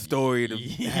enough story to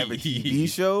have a TV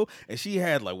show, and she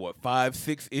had like what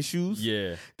 5-6 issues.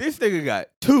 Yeah. This nigga got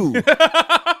 2.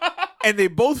 And they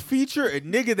both feature a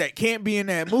nigga that can't be in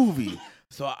that movie.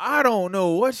 So I don't know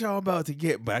what y'all about to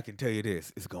get, but I can tell you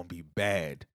this: it's gonna be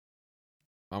bad.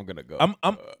 I'm gonna go. I'm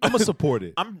gonna support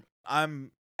it.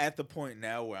 I'm at the point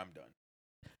now where I'm done.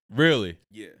 Really?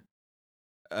 Yeah.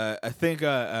 I think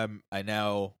I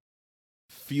now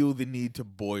feel the need to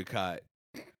boycott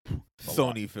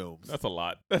Sony films. That's a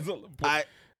lot. That's a lot.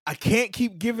 I can't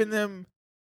keep giving them.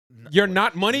 You're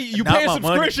not money. You Not pay a my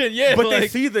money. subscription, yeah. But they like,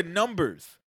 see the numbers.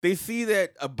 They see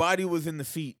that a body was in the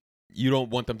seat. you don't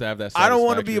want them to have that. I don't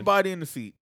want to be a satisfaction. body in the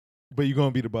seat. But you're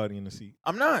gonna be the body in the seat.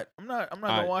 I'm not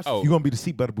gonna watch oh. it. You're gonna be the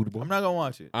seat by the booty boy. I'm not gonna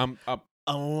watch it. I'm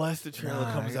Unless the trailer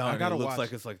Nah, comes I out and it gotta looks watch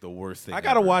like it. it's like the worst thing. I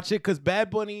gotta ever. watch it because Bad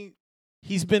Bunny,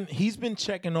 he's been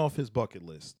checking off his bucket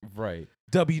list. right.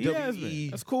 He has WWE, been.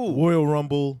 That's cool. Royal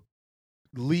Rumble,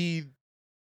 lead.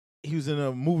 He was in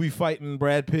a movie fighting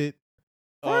Brad Pitt.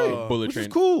 Right. Bullet Which Train.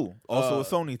 is cool. Also a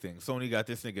Sony thing. Sony got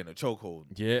this nigga in a chokehold.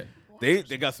 Yeah. They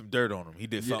got some dirt on him. He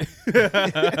did something.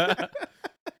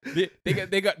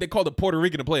 they called a Puerto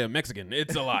Rican to play a Mexican.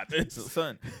 It's a lot. It's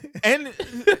Son. And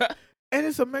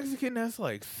it's a Mexican that's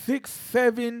like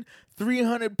 6'7",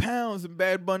 300 pounds, and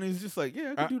Bad Bunny's just like,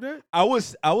 yeah, I can do that. I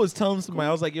was telling somebody,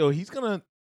 I was like, yo, he's gonna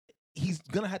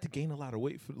have to gain a lot of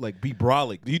weight for like be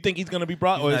brolic. Do you think he's gonna be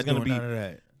brolic, or He's he's not gonna doing be? none of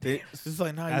that. It's just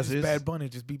like, nah, As you're is. just Bad Bunny.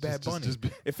 Just be Bad Bunny.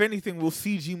 If anything, we'll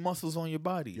CG muscles on your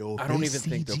body. Yo, I don't they even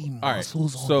think CG the- all right,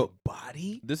 muscles on so- the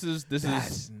body. this is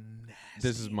That's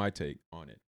this is nasty. my take on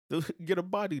it. They'll get a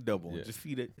body double. Yeah. And just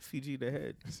feed it CG the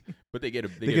head. But they get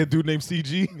They get a dude named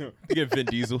CG. they get Vin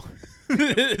Diesel.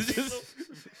 It's just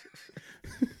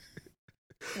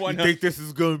why You not? think this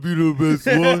is gonna be the best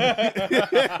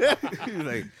one? He's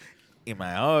like, in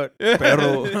my heart,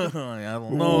 pero I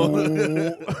don't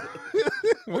know.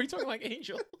 What are you talking like,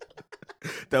 Angel?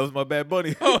 That was my Bad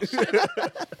Bunny. Oh, shit.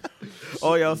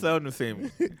 All y'all sound the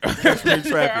same.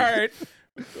 All right.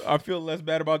 I feel less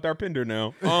bad about Darpinder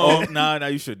now. Nah,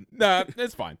 you shouldn't. Nah,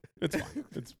 it's fine. It's fine.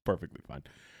 It's perfectly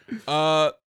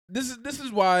fine. This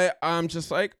is why I'm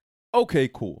just like, okay,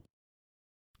 cool.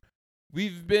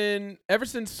 We've been ever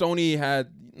since Sony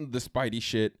had the Spidey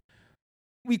shit.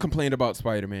 We complained about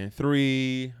Spider-Man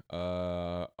 3.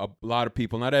 A lot of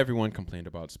people, not everyone, complained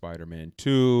about Spider-Man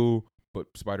 2, but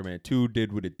Spider-Man 2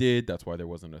 did what it did. That's why there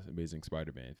wasn't an Amazing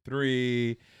Spider-Man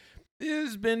 3.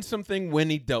 There's been something when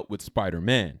he dealt with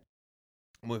Spider-Man.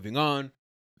 Moving on,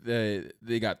 they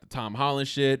got the Tom Holland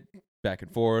shit, back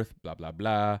and forth, blah, blah,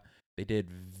 blah. They did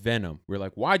Venom. We're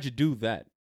like, why'd you do that?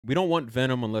 We don't want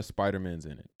Venom unless Spider-Man's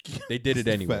in it. They did it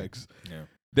anyway. Facts. Yeah.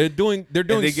 They're doing. And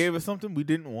they gave us something we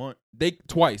didn't want. They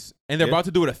twice, and they're about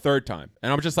to do it a third time.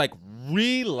 And I'm just like,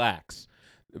 relax.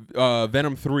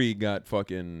 Venom 3 got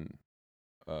fucking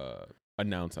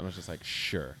announced, and I was just like,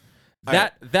 sure.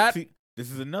 See, this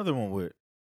is another one where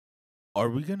are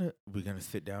we gonna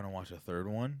sit down and watch a third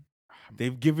one?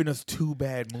 They've given us 2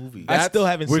 bad movies. I still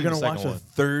haven't We're seen gonna the second watch one. a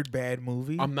third bad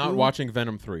movie. I'm not dude? watching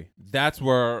Venom 3. That's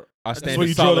where I stand where in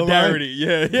you draw the line? solidarity.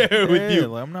 Yeah, with you.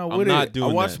 Like, I'm not I'm with not it.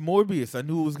 doing I watched that. Morbius. I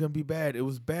knew it was gonna be bad. It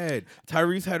was bad.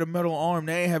 Tyrese had a metal arm.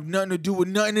 They ain't have nothing to do with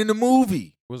nothing in the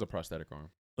movie. It was a prosthetic arm.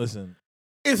 Listen,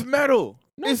 It's metal.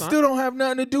 No, it it's not. still don't have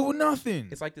nothing to do with nothing.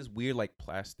 It's like this weird, like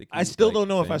plastic. I still don't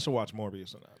know if I should watch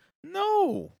Morbius or not.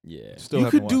 No. Yeah, Still You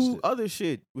haven't could do watched it. other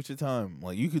shit with your time.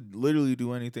 Like you could literally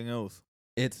do anything else.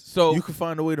 it's so. You could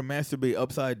find a way to masturbate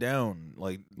upside down.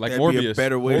 Like that'd be Morbius. a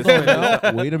better way Hold to on spend now.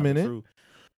 it. Wait a minute. True.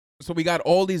 So we got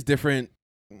all these different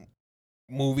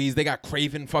movies. They got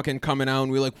Craven fucking coming out,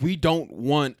 and we're like, we don't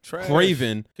want Trash.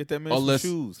 Craven Get that man some unless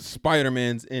shoes.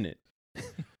 Spider-Man's in it.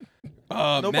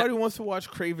 Nobody wants to watch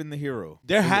Craven the Hero.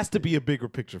 There has to be a bigger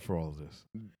picture for all of this.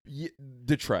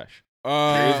 The trash.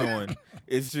 Crazy one.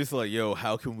 It's just like, yo,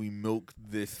 how can we milk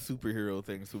this superhero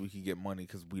thing so we can get money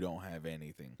because we don't have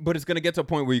anything? But it's gonna get to a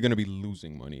point where you're gonna be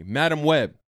losing money. Madam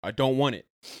Web, I don't want it.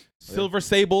 Silver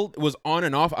Sable was on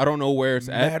and off. I don't know where it's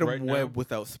at Madam right Web now.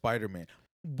 without Spider-Man.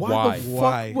 Why? The fuck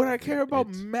Why? would I care about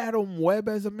It's- Madam Web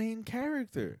as a main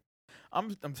character?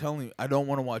 I'm telling you, I don't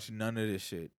want to watch none of this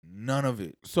shit. None of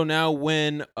it. So now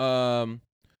when I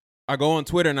go on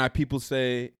Twitter and I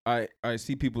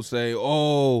see people say,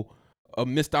 oh, a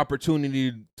missed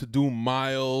opportunity to do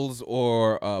Miles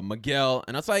or Miguel,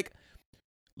 and it's like,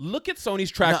 look at Sony's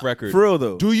track Nah, record. For real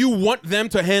though. Do you want them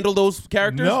to handle those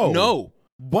characters? No.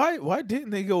 Why didn't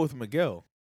they go with Miguel?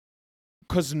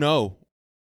 Cause no.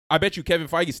 I bet you Kevin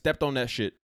Feige stepped on that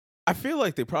shit. I feel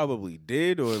like they probably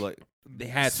did, or like They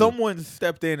had to. someone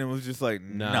stepped in and was just like,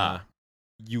 nah,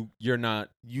 You're not.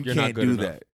 you You're can't not good do enough.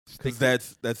 that.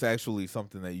 Because that's actually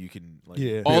something that you can like.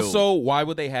 Yeah. build. Also, why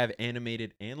would they have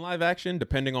animated and live action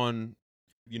depending on,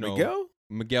 Miguel?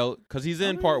 Because he's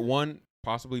in part 1,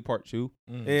 possibly part 2.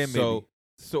 Yeah, maybe.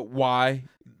 So why?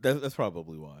 That's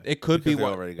probably why. It could be Because they why.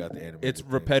 already got the animated. It's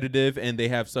thing. repetitive and they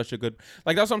have such a good,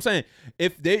 like, that's what I'm saying.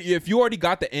 If you already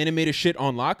got the animated shit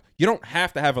on lock, you don't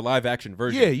have to have a live action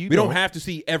version. Yeah, you we don't don't. have to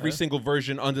see every single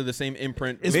version under the same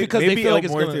imprint. It's Maybe, because they maybe feel El like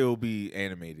it's Muerte gonna- will be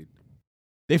animated.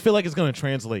 They feel like it's going to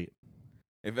translate.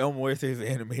 If El Muerte is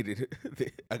animated,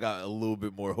 I got a little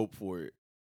bit more hope for it.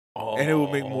 And it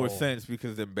would make more sense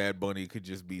because then Bad Bunny could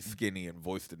just be skinny and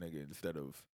voice the nigga instead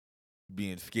of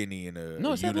being skinny in a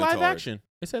No, it said unitard. live action.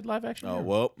 It said live action. Oh here.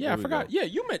 well, Yeah, there I we forgot. go.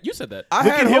 Yeah, you said that. I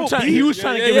Look had at him hope. trying. He was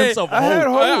trying to give himself I had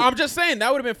hope. hope. I'm just saying that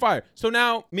would have been fire. So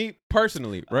now, me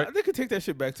personally, right? They could take that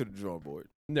shit back to the drawing board.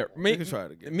 There, They could try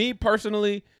it again. me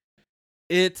personally,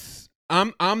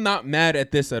 I'm not mad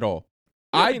at this at all.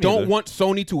 Yeah, I me don't neither. want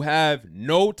Sony to have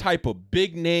no type of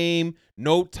big name,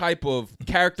 no type of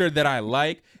character that I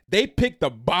like. They picked the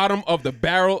bottom of the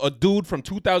barrel, a dude from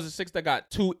 2006 that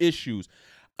got 2 issues.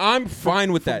 I'm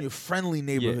fine with From that. your friendly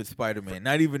neighborhood Spider-Man,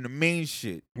 not even the main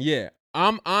shit. Yeah.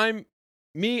 I'm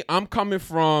coming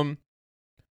from,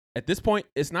 at this point,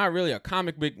 it's not really a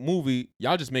comic book movie.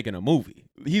 Y'all just making a movie.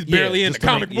 He's Yeah, barely in the just to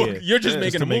comic make- book. yeah. You're just Yeah,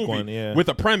 making just a to make movie one, yeah. with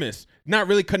a premise, not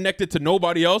really connected to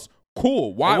nobody else.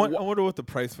 Cool. Why? I wonder what the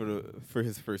price for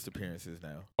his first appearance is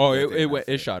now. Oh, That they announced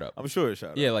it that. shot up. I'm sure it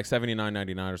shot Yeah, up. like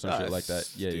 $79.99 or some shit like that.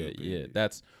 Yeah.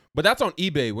 stupid. But that's on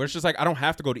eBay, where it's just like I don't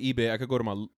have to go to eBay. I could go to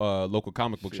my local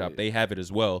comic book shop. Shit. They have it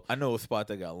as well. I know a spot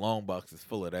that got long boxes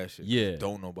full of that shit. Yeah.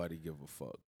 Don't nobody give a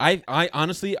fuck. I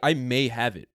honestly I may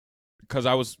have it because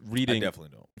I was I reading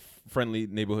definitely don't. Friendly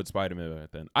Neighborhood Spider-Man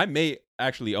back then. I may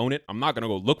actually own it. I'm not gonna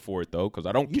go look for it though because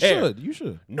I don't You care. should. You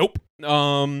should. Nope.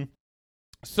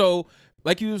 So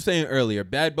like you were saying earlier,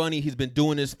 Bad Bunny, he's been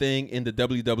doing his thing in the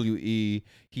WWE.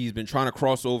 He's been trying to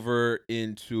cross over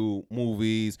into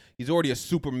movies. He's already a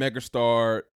super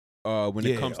megastar when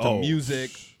it comes to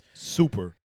music.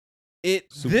 Super.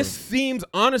 This seems,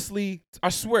 honestly, I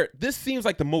swear, this seems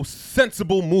like the most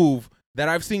sensible move that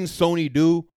I've seen Sony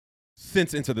do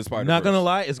since Into the Spider-Verse. Not gonna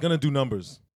lie, it's gonna do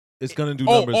numbers. It's gonna do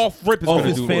numbers. Off rip is Off gonna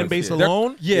his do fan numbers. base Yeah.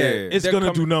 alone. It's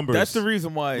gonna do numbers. That's the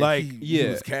reason why Like, he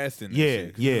was casting. This yeah,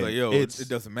 shit. 'Cause yeah. he's like, yo, It's- it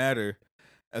doesn't matter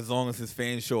as long as his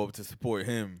fans show up to support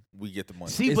him. We get the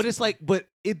money. See, but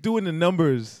it doing the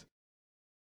numbers.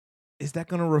 Is that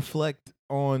gonna reflect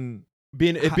on?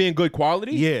 being good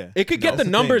quality. Yeah, It could get that's the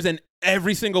numbers, and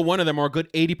every single one of them are good.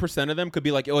 80% of them could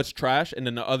be like, oh, it's trash, and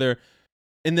then the other,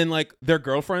 and then like their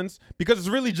girlfriends, because it's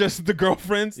really just the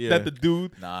girlfriends that the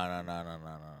dude. Nah.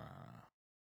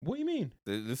 What do you mean?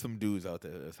 There's some dudes out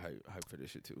there that's hype for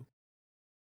this shit too.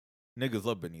 Niggas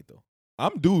love Benito.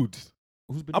 I'm dudes.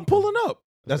 Who's I'm pulling up.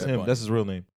 That's Bad him. Bunny. That's his real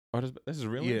name. Oh, that's his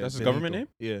real name. Yeah, That's his Benito. government name.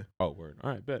 Yeah. Oh, word. All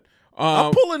right, bet.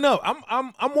 I'm pulling up.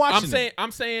 I'm watching.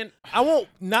 I'm saying. I won't.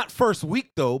 Not first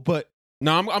week though, but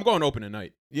No, I'm going open at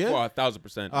night. Yeah? For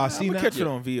 1,000%. see I'm now. catch it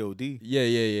on VOD.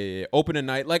 Yeah. Open at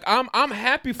night. Like I'm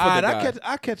happy for the guy.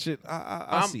 I catch it.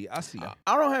 I see.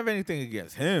 I don't have anything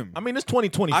against him. I mean, it's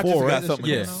 2024. I just got right? something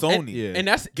Yeah. against Sony. Yeah. And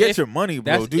that's Get if, your money,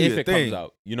 bro. that's Do if your it thing. comes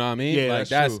out. You know what I mean? Yeah, like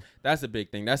that's true. that's a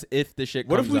big thing. That's if the shit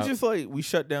What comes if we out. just we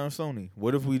shut down Sony?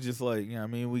 What if we just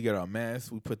we get our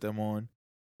masks, we put them on,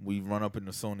 we run up in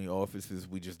the Sony offices,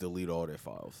 we just delete all their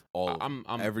files, all of them.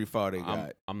 Every file they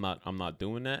got. I'm not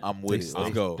doing that. I'm with it.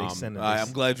 Let's go. they All send it. right,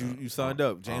 I'm glad you signed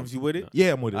up. James, you with it?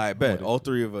 Yeah, I'm with it. I I'm bet. with it. All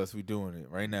three of us, we doing it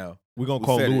right now. We're gonna we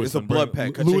call said it. Lewis. It's a and bring- blood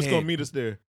pack. Cut your Lewis gonna hand. meet us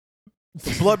there.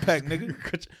 It's a blood pack,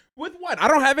 nigga. With what? I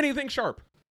don't have anything sharp.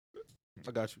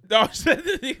 I got you. No,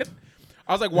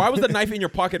 I was like, why was the knife in your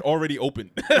pocket already open?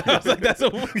 I was like, that's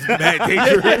Mad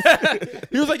dangerous.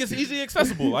 He was like, it's easy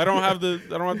accessible. I don't have to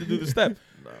do the step.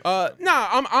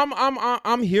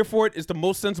 I'm here for it. It's the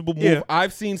most sensible move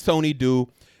I've seen Sony do.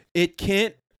 It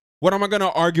can't. What am I gonna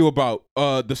argue about?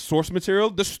 The source material.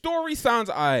 The story sounds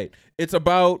alright. It's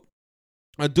about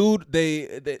a dude.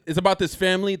 It's about this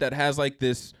family that has like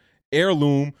this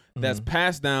heirloom that's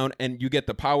passed down, and you get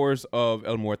the powers of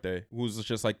El Muerte, who's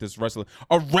just like this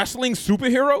a wrestling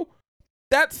superhero.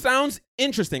 That sounds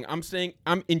interesting. I'm saying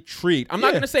I'm intrigued. I'm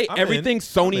not going to say everything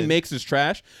Sony makes is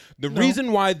trash. The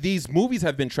reason why these movies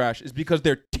have been trash is because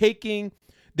they're trying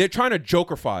to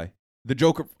Jokerify the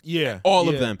Joker. All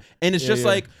of them. And it's just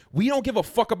like, we don't give a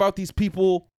fuck about these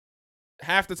people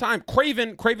half the time.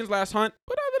 Craven's Last Hunt.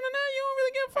 But other than that, you don't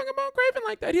really give a fuck about Craven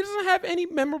like that. He doesn't have any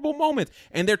memorable moments.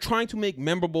 And they're trying to make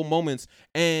memorable moments.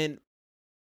 And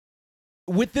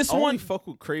with this Only one, fuck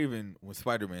with Craven when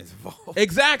Spider-Man's involved.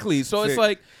 exactly. So it's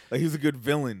like he's a good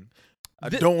villain. I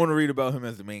don't want to read about him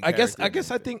as the main character. I guess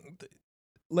I think,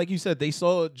 like you said, they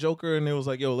saw Joker and it was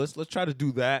like, yo, let's try to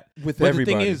do that with but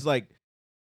everybody. the thing is, like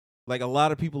a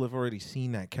lot of people have already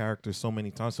seen that character so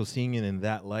many times, so seeing it in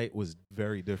that light was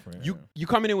very different. You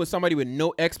coming in with somebody with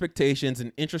no expectations,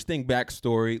 an interesting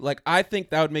backstory. Like, I think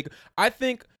that would make. I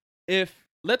think if,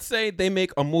 let's say they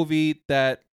make a movie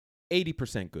that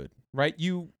 80% good, right?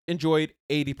 You enjoyed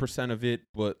 80% of it,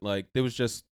 but like there was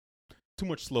just too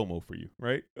much slow-mo for you,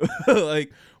 right?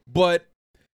 Like, but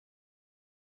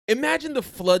imagine the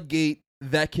floodgate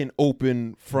that can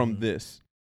open from this.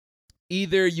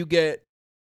 Either you get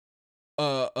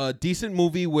a decent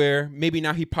movie where maybe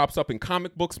now he pops up in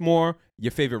comic books more, your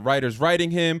favorite writer's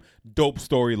writing him, dope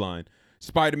storyline.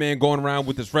 Spider-Man going around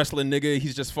with this wrestling nigga,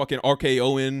 he's just fucking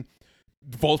RKOing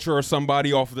Vulture or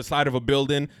somebody off of the side of a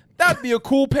building. That'd be a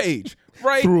cool page,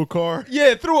 right? Through a car.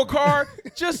 Yeah, through a car.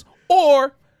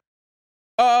 Or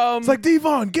it's like,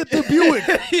 Devon, get the Buick.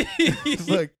 It's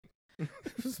like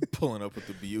just pulling up with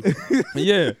the Buick.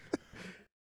 Yeah.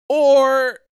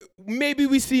 Or maybe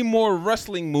we see more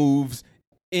wrestling moves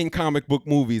in comic book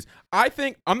movies. I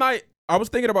was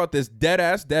thinking about this dead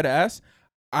ass.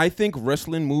 I think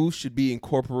wrestling moves should be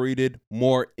incorporated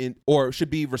more in, or should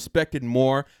be respected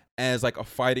more as like a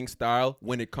fighting style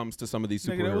when it comes to some of these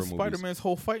superhero That was movies. Spider-Man's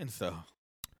whole fighting style.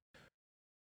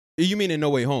 You mean in No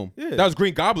Way Home? Yeah. That was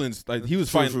Green Goblin's. Like he was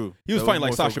fighting. True. He was That fighting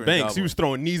like was more so Sasha Green Banks. Goblin. He was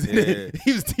throwing knees in it.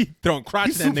 He was throwing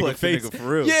crotch in that nigga face. Nigga for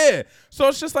real. Yeah. So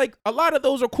it's just like a lot of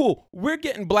those are cool. We're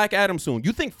getting Black Adam soon.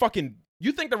 You think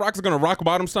The Rock is gonna rock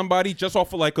bottom somebody just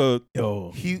off of like a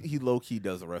Yo, He low key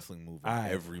does a wrestling move in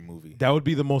every movie. that would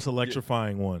be the most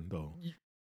electrifying one, though.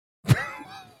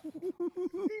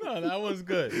 No, that one's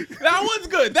good. That one's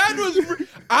good. That was.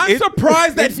 I'm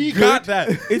surprised that he got that.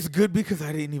 It's good because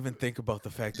I didn't even think about the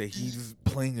fact that he's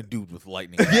playing a dude with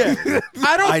lightning. Yeah.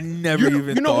 I never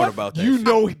even thought what? about that. You shit.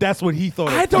 know that's what he thought.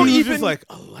 I of. don't He was even just like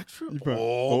Electra.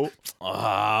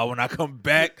 When I come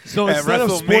back, So at instead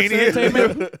of sports WrestleMania,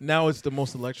 entertainment, now it's the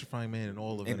most electrifying man in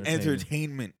all of and entertainment.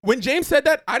 entertainment. When James said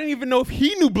that, I didn't even know if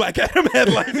he knew Black Adam had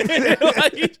lightning.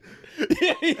 Like,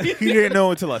 He didn't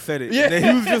know until I said it. Yeah. And then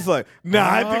he was just like, Nah,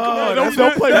 I think "Oh,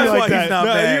 don't play me that's like why that. He's not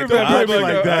Nah, mad. you don't play me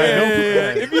like that. Yeah, Don't yeah, play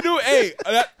yeah. me. If you knew, hey,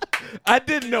 I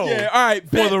didn't know. yeah, all right,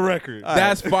 For bet. the record,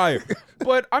 That's fire.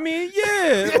 But I mean,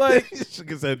 yeah, like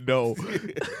Sugar said no.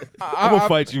 I- I'm gonna I-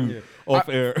 fight you yeah. off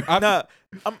air. Nah,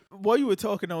 while you were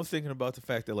talking, I was thinking about the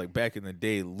fact that like back in the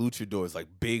day, luchadors, like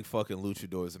big fucking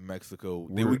luchadors in Mexico,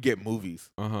 they would get movies.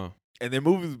 And their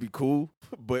movies would be cool,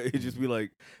 but it'd just be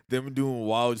like them doing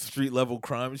wild street level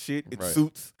crime shit in Right.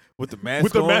 suits with the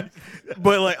mask on.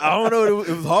 But like, I don't know, it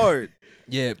was hard.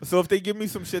 Yeah, So if they give me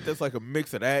some shit that's like a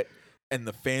mix of that and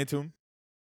the Phantom,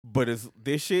 but it's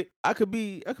this shit, I could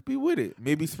be with it.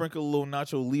 Maybe sprinkle a little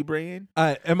Nacho Libre in.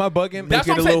 Am I bugging? that's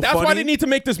it what I'm a saying. little That's why funny. they need to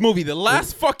make this movie. The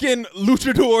last fucking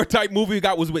luchador type movie we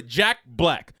got was with Jack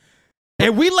Black,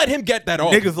 and we let him get that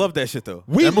off. Niggas love that shit though.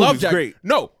 We that love movie's Jack. great.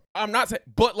 No, I'm not saying,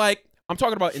 but like I'm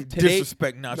talking about in today's.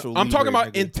 Disrespect Nacho Libre. I'm talking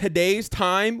about nigga. in today's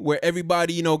time where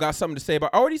everybody, you know, got something to say about.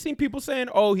 I already seen people saying,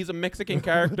 "Oh, he's a Mexican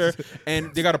character,"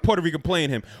 and they got a Puerto Rican playing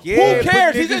him. Yeah, Who but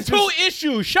cares? He's in niggas two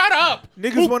issues. Shut up.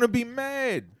 Niggas want to be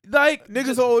mad. Like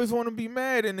Niggas always want to be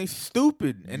mad and they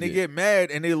stupid and they get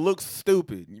mad and they look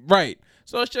stupid. right.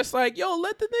 So it's just like, yo,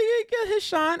 let the nigga get his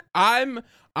shine.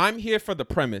 I'm here for the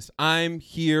premise. I'm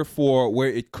here for where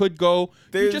it could go. You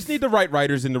There's- just need the right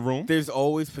writers in the room. There's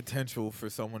always potential for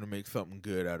someone to make something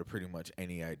good out of pretty much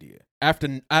any idea. Out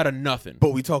of nothing. But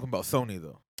we talking about Sony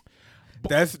though.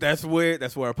 That's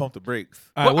where I pump the brakes.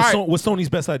 All right, But, what's Sony's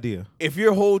best idea? If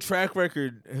your whole track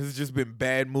record has just been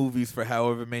bad movies for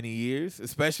however many years,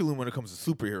 especially when it comes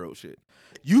to superhero shit,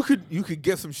 you could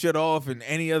get some shit off in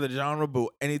any other genre, but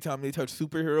anytime they touch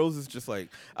superheroes, it's just like,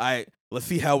 let's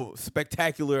see how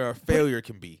spectacular our failure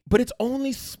can be. But it's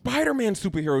only Spider-Man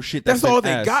superhero shit. That's been all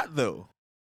they asked. got though.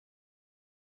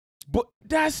 But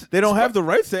they don't have the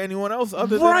rights to anyone else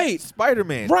other Right. than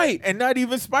Spider-Man. Right. And not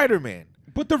even Spider-Man.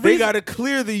 But the They reason got to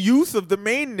clear the use of the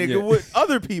main nigga Yeah. with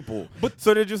other people.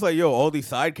 So they're just like, yo, all these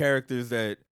side characters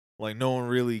that like no one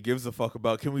really gives a fuck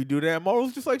about. Can we do that?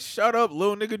 Marvel's just like, shut up,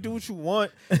 little nigga, do what you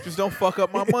want. Just don't fuck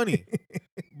up my money.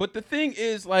 But the thing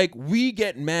is, like, we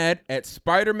get mad at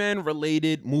Spider-Man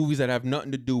related movies that have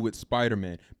nothing to do with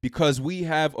Spider-Man because we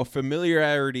have a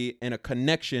familiarity and a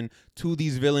connection to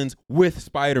these villains with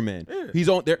Spider-Man. Yeah. He's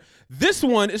on there. This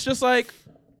one is just like,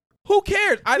 who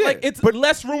cares? It's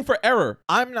less room for error.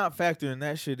 I'm not factoring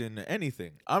that shit into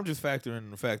anything. I'm just factoring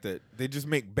the fact that they just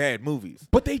make bad movies.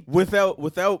 But they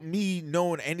Without me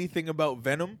knowing anything about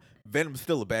Venom, Venom's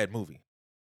still a bad movie.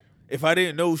 If I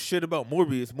didn't know shit about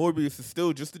Morbius, Morbius is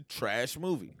still just a trash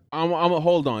movie. I'm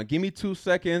hold on. Give me 2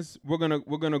 seconds. We're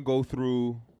gonna go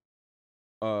through.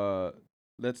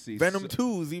 Let's see. Venom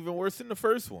 2 is even worse than the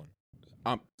first one.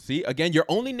 See, again, you're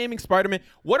only naming Spider-Man.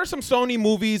 What are some Sony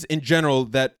movies in general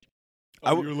that?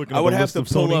 I you're looking I up would a have list to of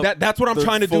pull Sony? up That's what I'm the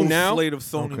trying to do full now. slate of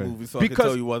Sony Okay. movies, so I Because- can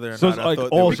tell you whether or so not it's I like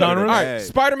thought all they were good or genres? All right, bad.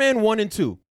 Spider-Man 1 and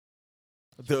 2.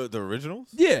 The originals,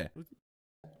 Yeah.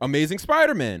 Amazing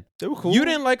Spider-Man. they were cool. You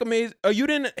didn't like you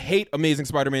didn't hate Amazing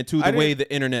Spider-Man 2 I the way didn't-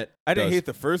 the internet I didn't does. hate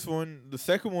the first one. The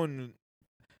second one,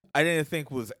 I didn't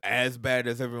think was as bad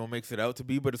as everyone makes it out to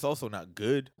be, but it's also not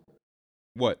good.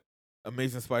 What?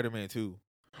 Amazing Spider-Man 2.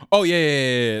 Oh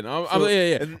yeah. No, So-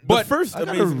 yeah. And But the first I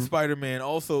gotta Amazing re- Spider-Man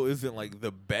also isn't like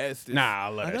the best. It's, nah,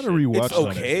 I gotta rewatch It's that.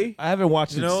 okay. I haven't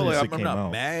watched You it know, since like it I'm came not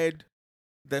out. mad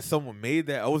that someone made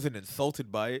that. I wasn't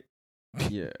insulted by it.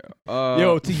 Yeah.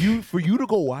 Yo, for you to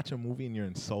go watch a movie and you're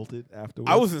insulted afterwards.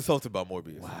 I was insulted by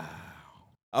Morbius. Wow.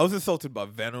 I was insulted by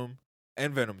Venom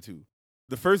and Venom 2.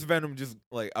 The first Venom, just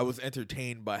like I was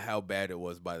entertained by how bad it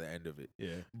was by the end of it.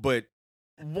 Yeah. But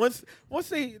once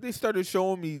they started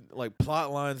showing me like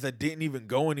plot lines that didn't even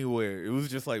go anywhere, it was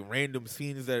just like random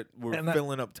scenes that were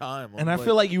filling up time. And I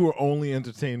feel like you were only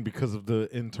entertained because of the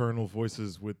internal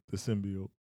voices with the symbiote.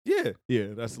 yeah, Yeah,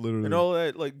 that's literally and all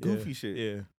that like yeah, goofy shit.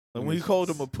 Yeah. Like when he called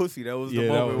him a pussy, that was the Yeah,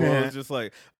 that moment was- where I was just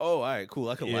like, "Oh, all right, cool.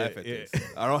 I can Yeah, laugh at yeah. this.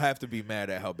 I don't have to be mad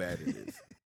at how bad it is."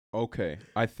 okay.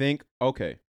 I think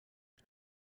okay.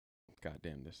 God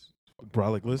damn this.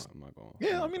 Brolic list. I'm not going.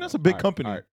 Yeah, I mean, that's a big company.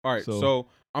 All right. So- So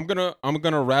I'm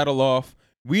gonna rattle off.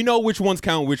 We know which ones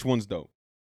count, which ones don't.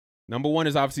 Number 1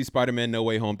 is obviously Spider-Man: No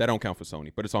Way Home. That don't count for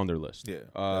Sony, but it's on their list. Yeah,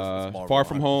 that's Marvel, Far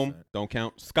From Home 100%. don't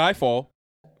count. Skyfall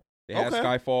They had Okay.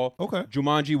 Skyfall. Okay.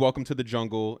 Jumanji, Welcome to the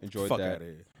Jungle. Enjoyed Fuck that. out of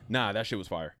here. Nah, that shit was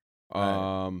fire.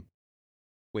 Alright.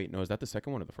 Wait, no, is that the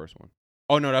second one or the first one?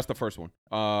 Oh no, that's the first one.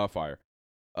 Fire.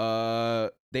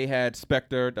 They had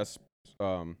Spectre. That's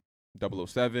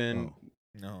 007.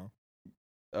 No.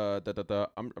 I'm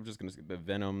just gonna skip the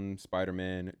Venom,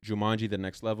 Spider-Man, Jumanji: The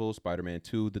Next Level, Spider-Man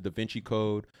 2, The Da Vinci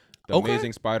Code, The Okay.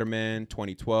 Amazing Spider-Man,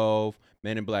 2012,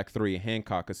 Men in Black 3,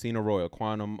 Hancock, Casino Royale,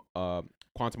 Quantum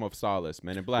of Solace,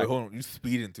 Men in Black. Wait, hold on. You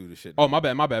speeding through the shit. Oh, my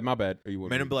bad. Are you with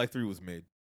Men me? in Black 3 was made.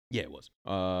 Yeah, it was.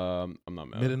 I'm not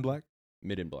mad. Mid in Black.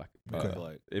 Mid in Black. Men in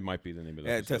Black. It might be the name of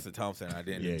Yeah, that. Tessa Thompson. I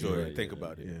didn't enjoy it. Think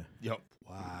about it. Yeah. Yep.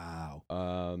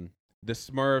 Wow. The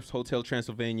Smurfs, Hotel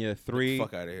Transylvania 3.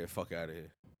 Fuck out of here. Fuck out of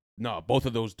here. No, both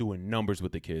of those doing numbers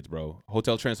with the kids, bro.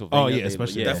 Hotel Transylvania. Oh, yeah,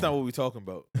 especially That's not what we're talking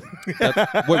about.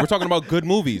 Wait, we're talking about good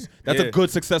movies. That's Yeah. a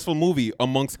good, successful movie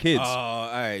amongst kids.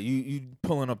 All right, you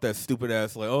pulling up that stupid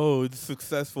ass like, oh, it's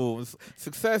successful.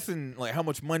 Success and like how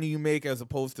much money you make as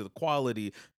opposed to the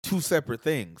quality, two separate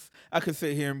things. I could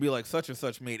sit here and be like, such and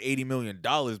such made $80 million,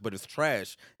 but it's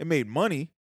trash. It made money.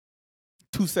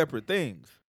 Two separate things.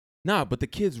 Nah, but the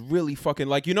kids really fucking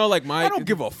like, you know, like I don't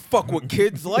give a fuck what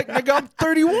kids like, nigga. I'm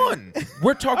 31.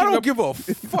 We're I talking don't about, give a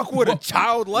fuck what a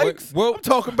child likes. well- I'm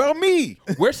talking about me.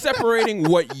 we're separating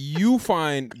what you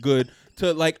find good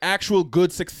to like actual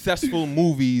good, successful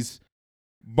movies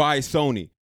by Sony.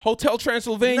 Hotel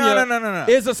Transylvania No.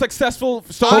 is a successful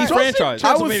Sony I- franchise. I was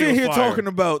Transylvania sitting was here fire. talking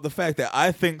about the fact that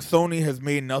I think Sony has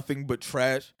made nothing but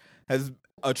trash, has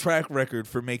a track record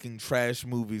for making trash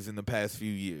movies in the past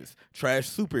few years. Trash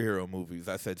superhero movies,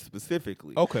 I said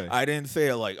specifically. Okay. I didn't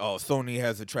say like, oh, Sony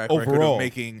has a track record Overall. of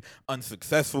making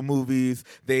unsuccessful movies.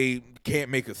 They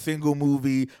can't make a single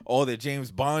movie. All the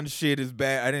James Bond shit is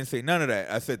bad. I didn't say none of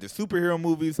that. I said the superhero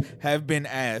movies have been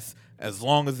ass as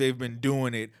long as they've been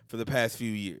doing it for the past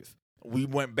few years. We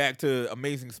went back to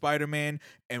Amazing Spider-Man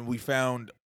and we found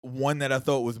one that I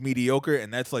thought was mediocre,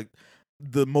 and that's like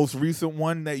the most recent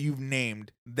one that you've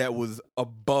named that was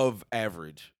above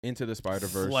average. Into the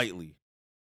Spider-Verse. Slightly.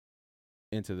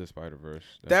 Into the Spider-Verse.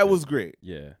 That was great.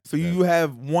 Yeah. So you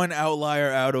have one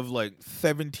outlier out of like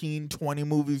 17, 20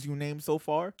 movies you named so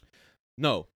far?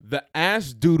 No, the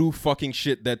ass doodoo fucking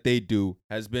shit that they do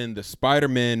has been the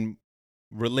Spider-Man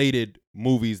related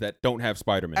movies that don't have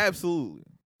Spider-Man. Absolutely.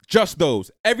 Just those.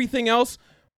 Everything else,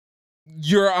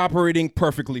 you're operating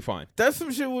perfectly fine. That's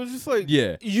some shit was just like,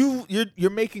 Yeah. you're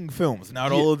making films.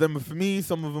 Not all of them are for me.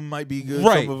 Some of them might be good.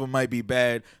 Right. Some of them might be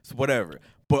bad. So whatever.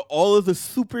 But all of the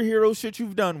superhero shit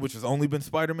you've done, which has only been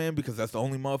Spider-Man because that's the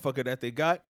only motherfucker that they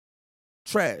got,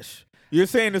 trash. You're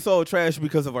saying it's all trash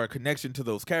because of our connection to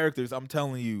those characters. I'm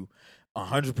telling you,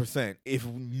 100%. If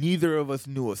neither of us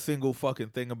knew a single fucking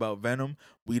thing about Venom,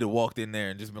 we'd have walked in there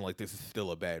and just been like, "This is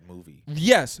still a bad movie."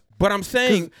 Yes, but I'm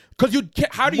saying because you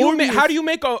can't, how do you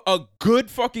make a good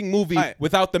fucking movie Alright.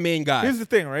 without the main guy? Here's the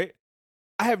thing, right?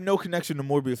 I have no connection to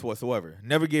Morbius whatsoever.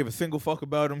 Never gave a single fuck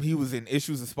about him. He was in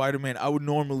issues of Spider-Man. I would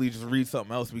normally just read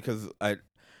something else because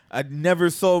I never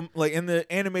saw, like, in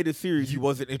the animated series, he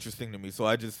wasn't interesting to me. So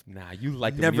I just Nah, you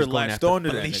like never latched onto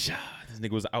that Felicia. This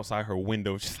nigga was outside her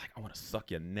window, just like, I want to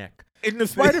suck your neck. in the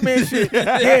Spider-Man shit,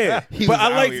 yeah. He But was I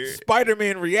out like here.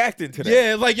 Spider-Man reacting to that.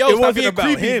 Yeah, like yo, It stop wasn't being about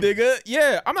creepy, him. nigga.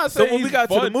 Yeah, I'm not So saying when we he's got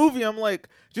to fun. the movie, I'm like,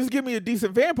 just give me a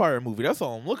decent vampire movie. That's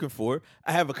all I'm looking for.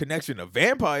 I have a connection to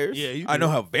vampires. Yeah, you I know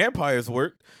do. how vampires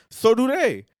work. So do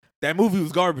they. That movie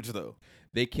was garbage though.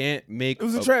 They can't make It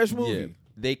was a trash movie. Yeah,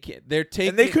 they can't. They're taking.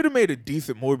 And they could have made a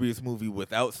decent Morbius movie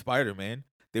without Spider-Man.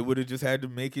 They would have just had to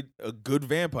make it a good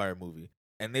vampire movie.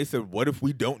 And they said, what if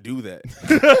we don't do that?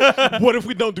 What if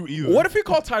we don't do either? What if we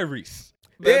call Tyrese?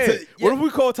 Yeah. What if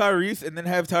we call Tyrese and then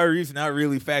have Tyrese not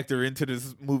really factor into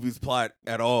this movie's plot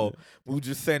at all? We'll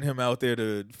just send him out there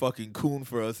to fucking coon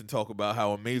for us and talk about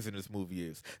how amazing this movie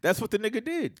is. That's what the nigga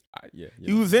did. Yeah,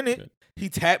 He was in it. He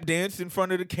tap danced in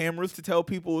front of the cameras to tell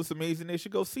people it's amazing. They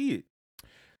should go see it.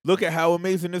 Look at how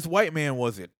amazing this white man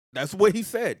was. It. That's what he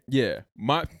said. Yeah,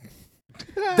 my.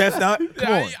 That's not.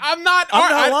 Come on. I'm not. I'm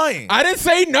not lying. I didn't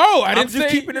say no. I I'm didn't just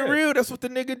say keeping it real. That's what the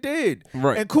nigga did.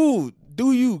 Right. And cool.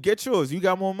 Do you get yours? You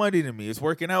got more money than me. It's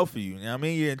working out for you. You know what I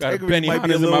mean? Your Got a integrity Benny might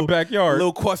be a in my little, backyard.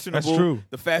 little questionable. That's true.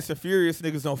 The Fast and Furious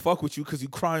niggas don't fuck with you because you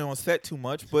cry on set too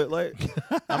much. But like,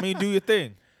 I mean, do your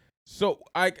thing. So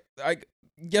I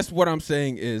guess what I'm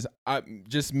saying is,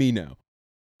 just me now.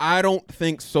 I don't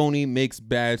think Sony makes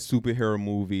bad superhero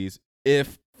movies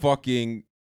if fucking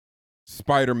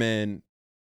Spider-Man.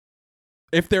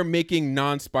 If they're making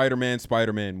non-Spider-Man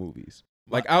Spider-Man movies,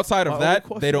 like outside My of only that,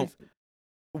 question they don't. is,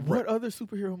 what other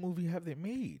superhero movie have they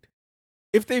made?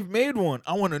 If they've made one,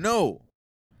 I want to know.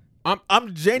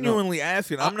 I'm genuinely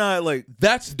asking. I'm not like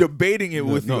That's debating it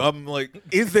with you. I'm like,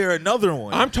 is there another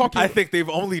one? I'm talking. I think they've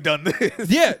only done this.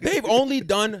 Yeah, they've only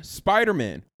done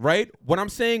Spider-Man, right? What I'm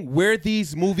saying, where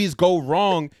these movies go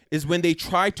wrong is when they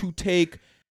try to take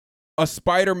a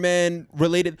Spider-Man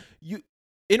related.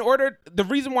 The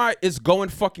reason why it's going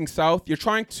fucking south, you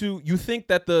think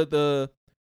that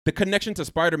the connection to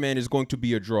Spider-Man is going to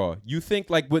be a draw. You think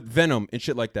like with Venom and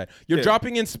shit like that. You're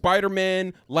dropping in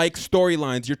Spider-Man like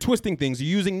storylines. You're twisting things. You're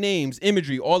using names,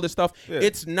 imagery, all this stuff. Yeah.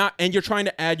 It's not, and you're trying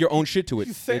to add your own shit to it.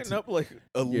 You're setting up like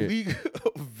a league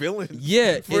of villains.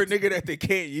 Yeah, for a nigga that they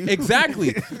can't use.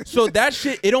 Exactly. So that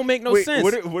shit, it don't make no sense.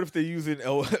 What if they're using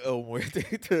El Muerte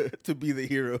to be the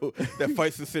hero that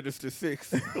fights the Sinister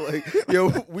Six? Like, yo,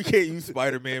 we can't use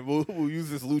Spider-Man. We'll use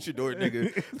this luchador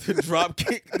nigga to drop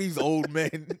kick these old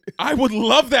men. I would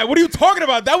love that. What are you talking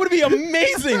about? That would be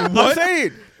amazing. What? I'm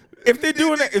saying, if they're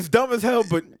doing that, it's dumb as hell,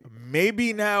 but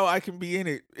maybe now I can be in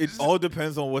it. It all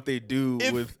depends on what they do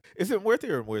with. Is it Muerte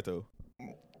or Muerto?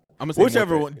 I'm gonna say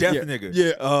whichever Muerte. one. Death nigga.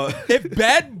 Yeah. If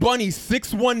Bad Bunny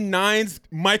 619's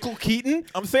Michael Keaton,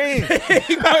 I'm saying,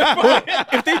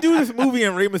 if they do this movie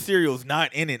and Rey Mysterio's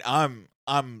not in it, I'm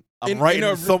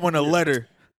writing someone a letter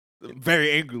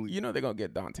very angrily. You know they're gonna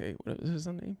get Dante. What is his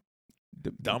name?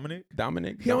 Dominic.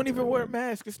 He don't even wear a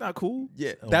mask. It's not cool.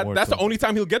 Yeah, that's the only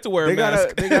time he'll get to wear a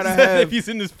mask. They gotta have if he's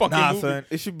in this fucking movie. Son.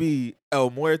 It should be El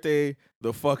Muerte,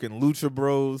 the fucking Lucha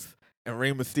Bros, and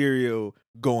Rey Mysterio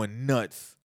going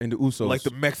nuts. And the Usos. Like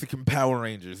the Mexican Power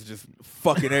Rangers, just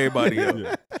fucking everybody up.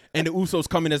 Yeah. And the Usos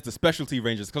coming as the specialty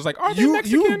Rangers. Because, like, are they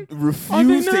Mexican? You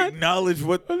refuse to acknowledge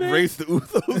what race the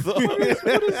Usos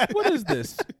are. What is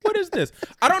this? What is this?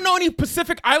 I don't know any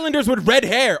Pacific Islanders with red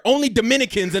hair. Only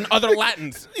Dominicans and other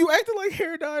Latins. You acting like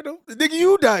hair dyed them. Nigga,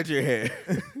 you dyed your hair.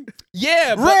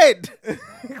 Yeah, red.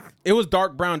 It was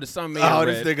dark brown to some man. Oh,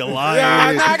 red. This nigga lying.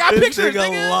 Yeah, I got this pictures.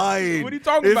 Nigga lying. What are you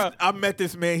talking about? I met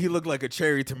this man. He looked like a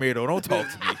cherry tomato. Don't talk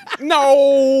to me.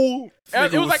 No,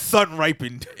 it was like sun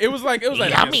ripened. It was like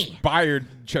Yummy. inspired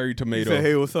cherry tomato. He said,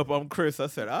 "Hey, what's up? I'm Chris." I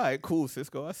said, "All right, cool,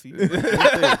 Cisco. I see you."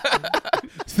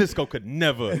 Cisco could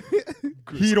never.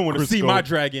 He don't want to see my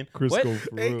dragon. Crisco, What?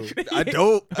 for real. I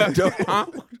don't. Huh?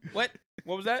 What?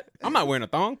 What was that? I'm not wearing a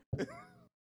thong.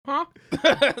 Huh?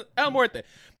 El Muerte.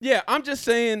 Yeah, I'm just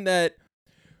saying that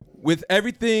with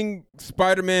everything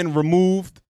Spider-Man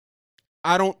removed,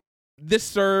 I'm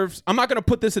not going to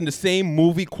put this in the same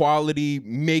movie quality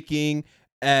making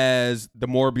as the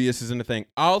Morbius is in the thing.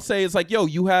 I'll say it's like, yo,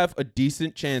 you have a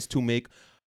decent chance to make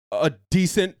a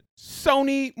decent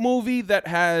Sony movie that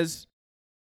has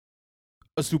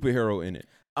a superhero in it.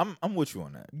 I'm with you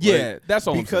on that. Yeah, like, that's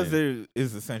all because I'm saying. there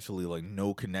is essentially like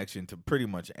no connection to pretty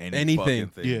much Anything. fucking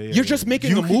thing. Yeah, You're just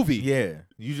making a movie. Yeah,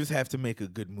 you just have to make a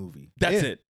good movie. That's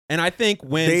it. And I think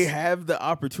when They have the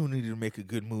opportunity to make a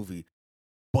good movie,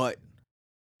 but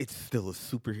it's still a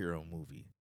superhero movie.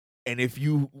 And if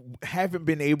you haven't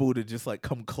been able to just like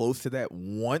come close to that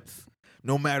once,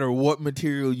 no matter what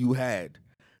material you had,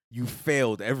 you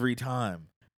failed every time.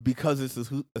 Because it's a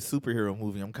superhero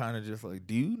movie, I'm kind of just like,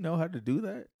 do you know how to do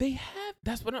that? they have,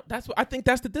 that's what I think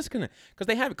that's the disconnect. Because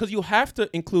they have it. Because you have to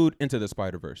include Into the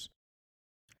Spider-Verse.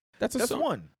 That's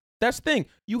one. That's the thing.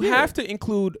 You Yeah. have to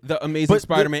include the Amazing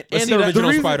Spider-Man and see, the the original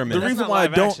reason- Spider-Man. The That's reason not why I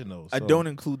live don't action, though, I so- don't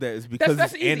include that is because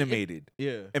That's it's easy. animated.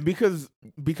 Yeah. And because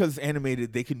it's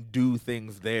animated, they can do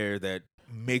things there that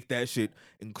make that shit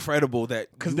incredible.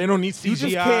 That Because they don't need you just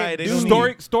CGI. can't They do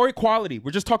don't story quality.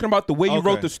 We're just talking about the way you Okay.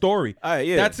 wrote the story. all right,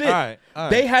 yeah, That's it. All right.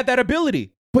 They had that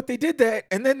ability. But they did that,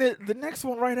 and then the next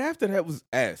one right after that was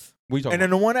ass. What are you talking And then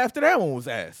the one after that one was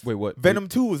ass. Wait, what? Venom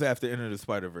 2 was after Enter the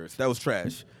Spider-Verse. That was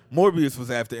trash. Morbius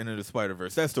was after Enter the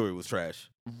Spider-Verse. That story was trash.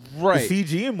 Right. The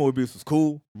CG in Morbius was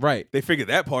cool. Right. They figured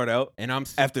that part out And I'm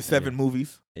after 7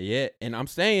 movies. Yeah, and I'm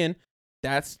saying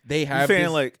they I'm have saying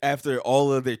this, like after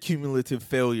all of their cumulative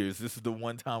failures, this is the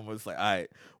one time where it's like, all right,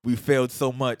 we failed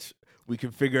so much, we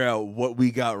can figure out what we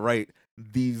got right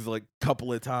these like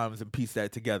couple of times and piece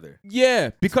that together. yeah,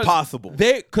 because Possible.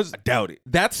 because I doubt it.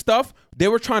 that stuff they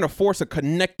were trying to force a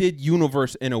connected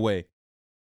universe in a way.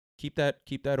 Keep that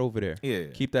over there. Yeah.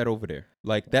 Keep that over there.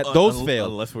 Like that. Those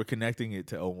failed. Unless we're connecting it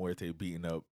to El Muerte beating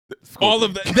up All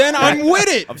of that. Then I'm with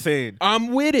it. I'm saying I'm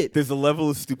with it. there's a level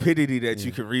of stupidity that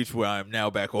you can reach where I'm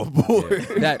now back on board.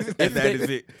 That and that is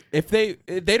it. If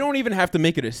they don't even have to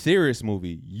make it a serious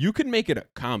movie, you can make it a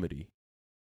comedy,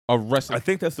 a wrestling. I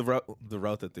think that's the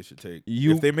route that they should take.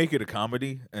 If they make it a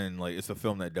comedy and like it's a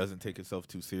film that doesn't take itself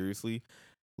too seriously,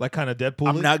 Like kind of Deadpool.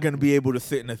 I'm not gonna be able to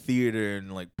sit in a theater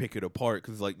and like pick it apart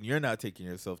because like you're not taking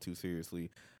yourself too seriously.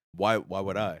 Why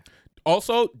would I?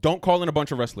 Also, don't call in a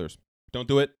bunch of wrestlers. Don't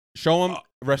do it. Show them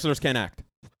wrestlers can't act.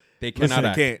 They cannot I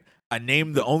act. can't. I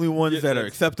named the only ones that are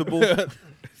acceptable.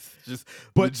 Just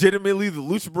But- legitimately the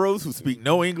Lucha Bros who speak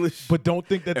no English. But don't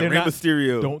think that and they're Rey not.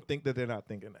 Mysterio. Don't think that they're not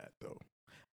thinking that though.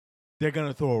 They're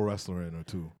gonna throw a wrestler in or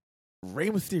two. Rey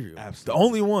Mysterio. Absolutely. The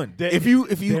only one. They- if you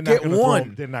They're not get gonna throw one,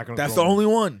 him- they're not gonna. that's throw the him. only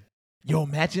one. Yo,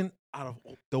 imagine out of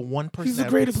the one person. He's the that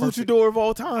greatest perfect- luchador of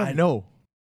all time. I know.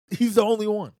 He's the only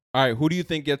one. All right, who do you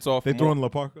think gets off? They're more- throwing La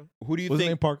Parka. Who do you What's his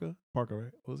name? think? Parker. Parker,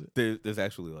 right? What was it? There's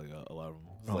actually like a lot of them.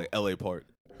 It's Oh. like L.A. Park.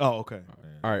 Oh, okay.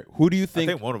 All right, who do you I think?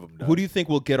 think one of them. Who do you think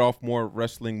will get off more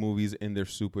wrestling movies in their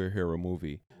superhero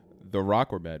movie? The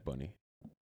Rock or Bad Bunny?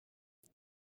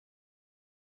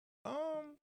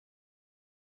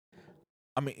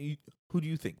 I mean, who do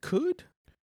you think could?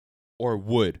 Or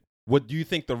would? What do you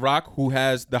think The Rock, who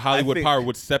has the Hollywood think- power,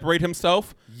 would separate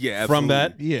himself Yeah, from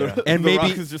that? absolutely. Yeah. And the maybe-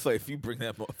 Rock is just like, if you bring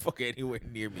that motherfucker anywhere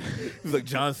near me, he's like,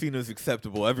 John Cena's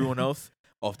acceptable. Everyone else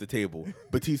off the table.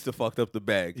 Batista fucked up the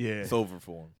bag. Yeah. It's over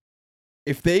for him.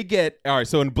 If they get all right,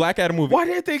 so in Black Adam movie, Why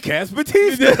didn't they cast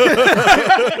Batista?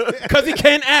 because he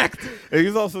can't act. And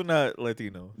he's also not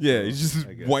Latino. Yeah, so he's just I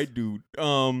a guess. white dude.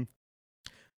 From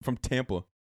Tampa,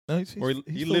 No, or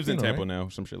he lives in Tampa now,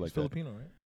 some shit like He's that. Filipino, right?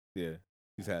 Yeah,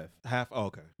 he's half. Half. Oh,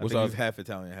 okay. I What's think up? he's half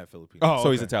Italian, half Filipino. Oh, So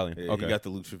he's okay. Italian. Yeah, Okay, he got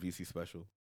the Lucha VC special.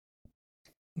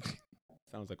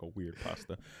 sounds like a weird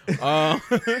pasta.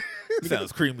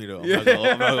 Sounds creamy though. Yeah.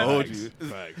 I'm not gonna hold you.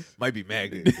 Facts. Might be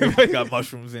maggot. Got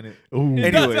mushrooms in it. Ooh. It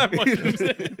does Anyway. have mushrooms in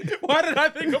it. Why did I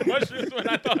think of mushrooms when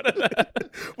I thought of that?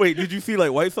 Wait, did you see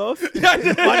like white sauce?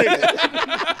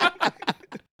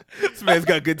 This man's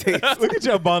got good taste. Look at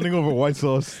y'all bonding over white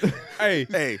sauce. Hey,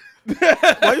 Hey,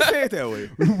 why you say it that way?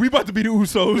 we about to be the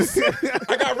Usos.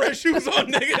 I got red shoes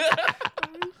on, nigga.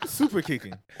 Super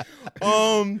kicking.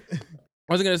 What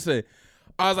was I gonna say?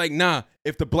 I was like, nah.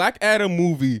 If the Black Adam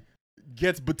movie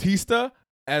gets Batista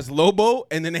as Lobo,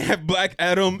 and then they have Black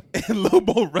Adam and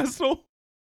Lobo wrestle,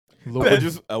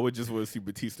 I would just want to see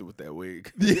Batista with that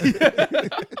wig.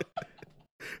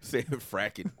 Saying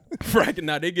fracking. fracking.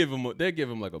 Nah, they give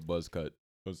him like a buzz cut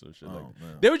or some shit. Oh, Like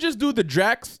man. they would just do the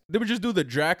Drax. They would just do the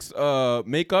Drax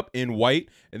makeup in white,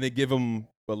 and they give him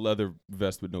a leather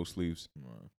vest with no sleeves,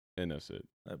 and that's it.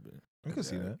 I can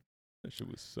see that. That shit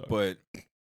would suck. But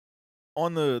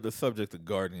on the subject of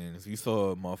Guardians, you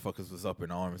saw motherfuckers was up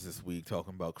in arms this week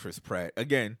talking about Chris Pratt.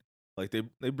 Again, like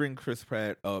they bring Chris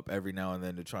Pratt up every now and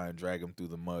then to try and drag him through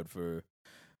the mud for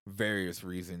various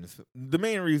reasons. The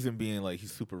main reason being like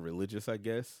he's super religious, I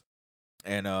guess.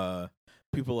 And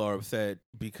people are upset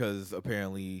because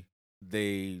apparently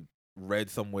they read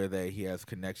somewhere that he has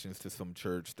connections to some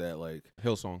church that like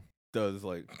Hillsong. does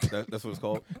like that's what it's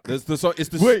called. That's the song. It's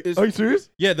the Wait, it's, are you serious?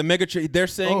 yeah, the mega. They're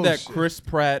saying Oh, that shit. Chris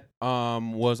Pratt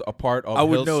was a part of. I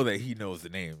would know that he knows the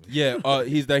name. Yeah,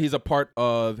 he's a part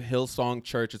of Hillsong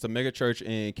Church. It's a mega church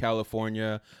in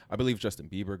California. I believe Justin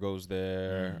Bieber goes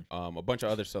there. A bunch of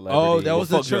other celebrities. Oh, that was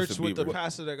the fuck church Justin with the Bieber.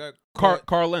 pastor that got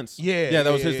Carl Lentz. Yeah,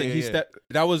 that was yeah, his thing. yeah, He yeah. stepped.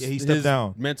 That was Yeah, he stepped his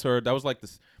down. mentor. That was like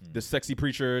the sexy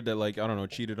preacher that like I don't know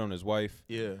cheated on his wife.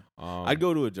 Yeah. I'd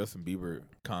go to a Justin Bieber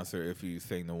concert if he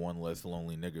sang the One Less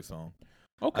Lonely Nigger song.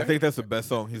 Okay, I think that's the best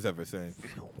song he's ever sang.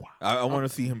 I want to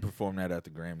see him perform that at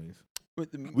the Grammys.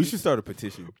 We should start a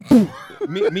petition.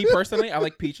 me personally, I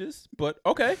like Peaches, but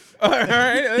okay, all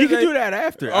right. He can do that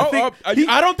after.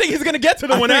 I don't think he's gonna get to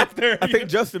the one after. I think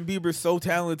Justin Bieber's so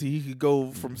talented he could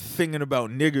go from singing about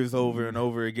niggers over and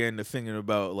over again to singing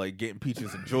about like getting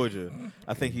peaches in Georgia.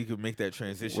 I think he could make that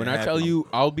transition. When I happen. tell you,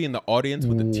 I'll be in the audience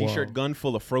with a Wow. T-shirt gun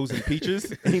full of frozen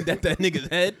peaches aimed at that nigga's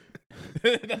head,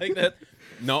 like that.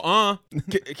 No,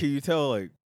 can you tell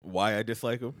like why I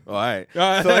dislike him? All right.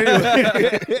 So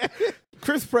anyway,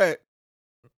 Chris Pratt,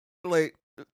 like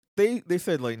they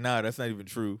said like, nah, that's not even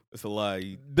true. It's a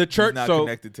lie. the church. He's not So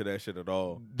connected to that shit at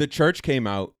all. the church came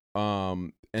out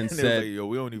and And they was said, like, yo,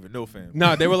 we don't even know, fam.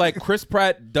 no, they were like, Chris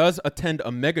Pratt does attend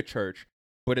a mega church,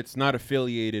 but it's not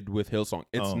affiliated with Hillsong.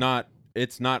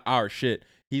 It's not our shit.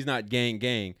 He's not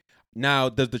gang. Now,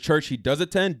 does the church he does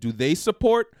attend, do they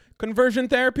support conversion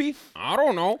therapy? I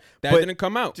don't know. That But didn't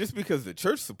come out. Just because the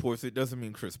church supports it doesn't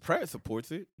mean Chris Pratt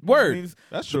supports it. Word. It means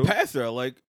That's the true. pastor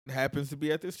like happens to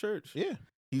be at this church. Yeah.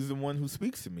 He's the one who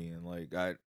speaks to me, and like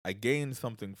I gained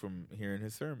something from hearing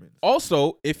his sermons.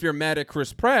 Also, if you're mad at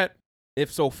Chris Pratt,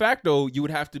 if so facto, you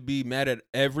would have to be mad at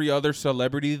every other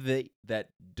celebrity that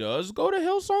does go to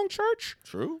Hillsong Church.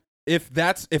 True. If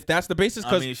that's the basis, I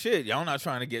because mean, shit, y'all not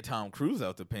trying to get Tom Cruise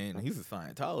out the paint. He's a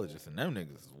Scientologist, and them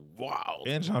niggas is wild.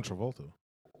 And John Travolta.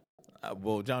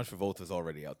 Well, John Travolta's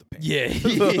already out the paint. yeah,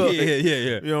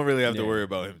 yeah. You don't really have to Yeah. worry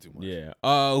about him too much. Yeah.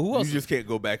 Who else? You just can't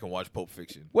go back and watch Pulp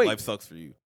Fiction. Wait. Life sucks for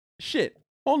you. Shit.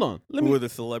 Hold on. Who are the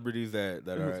celebrities that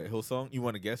are at Hillsong? You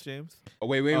want to guess, James? Oh,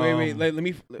 wait. Let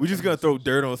me. We're just gonna throw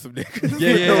dirt on some niggas.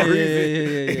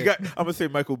 Yeah. I'm gonna say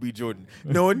Michael B. Jordan.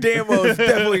 Knowing damn well it's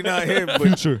definitely not him, but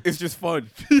Future. it's just fun.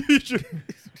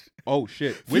 Oh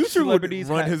shit. Which Future would celebrities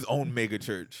run have- his own mega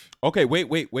church. Okay,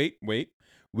 wait.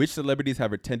 Which celebrities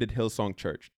have attended Hillsong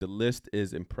Church? The list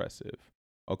is impressive.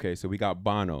 Okay, so we got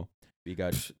Bono. We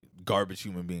got Garbage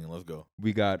human being. Let's go.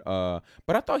 but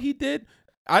I thought he did.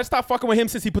 I stopped fucking with him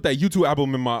since he put that YouTube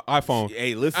album in my iPhone.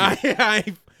 Hey, listen. I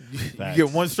You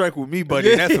get one strike with me,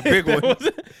 buddy. And that's a big one.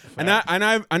 And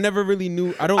I never really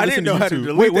knew. I didn't know how to YouTube.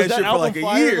 delete Wait, was that that shit for album like a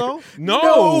fire, year. though?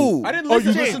 No, I didn't Oh,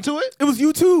 listen. you listened to it? It was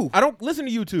you too. I don't listen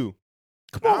to YouTube.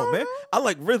 Come on, man. I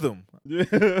like rhythm.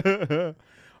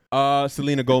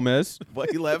 Selena Gomez.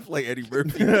 But he left like Eddie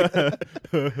Murphy.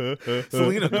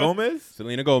 Selena Gomez?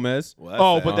 Selena Gomez.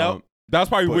 Well, that's but sad. That was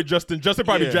probably with Justin. Justin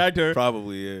probably Yeah. dragged her.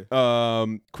 Probably, yeah.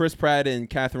 Chris Pratt and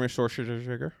Catherine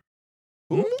Schwarzenegger.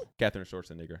 Who? Catherine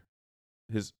Schwarzenegger.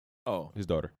 His Oh.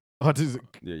 daughter. Autism.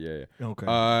 Yeah. Okay.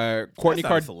 Courtney That's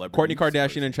not a celebrity. Courtney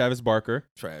Kardashian and Travis Barker.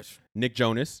 Trash. Nick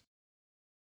Jonas.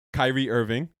 Kyrie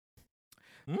Irving.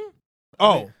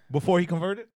 Oh, before he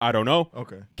converted? I don't know.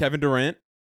 Okay. Kevin Durant.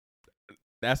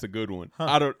 That's a good one. Huh.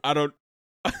 I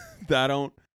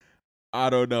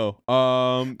don't know.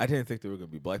 I didn't think there were going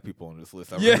to be black people on this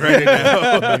list. I Yeah. regret it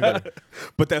now.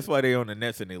 But that's why they on the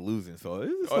Nets and they losing. So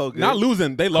it's all good. Not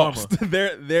losing, they Karma. lost.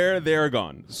 they're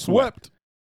gone. Swept.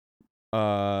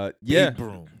 Yeah. Big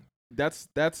broom. That's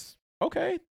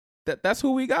okay. That's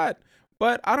who we got.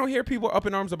 But I don't hear people up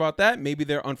in arms about that. Maybe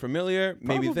they're unfamiliar.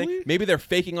 Probably. Maybe they're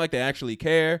faking like they actually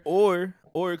care. Or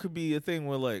it could be a thing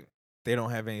where like they don't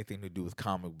have anything to do with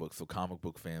comic books, so comic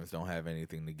book fans don't have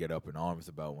anything to get up in arms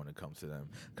about when it comes to them.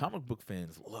 Comic book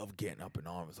fans love getting up in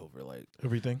arms over like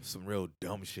Everything. some real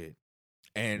dumb shit.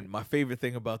 And my favorite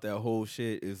thing about that whole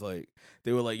shit is like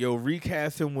they were like, yo,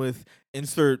 recast him with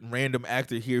insert random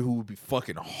actor here who would be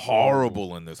fucking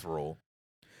horrible in this role.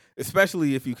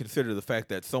 Especially if you consider the fact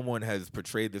that someone has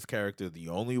portrayed this character the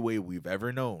only way we've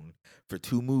ever known for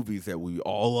 2 movies that we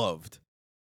all loved.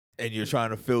 And you're trying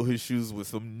to fill his shoes with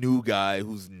some new guy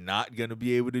who's not going to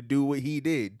be able to do what he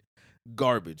did.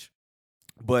 Garbage.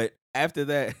 But after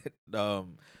that,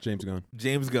 James Gunn.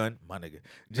 James Gunn, my nigga.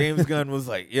 James Gunn was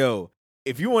like, yo,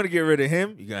 if you want to get rid of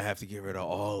him, you're going to have to get rid of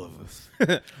all of us.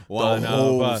 One the of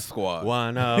whole us. squad.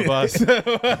 One of us.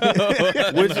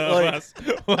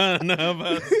 One of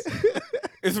us.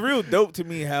 It's real dope to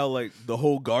me how like the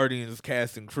whole Guardians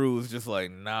cast and crew is just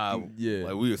like, nah, Yeah.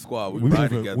 like we a squad, we We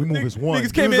ride move, together. we move as one. Niggas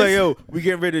He came was in. like, yo, we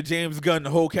getting rid of James Gunn. The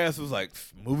whole cast was like,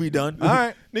 movie done. All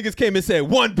right. Niggas came and said,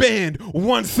 one band,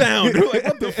 one sound. We're like,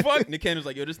 what the fuck? Nick Cannon was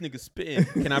like, yo, this nigga spitting.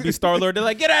 Can I be Star-Lord? They're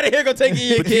like, get out of here, go take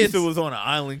your kids. Batista was on an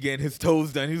island getting his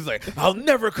toes done. He was like, I'll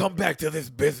never come back to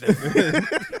this business.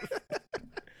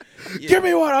 Give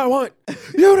me what I want.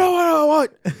 You know what I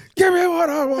want. Give me what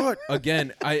I want.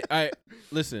 Again, I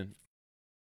listen.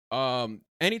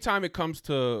 Anytime it comes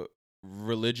to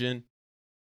religion,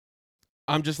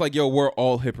 I'm just like, yo, we're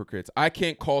all hypocrites. I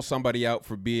can't call somebody out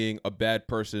for being a bad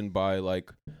person by like,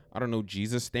 I don't know,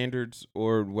 Jesus standards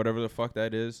or whatever the fuck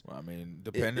that is. I mean,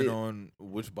 depending on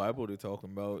which Bible they're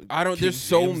talking about. I don't. King There's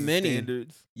so James many.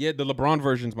 standards. Yeah, the LeBron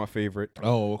version's my favorite.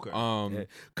 Oh, okay. Yeah.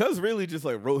 Cuz really just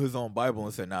like wrote his own Bible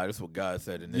and said, nah, this is what God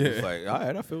said. And then it's like, all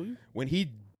right, I feel you. When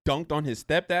he dunked on his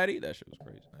stepdaddy, that shit was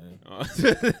crazy.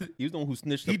 He was the one who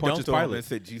snitched He the punches dunked on him pilot. and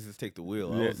said, Jesus, take the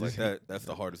wheel. I Yeah. was like, that's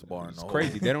the hardest bar in the It's whole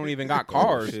crazy. They don't even got Oh,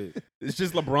 cars. shit. It's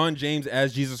just LeBron James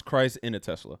as Jesus Christ in a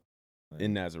Tesla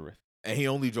in Nazareth. And he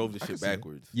only drove the can shit see it.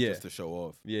 backwards Yeah. just to show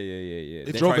off. Yeah. it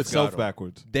Then, drove Christ itself got him.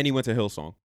 backwards. then he went to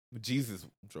Hillsong. Jesus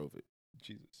drove it.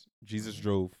 Jesus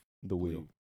drove the wheel.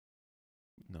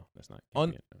 No, that's not.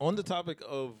 On the topic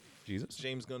of Jesus.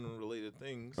 James Gunn related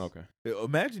things. Okay,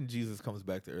 Imagine Jesus comes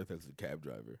back to Earth as a cab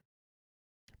driver.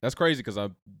 that's crazy because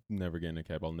I'm never getting a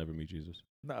cab. I'll never meet Jesus.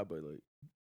 Nah, but like,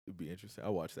 it'd be interesting.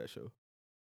 I'll watch that show.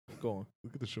 Go on.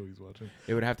 Look at the show he's watching.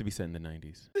 It would have to be set in the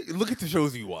 90s. Look at the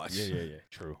shows you watch. Yeah.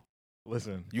 True.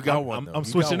 Listen, You got I'm- one, I'm, though. I'm You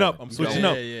switching got up. one. I'm You got switching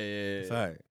one. up. It's all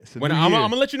right. It's a When new I'm year.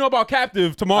 gonna let you know about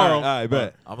Captive tomorrow. All right,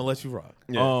 bet. I'm gonna let you rock.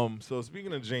 Yeah. So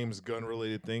speaking of James Gunn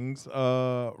related things,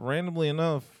 randomly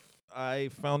enough, I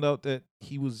found out that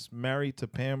he was married to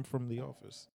Pam from The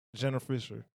Office, Jenna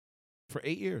Fisher, for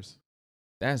 8 years.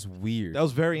 That's weird. That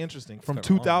was very interesting. From kinda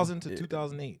long. 2000 to Yeah.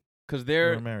 2008, Because they were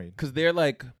they're married.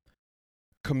 like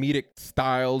comedic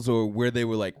styles or where they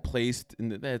were like placed,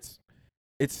 and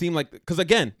it seemed like because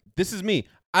again, this is me.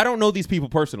 I don't know these people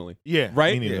personally. Yeah,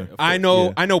 Right? Me neither. Yeah. I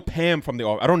know Pam from The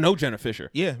Office. I don't know Jenna Fisher.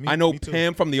 Yeah, I know me too.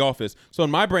 Pam from The Office. So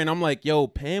in my brain, I'm like, yo,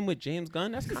 Pam with James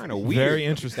Gunn? That's kind of weird. Very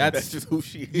interesting. That's just who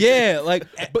she is. Yeah, like,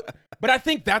 but I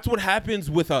think that's what happens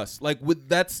with us. Like,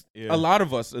 that's Yeah. a lot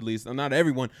of us, at least, and not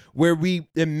everyone, where we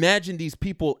imagine these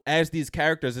people as these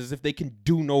characters as if they can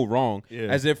do no wrong. Yeah.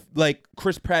 As if, like,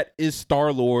 Chris Pratt is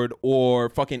Star-Lord or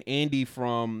fucking Andy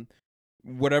from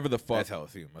whatever the fuck. That's how I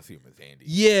see him. I see him as Andy.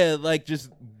 Yeah, like,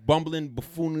 just bumbling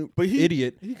buffoon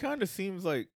idiot. He kind of seems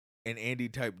like an Andy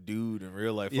type dude in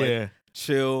real life. Yeah. Like,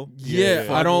 chill. Yeah,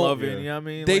 I don't- loving. yeah. You know what I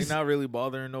mean? They Like, not really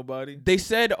bothering nobody. They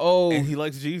said, oh, And he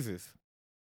likes Jesus.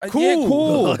 yeah, Cool.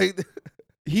 cool. Like,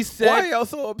 He said, why y'all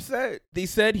so upset? they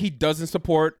said he doesn't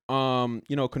support,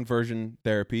 conversion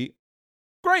therapy.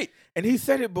 Great. And he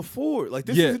said it before. Like,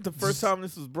 this Yeah. isn't the first time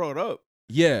this was brought up.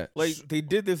 Yeah. Like, they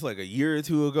did this like a year or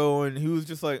two ago, and he was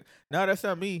just like, "No, that's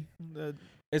not me.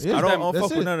 It's Yeah, I because don't that's fuck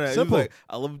with it. none of that." Simple. He was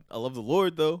like, I love the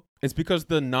Lord though. It's because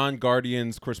the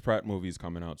non-Guardians Chris Pratt movie's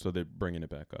coming out, so they're bringing it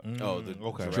back up. Oh, the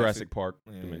okay. Jurassic Park.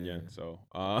 Yeah. Yeah. So,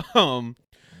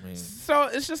 Man. so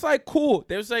it's just like cool.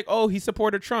 There's like, oh, he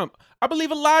supported Trump. I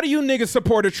believe a lot of you niggas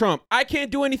supported Trump. I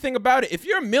can't do anything about it. If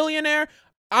you're a millionaire,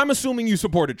 I'm assuming you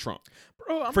supported Trump.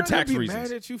 Bro, I'm For not gonna tax be reasons.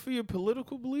 mad at you for your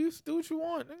political beliefs. Do what you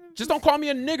want. Nigga. Just don't call me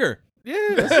a nigger. Yeah,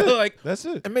 like, That's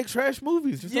it. and make trash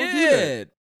movies. Just don't do yeah. that.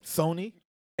 Sony.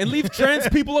 And leave trans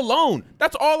people alone.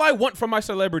 That's all I want from my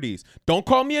celebrities. Don't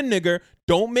call me a nigger.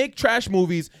 Don't make trash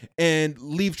movies and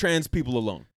leave trans people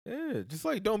alone. Yeah, just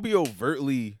like don't be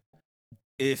overtly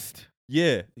ist.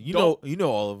 Yeah. You Don't-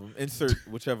 know all of them. Insert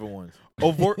whichever ones.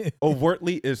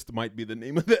 overtly ist might be the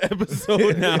name of the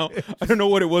episode now. I don't know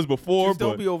what it was before, Just but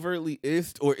don't be overtly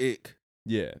ist or ick.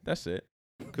 yeah, that's it.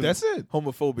 'Cause That's it.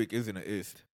 homophobic isn't an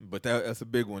ist, but that's a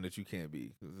big one that you can't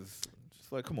be. 'Cause it's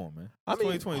just like, come on, man. I It's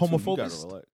mean, 2022. You gotta homophobist.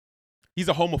 relax. He's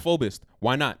a homophobist.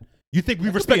 Why not? You think we That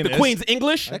could respect be the an Queen's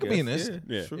English? That could be an Yes, ist.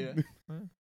 Yeah. True. Yeah.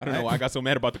 I don't know why I got so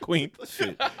mad about the Queen.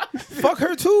 Shit. Fuck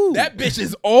her too. That bitch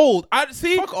is old. I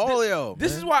see. Fuck all y'all.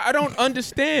 This man. is why I don't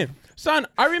understand, son.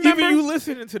 I remember. Even you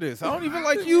listening to this. I don't even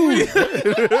like you.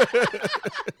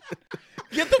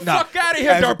 Get the Nah, fuck out of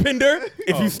here, as- Darpinder.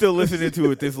 If you still listening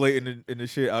to it this late in the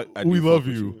shit, I We do love fuck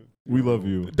with you. We love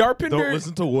you. Darpinder. Don't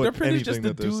listen to what Darpinder's anything just the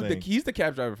that they're dude. saying. He's the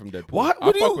cab driver from Deadpool. What? I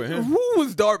What do fuck you? with him. Who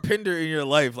was Dart Pinder in your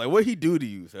life? Like, what he do to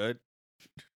you, son?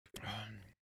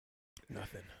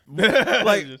 Nothing.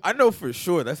 Like, I know for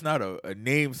sure that's not a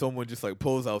name someone just like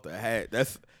pulls out the hat.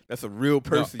 That's a real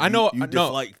person. I know. You no,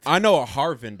 disliked. I know a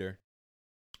Harvinder.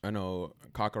 I know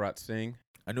Kakarat Singh.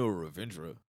 I know a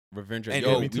Ravindra. Revenge. And- Yo,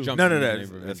 and we me too. jumped. No, to the that's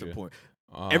name the Revendra. point.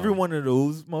 Um, Every one of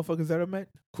those motherfuckers that I met,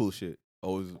 cool shit.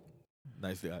 Always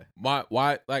nice guy.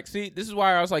 Why? Like, see, this is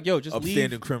why I was like, yo, just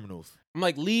Upstanding leave. criminals. I'm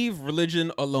like, leave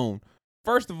religion alone.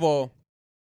 First of all,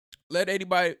 let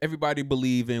everybody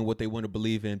believe in what they want to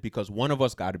believe in because one of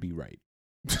us got to be right.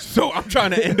 So I'm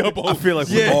trying to end up. I feel like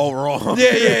yeah. we're all wrong.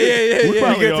 Yeah. We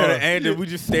probably get to are. the end and we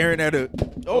just staring at it.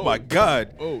 Oh my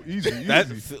god. Oh, easy.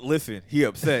 That's listen. He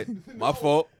upset. My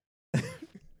fault.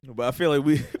 But I feel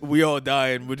like we all die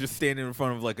and we're just standing in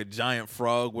front of like a giant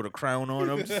frog with a crown on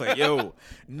him. Just like, yo,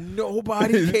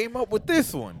 nobody came up with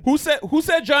this one. Who said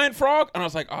giant frog? And I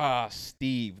was like,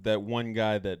 Steve, that one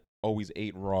guy that always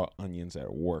ate raw onions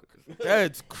at work.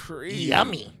 That's crazy.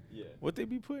 Yummy. Yeah. What they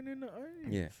be putting in the onions?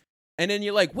 Yeah. And then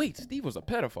you're like, wait, Steve was a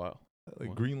pedophile.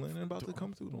 Like Green Lantern about to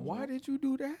come through. Why did you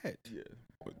do that? Yeah.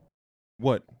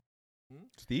 What?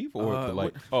 Steve or the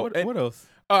light? What else?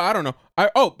 I don't know.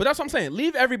 But that's what I'm saying.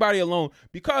 Leave everybody alone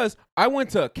because I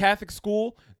went to a Catholic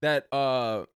school that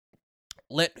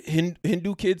let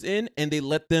Hindu kids in and they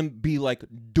let them be like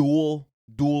dual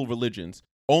religions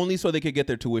only so they could get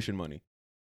their tuition money.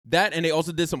 That and they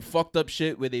also did some fucked up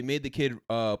shit where they made the kid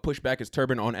push back his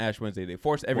turban on Ash Wednesday. They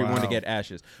forced everyone to Wow. get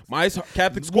ashes. My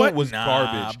Catholic school What? was Nah,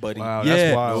 garbage. buddy. Wow, Yeah,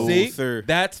 that's wild. see, No, sir.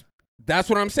 that's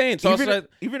what I'm saying. So I was like,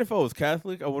 Even if I was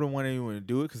Catholic, I wouldn't want anyone to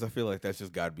do it because I feel like that's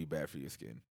just got to be bad for your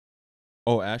skin.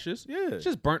 oh, ashes? Yeah. It's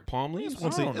just burnt palm leaves. It's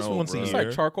once I a- don't it's know, once a bro. It's year.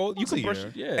 like charcoal. You Once can a brush year.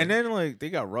 it. Yeah. And then like they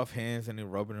got rough hands and they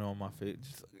rubbing it on my face.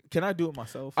 Just, can I do it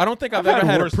myself? I don't think I've I've ever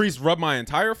had had worse- a priest rub my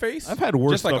entire face. I've had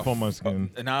worse Just like stuff a on my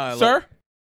skin. And I Sir?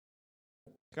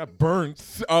 Got burnt.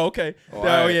 Oh, okay. Oh, Oh,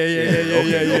 alright. yeah.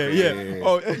 Okay. Yeah.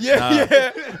 Oh, yeah, Nah.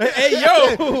 yeah. Hey,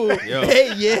 yo. Yo.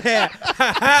 Hey, yeah.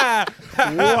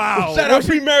 Wow. Shout out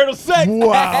premarital sex.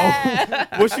 Wow.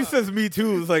 What she says me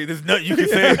too is like there's nothing you can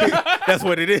say. That's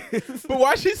what it is. But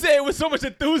why she say it with so much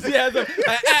enthusiasm?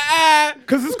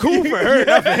 Cause it's cool for her,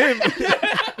 not for him.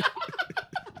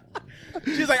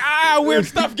 She's like, weird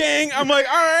stuff, gang. I'm like,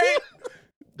 all right.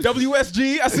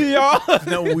 WSG, I see y'all. There's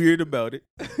nothing weird about it,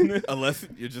 unless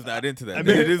you're just not into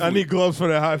that. I need gloves for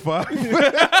that high five.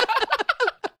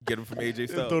 Get them from AJ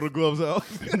Styles. Throw the gloves out.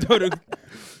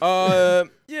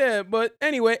 Yeah, but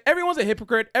anyway, everyone's a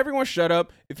hypocrite. Everyone shut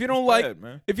up. If you don't like,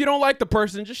 man. if you don't like the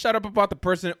person, just shut up about the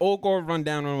person. Or go run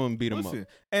down on them and beat them up.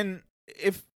 And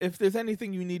if there's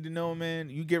anything you need to know, man,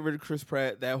 you get rid of Chris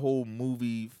Pratt, that whole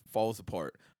movie falls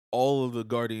apart. All of the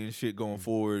Guardian shit going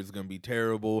forward is gonna be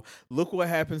terrible. Look what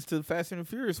happens to Fast and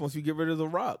Furious once you get rid of The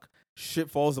Rock. Shit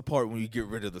falls apart when you get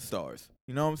rid of the stars.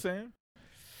 You know what I'm saying?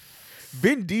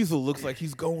 Vin Diesel looks like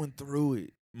he's going through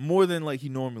it more than like he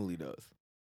normally does.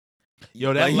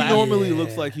 Yo, Like, he normally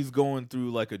looks like he's going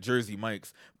through like a Jersey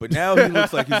Mike's, but now he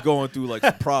looks like he's going through like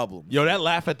some problems. Yo, that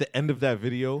laugh at the end of that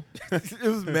video It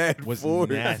was mad was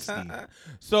forward. nasty.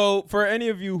 So for any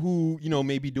of you who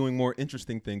may be doing more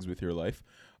interesting things with your life,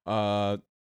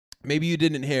 maybe you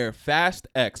didn't hear Fast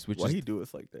X, which Why is he do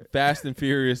us like that? Fast and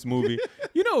Furious movie.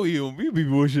 You be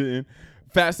bullshitting.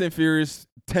 Fast and Furious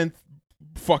 10th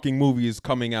fucking movie is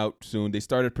coming out soon. They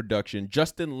started production.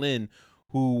 Justin Lin,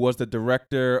 who was the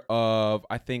director of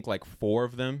I think like 4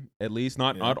 of them at least,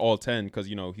 not all 10, because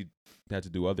he had to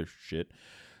do other shit.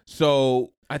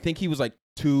 So I think he was like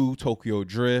 2, Tokyo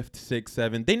Drift, 6,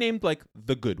 7. They named like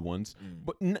the good ones,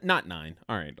 but not 9.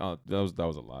 All right, that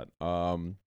was a lot.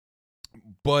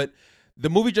 But the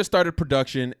movie just started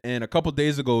production, and a couple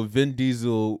days ago, Vin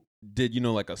Diesel did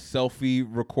like a selfie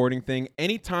recording thing.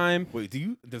 Anytime. Wait,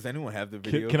 does anyone have the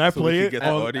video? Can I so we play can it? Get the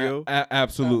audio.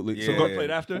 Absolutely. Yeah. So go play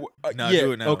it after? Nah, yeah.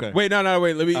 do it now. Okay. Wait, no,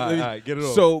 wait. Let me. All right, get it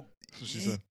off. So That's what she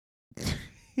said.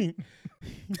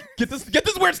 get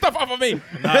this weird stuff off of me.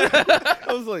 I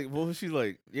was like, well, was she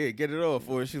like, yeah, get it off,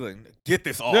 or is she like, get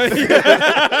this off?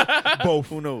 Both.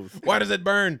 Who knows? Why does it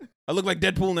burn? I look like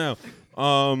Deadpool now.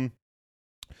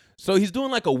 So he's doing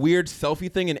like a weird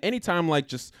selfie thing, and anytime like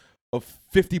just a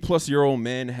 50-plus-year-old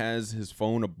man has his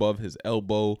phone above his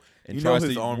elbow and tries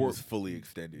his to arm work, was fully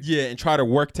extended. yeah, and try to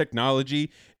work technology,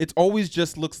 it always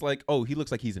just looks like, oh, he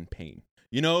looks like he's in pain.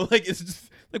 Like it's just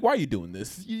like, why are you doing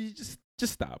this? You just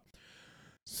stop.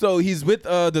 So he's with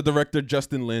the director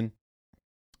Justin Lin,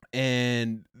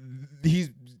 and he's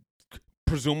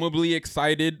presumably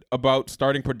excited about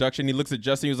starting production. He looks at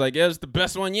Justin. He was like, "Yeah, it's the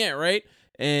best one yet, right?"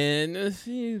 And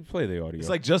play the audio. It's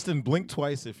like Justin, blink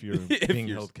twice if you're If being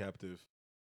you're- held captive.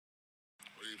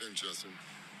 What do you think, Justin?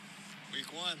 Week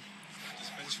 1.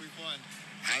 Just finished week 1.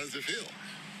 How does it feel?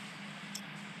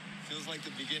 Feels like the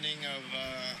beginning of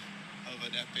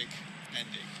an epic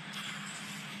ending.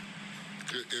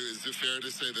 Is it fair to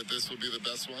say that this will be the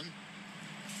best one? In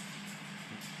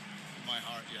my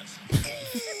heart, yes.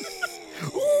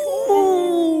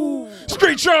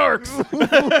 Street Sharks.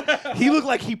 He looked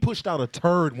like he pushed out a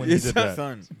turd when he did that.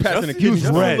 Son, Passing a Justin, kidney was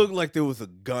Justin red. looked like there was a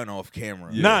gun off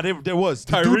camera. Nah, there was.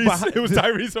 The dude Tyrese. behind- It was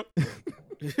Tyrese.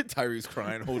 Tyrese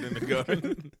crying, holding the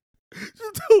gun.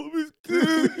 Just tell him it's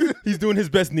good. He's doing his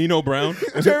best Nino Brown.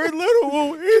 Jared Leto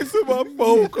won't answer my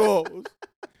phone calls.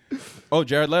 Oh,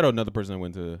 Jared Leto, another person that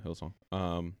went to Hillsong.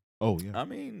 Oh, yeah. I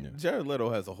mean, Yeah. Jared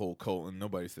Leto has a whole cult, and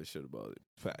nobody says shit about it.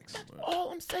 Facts.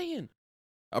 All I'm saying.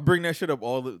 I bring that shit up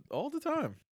all the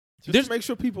time. Just There's- to make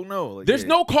sure people know. Like, There's yeah.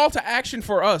 no call to action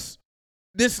for us.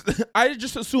 I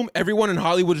just assume everyone in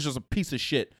Hollywood is just a piece of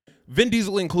shit. Vin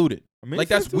Diesel included. I mean,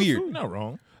 Like, it's that's too weird. soon. Not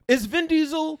wrong. Is Vin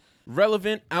Diesel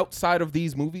relevant outside of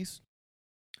these movies?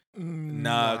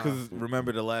 Nah, because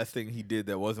remember the last thing he did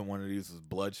that wasn't one of these was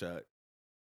Bloodshot.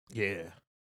 Yeah.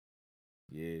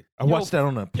 Yeah. I watched that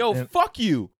on a... Yo, fuck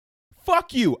you.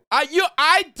 Fuck you.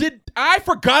 I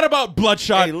forgot about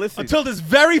Bloodshot Hey, listen. until this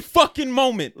very fucking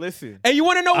moment. Listen. And you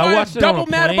want to know I why I'm watched it on double a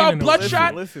mad plane about and it was-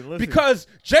 Bloodshot? Listen. Because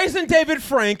Jason David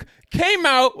Frank came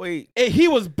out Wait. and he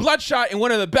was Bloodshot in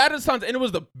one of the baddest times, and it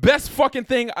was the best fucking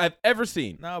thing I've ever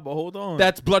seen. Nah, but hold on.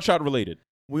 That's Bloodshot related.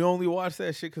 We only watch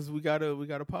that shit because we got a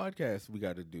podcast we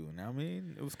got to do. Now I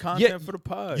mean, it was content for the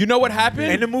pod. You know what happened?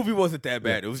 and the movie wasn't that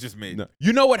bad. It was just made. No.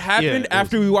 You know what happened Yeah, it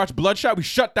after we watched Bloodshot? We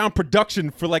shut down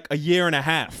production for like a year and a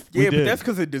half. Yeah, but did. that's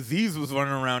because a disease was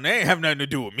running around. They ain't have nothing to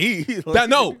do with me. Like,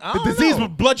 No, I the don't disease know.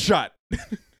 was Bloodshot.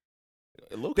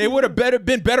 look, They would have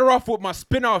been better off with my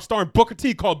spin-off starring Booker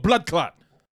T called Blood Clot.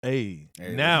 Hey,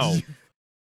 Hey, now Is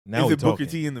we it Booker talking.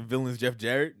 T and the villain's Jeff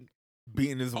Jarrett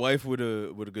beating his wife with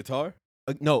a guitar?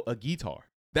 No, a guitar.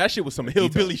 That shit was some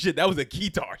hillbilly shit. That was a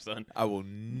guitar, son. I will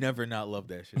never not love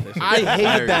that shit. That shit I was hated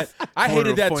hilarious. that. I One of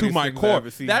hated the that to funniest my things I've core.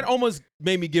 ever seen. That almost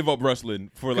made me give up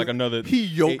wrestling for like another. He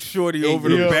yoked Shorty over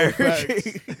yeah, the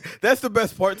barricade. facts. That's the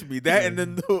best part to me. That and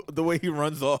then the way he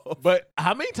runs off. But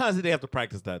how many times did they have to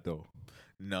practice that, though?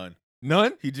 None.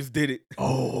 None? He just did it.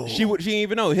 Oh. She didn't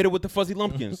even know. Hit it with the fuzzy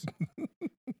lumpkins.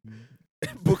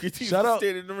 Booker T Shout out-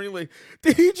 standing in the ring like,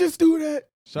 did he just do that?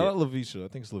 Shout out Lavisha. I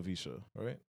think it's Lavisha,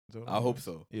 right? Is that what I her hope name is?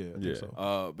 so. Yeah, I think Yeah.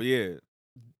 so. But yeah, What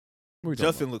are we talking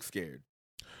Justin looks scared.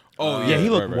 Oh, Yeah, he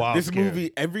right, looked right. wild. This scared.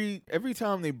 movie, every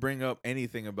time they bring up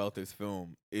anything about this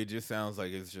film, it just sounds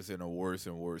like it's just in a worse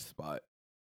and worse spot.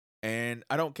 And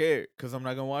I don't care because I'm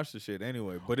not gonna watch the shit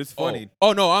anyway. But it's funny.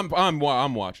 Oh no, I'm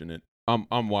watching it.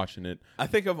 I'm watching it. I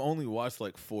think I've only watched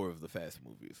like 4 of the Fast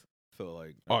movies. So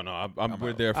like, Oh no, we're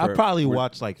out. there for. I probably we're-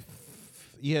 watched like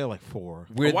 4.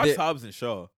 We're I watched there- Hobbs and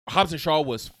Shaw. Hobbs and Shaw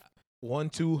was 1,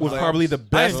 2. probably the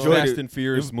best enjoyed Fast it. and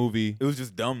Furious movie. It was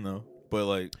just dumb though. But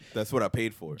like, that's what I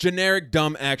paid for. Generic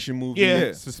dumb action movie.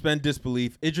 Yeah. Suspend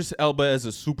disbelief. Idris Elba as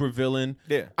a super villain.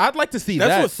 Yeah, I'd like to see that's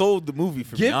that. what sold the movie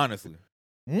for me. Give- Honestly,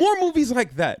 More movies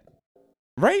like that,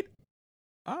 right?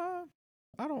 I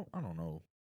don't know.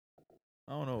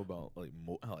 I don't know about like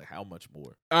how much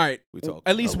more. All right, We talk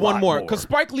at least a one lot more more. because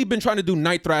Spike Lee been trying to do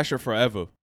Night Thrasher forever.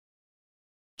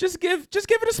 Just give it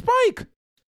a Spike,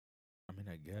 I mean,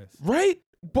 I guess. right?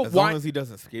 But As why? long as he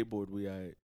doesn't skateboard, we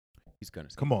alright. He's gonna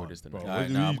Come on, skateboard this bro. tonight. All right,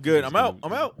 do nah, you- I'm good. I'm out.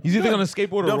 I'm out. He's either Done. gonna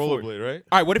skateboard or Done for it. rollerblade, right?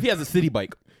 All right, what if he has a city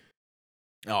bike?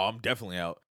 Oh, I'm definitely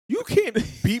out. You can't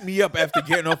beat me up after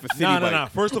getting off a city bike. Nah.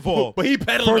 First of all, But he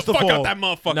pedaling First the of fuck out all, that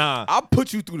motherfucker. nah. I'll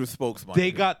put you through the spokes, man.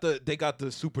 They got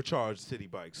the supercharged city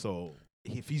bike. So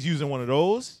if he's using one of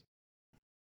those,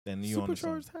 then you on the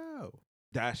supercharged how?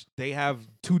 dash. They have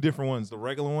 2 different ones: the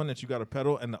regular one that you got to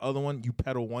pedal, and the other one you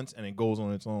pedal once and it goes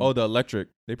on its own. Oh, the electric.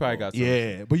 They probably got some.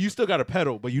 yeah, but you still got to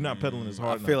pedal, but you're not pedaling as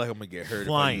hard. I feel like I'm gonna get hurt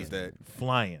flying, if I use that.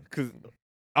 flying. Because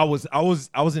I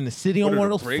was in the city on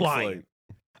one of those flying. like?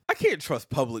 I can't trust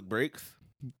public brakes.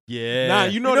 Yeah. Nah,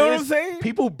 you You know, know what what I'm saying?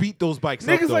 People beat those bikes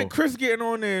up, Niggas though. like Chris getting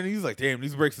on there and he's like, damn,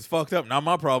 these brakes is fucked up. Not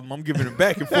my problem. I'm giving them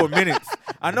back in 4 minutes.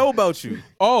 I know about you.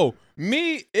 Oh,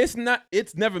 me, it's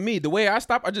never me. The way I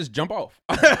stop, I just jump off.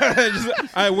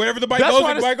 Wherever the bike goes,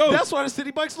 the bike goes. That's why the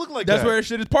city bikes look like That's that. where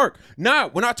shit is parked. Nah,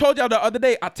 when I told y'all the other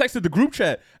day, I texted the group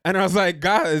chat and I was like,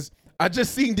 guys, I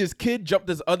just seen this kid jump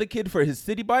this other kid for his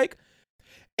city bike.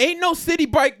 Ain't no city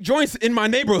bike joints in my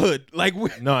neighborhood. Like,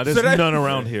 No, there's so that- none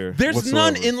around here. There's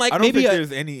whatsoever. none in like I don't maybe think a,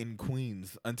 there's any in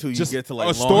Queens until you Just get to like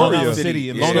Astoria Long Island City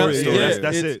in Yeah. Long Island. Yeah.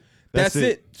 That's It's- it. That's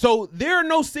it. So there are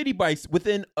no city bikes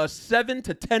within a 7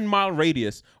 to 10 mile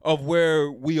radius of where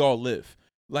we all live.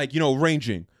 Like,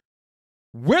 ranging.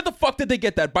 Where the fuck did they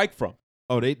get that bike from?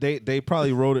 Oh, they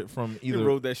probably rode it from They either.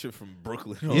 rode that shit from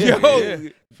Brooklyn. Yeah, Yo. yeah.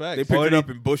 Facts. They picked it up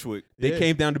in Bushwick. They Yeah.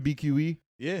 came down to BQE,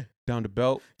 Yeah. down to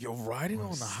Belt. Yo, riding On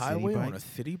on a the city highway bike? on a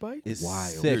city bike It's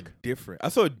Wild. sick. You're different. I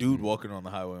saw a dude walking on the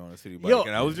highway on a city bike, Yo.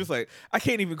 and I was just like, I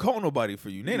can't even call nobody for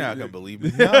you. They're not gonna believe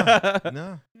me.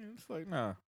 Nah. It's like,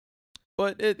 nah.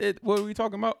 But what were we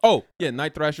talking about? Oh, yeah,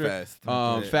 Night Thrasher. Fast.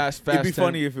 Yeah. Fast. It'd be 10.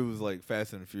 funny if it was like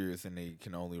Fast and Furious and they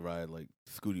can only ride like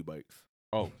scooty bikes.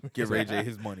 Oh, Give Ray J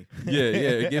his money.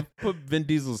 yeah. Put Vin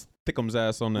Diesel's thickums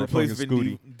ass on that Replace fucking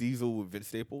Vin Scooty. Diesel with Vince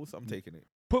Staples. I'm taking it.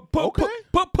 Put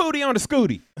Pootie on the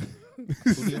Scooty.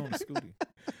 Scooty on the Scooty.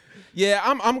 Yeah,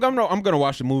 I'm gonna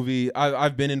watch the movie.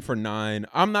 I've been in for 9.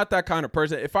 I'm not that kind of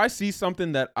person. If I see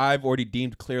something that I've already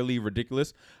deemed clearly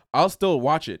ridiculous, I'll still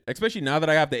watch it. Especially now that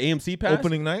I have the AMC pass.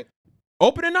 Opening night.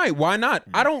 Opening night. Why not?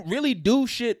 I don't really do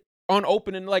shit on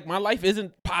opening. Like my life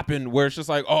isn't popping where it's just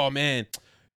like, oh man,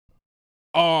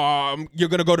 you're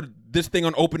gonna go to this thing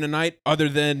on opening night other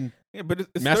than Yeah, but it's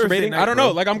Thursday masturbating. night, I don't know.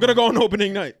 bro. Like I'm gonna go on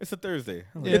opening night. It's a Thursday.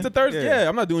 It's a Thursday. Yeah,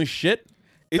 I'm not doing shit.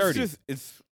 It's 30. just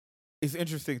it's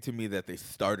interesting to me that they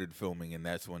started filming and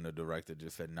that's when the director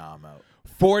just said, "Nah, I'm out."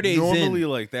 4 days Normally, in.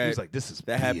 like that, He was like, "This is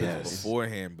that happens BS."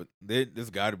 beforehand, but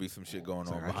there's got to be some shit going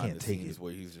on like, I behind can't the take scenes it.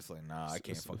 where he's just like, "Nah, I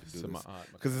can't fucking do Some this," odd-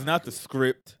 because it's not the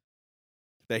script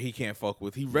that he can't fuck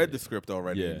with. He read the script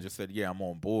already Yeah. and just said, "Yeah, I'm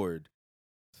on board."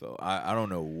 So I don't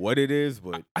know what it is,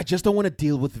 but I just don't want to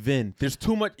deal with Vin. There's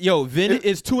too much. Yo, Vin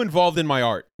is too involved in my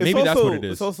art. it's Maybe that's also- what it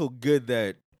is. It's also good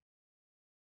that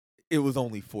it was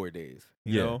only 4 days.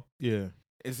 You Yeah. know, Yeah.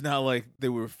 it's not like they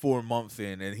were 4 months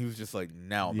in and he was just like,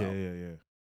 "Now I'm out." Yeah.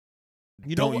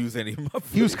 You know Don't what? use any of my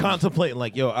He was footage. contemplating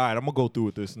like, "Yo, all right, I'm gonna go through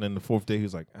with this," and then the 4th day, he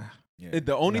was like, Yeah.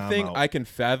 The only Nah, I'm thing out. I can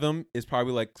fathom is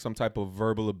probably like some type of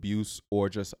verbal abuse or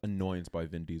just annoyance by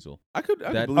Vin Diesel. I could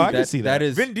That, believe I that. can see that. That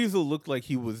is, Vin Diesel looked like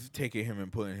he was taking him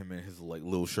and putting him in his like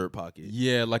little shirt pocket.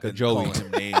 yeah, like a and Joey. calling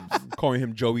him names. Calling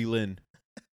him Joey Lynn.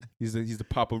 He's the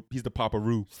Papa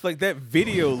Roo. It's like that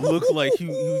video looked like he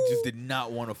just did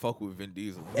not want to fuck with Vin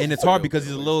Diesel. And it's hard because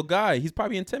he's a little guy. He's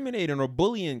probably intimidating or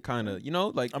bullying, kind of.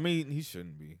 Like I mean, he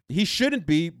shouldn't be. he shouldn't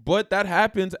be, but that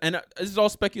happens, and this is all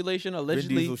speculation. Vin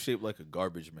Allegedly, Diesel shaped like a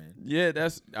garbage man. yeah,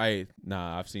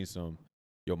 I've seen some.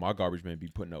 Yo, my garbage man be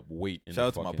putting up weight. In Shout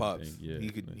out the to my fucking pops. thing. Yeah,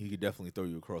 He could definitely throw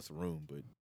you across the room, but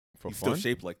For He's fun? still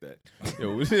shaped like that.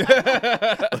 Yo,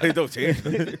 Like, don't change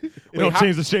it. You don't how-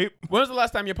 change the shape. when was the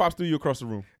last time your pops threw you across the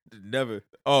room? Never.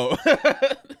 Oh.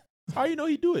 How you know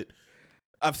he do it?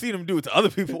 I've seen him do it to other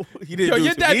people. He didn't Yo, do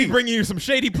your it to dad me. be bringing you some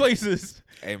shady places.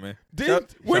 Hey, man. Did-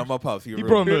 Shout where- out my pops. He real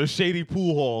brought him real. to a shady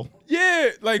pool hall. Yeah,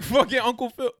 like fucking Uncle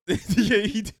Phil.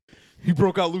 Yeah, He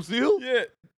broke out Lucille. yeah.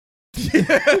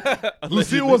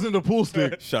 Lucille wasn't a pool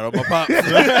stick. Shout out my pops.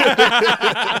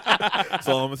 That's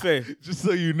all I'm going to say. Just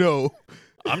so you know.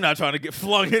 I'm not trying to get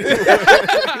flung in.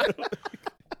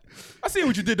 I see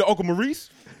what you did to Uncle Maurice.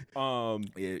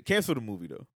 Yeah, cancel the movie,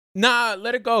 though. Nah,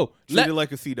 let it go. Treat it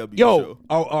like a CW Yo, show.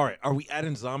 all right. Are we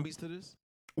adding zombies to this?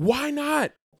 Why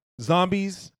not?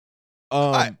 Zombies.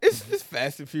 It's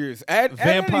Fast and Furious. Add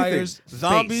Vampires, anything.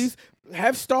 Zombies.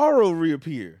 Have Starro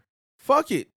reappear.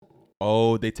 Fuck it.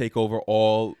 Oh, they take over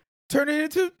all. Turn it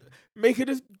into, make it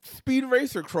a Speed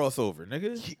Racer crossover,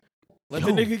 nigga. Let the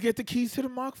Yo. nigga get the keys to the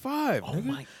Mach 5. Oh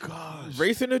my gosh.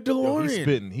 Racing a Yo,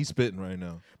 DeLorean. he's spitting right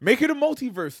now. Make it a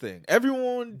multiverse thing.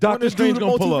 Everyone Doctor wanna do Strange the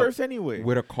gonna pull up. multiverse anyway.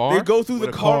 With a car? They go through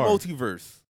With the a car car.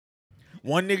 multiverse.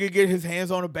 One nigga get his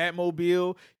hands on a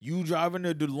Batmobile. You driving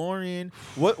a DeLorean.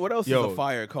 What else is Yo. a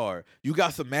fire car? You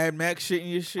got some Mad Max shit in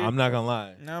your shit. I'm not gonna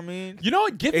lie. Know what I mean? You know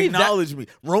what? Give me that. Acknowledge me.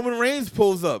 Roman Reigns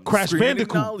pulls up. Crash screaming,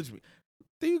 Bandicoot. Acknowledge me.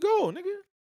 There you go, nigga.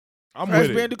 I'm Crash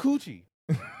with it. Bandicoochie.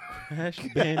 Crash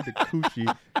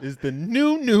Bandicoochie is the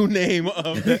new name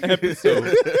of the episode.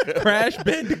 Crash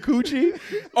Bandicoochie?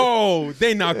 Oh,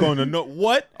 they not gonna know.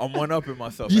 What? I'm one-upping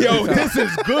myself. Yo, every time. this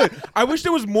is good. I wish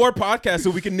there was more podcasts so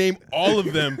we can name all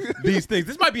of them these things.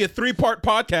 This might be a 3-part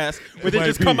podcast where they might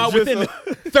just be. come out Just within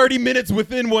 30 minutes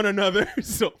within one another.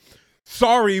 So,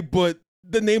 sorry, but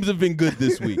the names have been good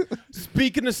this week.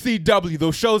 Speaking of CW,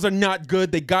 those shows are not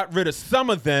good. They got rid of some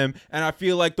of them, and I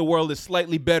feel like the world is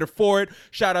slightly better for it.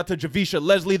 Shout out to Javisha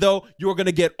Leslie, though. You're going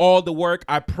to get all the work.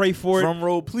 I pray for it. Drum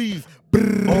roll, please.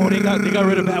 Oh, they got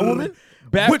rid of Batwoman?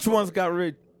 Which ones got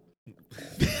rid?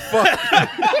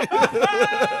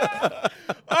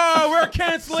 Oh, we're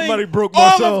canceling Somebody broke all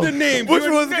Marcel. of the names. Which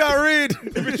We're- ones got rid?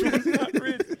 Which ones got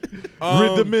rid?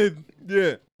 Rid the mid.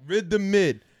 Yeah, rid the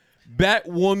mid.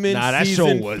 Batwoman Nah, that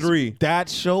season show was 3. That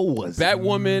show was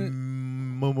Batwoman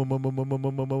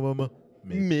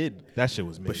mid. mid. That shit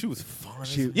was mid. But she was fun.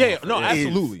 yeah, no, Is.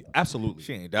 absolutely, absolutely.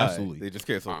 She ain't died. Absolutely. They just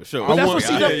canceled the show. But that's want-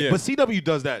 what yeah, CW. yeah. But CW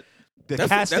does that. The That's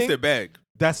casting. their bag.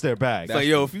 That's their bag. It's like,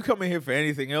 yo, if you come in here for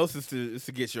anything else, it's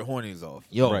to get your hornies off.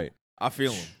 yo, Right. I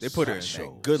feel them. They put her in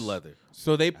that good leather.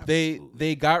 So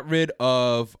they got rid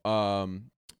of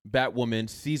Batwoman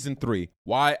season 3.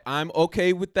 Why I'm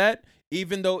okay with that,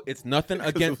 even though it's nothing 'Cause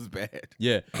it against. was bad.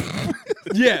 Yeah,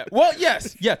 yeah. Well,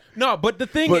 yes, yeah. No, but the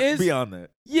thing But is, beyond that,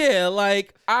 yeah,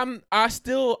 like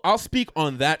I'll speak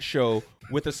on that show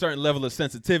with a certain level of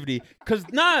sensitivity, because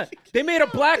they made a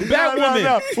black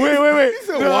Batwoman. Wait. he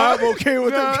said, "Why I'm okay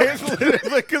with them canceling it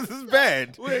because it's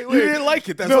bad." You didn't like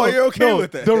it. That's why you're okay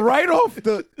with that. The write-off,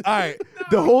 all right,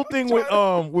 the whole thing with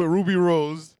Ruby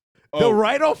Rose, the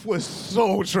write-off was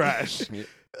so trash. It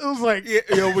was like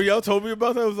Yo, when y'all told me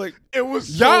about that, I was like, it was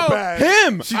so Yo, bad.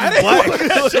 him. she's I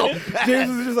just didn't- black. James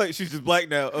was just like, she's just black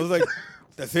now. I was like,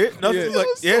 that's it? Nothing? It He was like,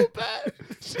 was yeah. so bad.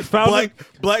 She found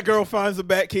Black girl finds a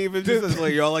bat cave and just is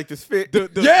like, y'all like this fit?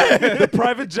 the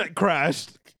private jet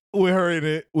crashed with her in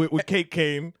it, with Kate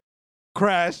Kane,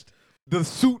 crashed. The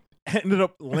suit ended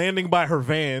up landing by her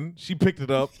van. She picked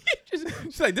it up.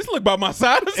 She's like, this look by my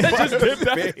side. I just dipped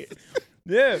out.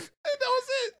 Yeah. And that was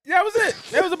it. Yeah, that was it.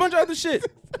 There was a bunch of other shit.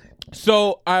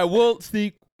 So I will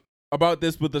speak about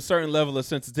this with a certain level of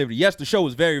sensitivity. Yes, the show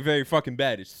was very, very fucking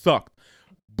bad. It sucked.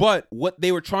 But what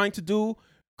they were trying to do,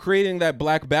 creating that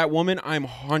black Batwoman, I'm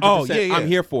 100%. yeah. I'm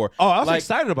here for. Oh, I was Like,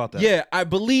 excited about that. Yeah, I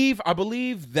believe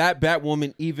that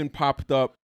Batwoman even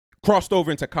crossed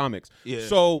over into comics. Yeah.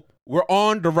 So we're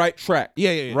on the right track.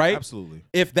 Yeah. Right? Absolutely.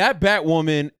 If that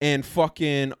Batwoman and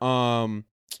fucking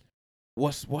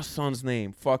what's son's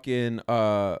name? Fucking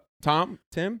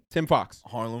Tim Fox.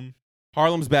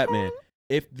 Harlem's Batman.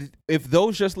 If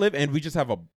those just live and we just have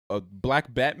a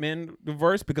black Batman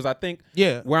verse, because I think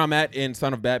where I'm at in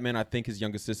Son of Batman, I think his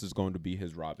younger sister's going to be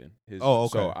his Robin. Oh,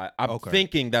 okay. So I'm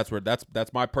thinking that's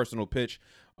my personal pitch.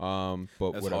 But That's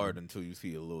whatever. hard until you see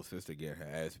your little sister get her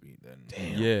ass beat. Then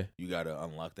Yeah, you gotta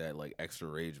unlock that like extra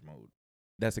rage mode.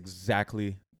 that's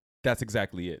exactly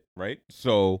it, right?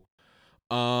 So,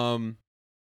 what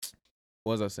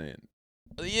was I saying?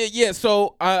 Yeah.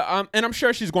 So I'm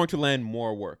sure she's going to land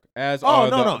more work as the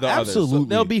others. So absolutely.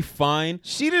 they'll be fine.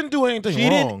 She didn't do anything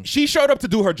wrong. She showed up to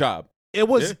do her job. It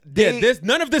was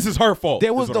None of this is her fault.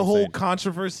 There is was what the I'm whole saying.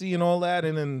 controversy and all that,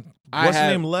 and then I what's her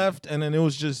have- name left, and then it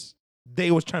was just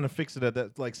they was trying to fix it at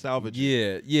that, like salvage.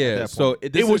 Yeah, yeah. that So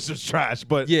point. this It was is- just trash,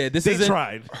 but yeah. This they isn't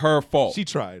tried. her fault. She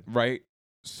tried. right?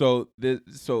 So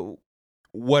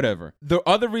whatever. The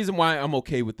other reason why I'm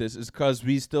okay with this is because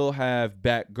we still have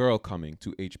Batgirl coming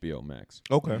to HBO Max.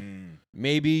 Okay.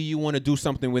 Maybe you want to do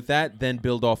something with that, then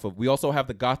build off of. We also have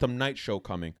the Gotham Knight show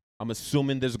coming. I'm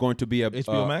assuming there's going to be a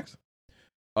HBO Max?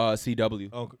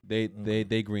 CW. Okay.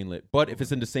 They greenlit. But if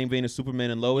it's in the same vein as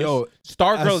Superman and Lois, Yo,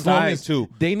 Stargirl's as long died as- too.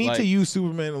 They need Like, to use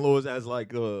Superman and Lois as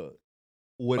like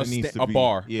what A it needs sta- to a be.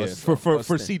 bar. Yeah. A For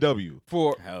sta- CW.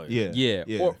 for Hell yeah. Yeah.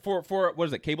 yeah. For what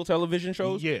is it, cable television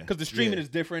shows? Yeah. Because the streaming Yeah. is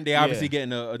different. They obviously Yeah.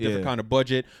 getting a different Yeah. kind of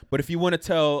budget. But if you want to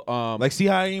tell Like, see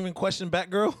how I didn't even question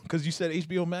Batgirl? Because you said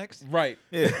HBO Max? right.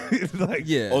 Yeah. It's like,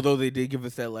 Yeah. Although they did give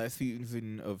us that last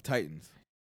season of Titans.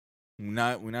 We're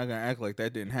not gonna act like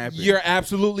that didn't happen. You're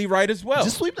absolutely right as well.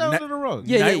 just sweep that Na- under the rug.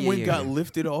 Yeah, Nightwing got yeah.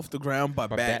 lifted off the ground by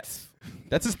By bats.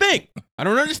 That's his thing. I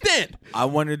don't understand. I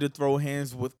wanted to throw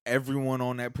hands with everyone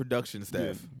on that production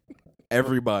staff.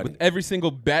 Everybody. With every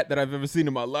single bat that I've ever seen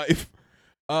in my life.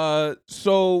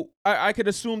 So I could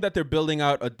assume that they're building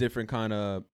out a different kind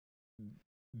of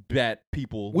bat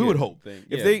people. We would hope. thing.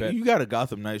 If Yeah, bat- you got a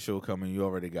Gotham Knight show coming, you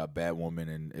already got Batwoman,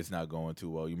 and it's not going too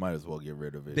well. You might as well get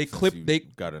rid of it. They since clipped- you they-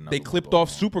 got another they one clipped going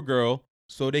off on. Supergirl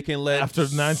so they can let After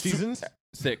 9 seasons?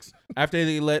 6. After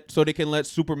they can let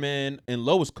Superman and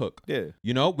Lois cook. Yeah.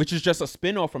 You know, which is just a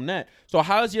spin-off from that. So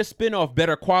how is your spin-off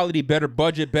better quality, better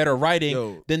budget, better writing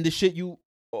Yo. than the shit you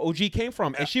OG came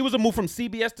from? And she was a move from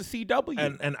CBS to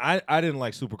CW. And I didn't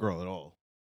like Supergirl at all.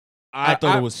 I- I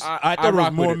thought I- it was I- I I thought it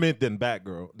rock was with more it. mint than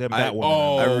Batgirl, than I- Batwoman.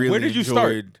 Oh, I really where did you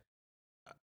start? enjoyed-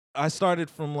 I started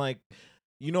from like,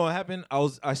 you know what happened?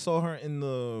 I saw her in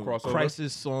the Crossover?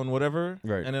 Crisis on whatever,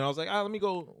 Right. and then I was like, let me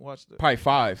go watch the. Probably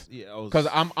 5. Yeah, I was Because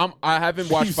I haven't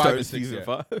watched You 5 started and 6 season yet.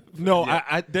 5. no, Yeah.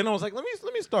 I then I was like, let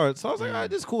me start. So I was like, all right,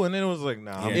 this is cool, and then it was like,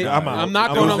 nah, Yeah, I'm out. I'm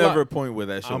not There gonna was lie. never a point where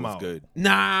that show I'm was out. good.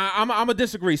 Nah, I'm gonna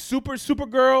disagree.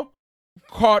 Supergirl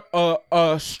caught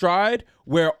a stride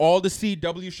where all the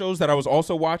CW shows that I was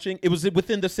also watching, it was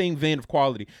within the same vein of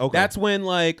quality. Okay. That's when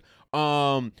like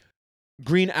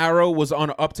Green Arrow was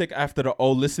on an uptick after the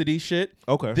Olicity shit.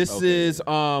 Okay. This Okay, is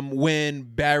when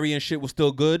Barry and shit was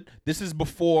still good. This is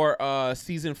before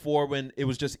season 4 when it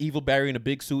was just evil Barry in a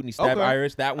big suit and he stabbed Okay.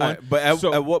 Iris. That one. But at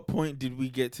So- what point did we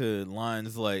get to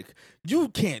lines like, "You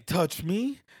can't touch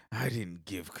me. I didn't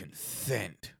give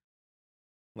consent."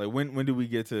 Like when did we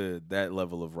get to that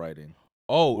level of writing?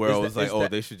 Oh, Where is I that- was like, is "Oh,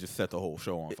 that- they should just set the whole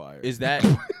show on fire." was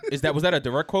that a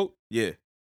direct quote? Yeah,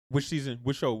 Which season?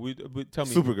 Which show? Tell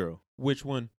me. Supergirl. Which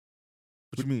one?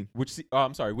 What you mean?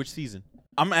 I'm sorry. Which season?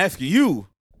 I'm asking you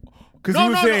because No, you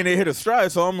were no, saying no. they hit a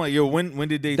stride. So I'm like, yo, when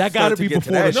did they? That start gotta to be get to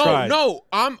before that? the stride. No.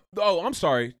 I'm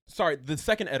sorry. Sorry. The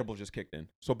second edible just kicked in,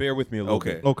 so bear with me a little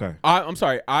Okay. bit. Okay. I'm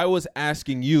sorry. I was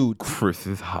asking you. Chris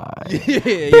is high.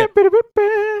 yeah.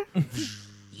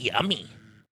 Yummy.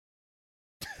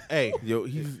 Hey, Yo,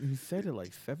 he said it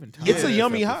like 7 times. it's a this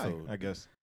yummy high, episode. I guess.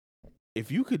 If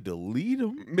you could delete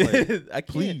them, I can't.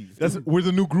 please. We're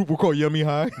the new group. We're called Yummy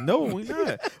High. No, we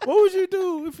not. What would you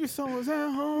do if your son was at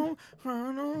home,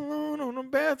 crying alone on the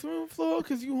bathroom floor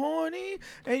because you horny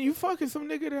and you fucking some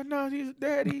nigga that not his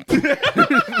daddy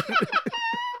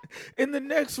in the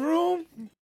next room,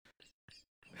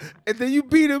 and then you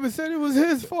beat him and said it was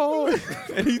his fault?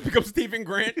 And he becomes Stephen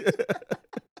Grant.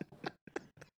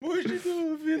 What would you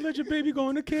do if you let your baby go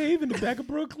in a cave in the back of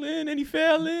Brooklyn and he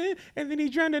fell in and then he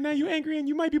drowned and now you angry and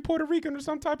you might be Puerto Rican or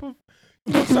some type of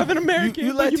Southern American,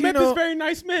 you but you met this Latino. very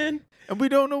nice man. And we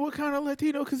don't know what kind of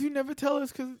Latino because you never tell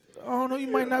us because, I don't know, you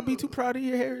might not be too proud of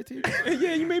your heritage. And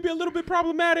yeah, you may be a little bit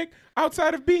problematic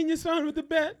outside of beating your son with the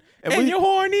bat. And And, we- you're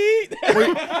horny.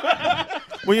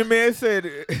 When your man said,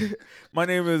 "My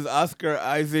name is Oscar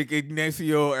Isaac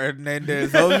Ignacio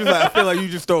Hernandez," I was just like, I feel like you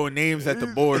just throwing names at the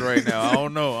board right now. I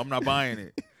don't know. I'm not buying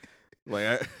it.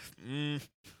 Like,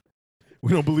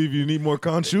 We don't believe you need more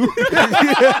conchu.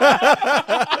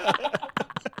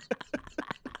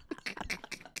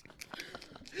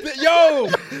 Yo,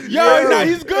 nah,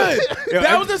 he's good.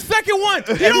 That was the second one.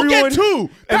 He don't get two.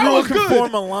 That Everyone was can good.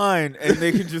 form a line, and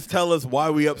they can just tell us why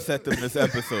we upset them this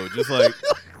episode.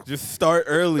 Just start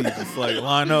early. Just like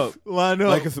line up, Line up.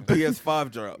 like it's a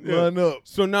PS5 drop. Line up.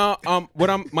 So now,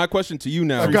 my question to you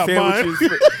now. I got mine.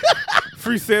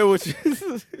 Free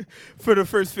sandwiches for the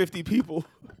first 50 people.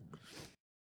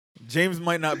 James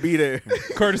might not be there.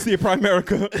 Courtesy of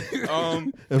Primerica.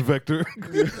 And Vector.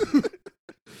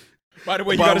 By the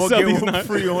way, you Buy gotta one, sell get these one knives.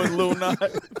 free on Lil Nas.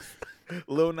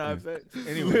 Lil Nas X.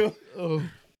 Anyway,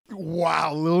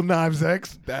 Wow, Lil Knives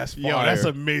X. That's Yo, that's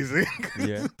amazing.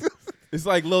 Yeah. It's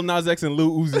like Lil Nas X and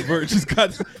Lil Uzi Vert just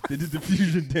got they did the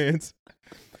fusion dance.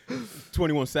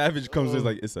 21 Savage comes in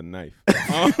like it's a knife.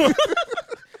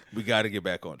 We got to get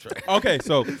back on track. Okay,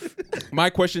 so my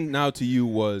question now to you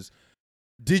was,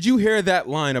 did you hear that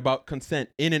line about consent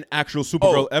in an actual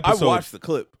Supergirl episode? I watched the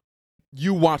clip.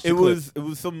 You watched the clip. It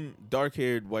was some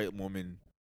dark-haired white woman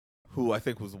who I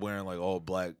think was wearing like all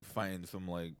black, fighting some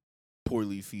like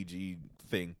poorly CG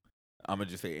thing. I'm gonna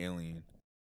just say alien.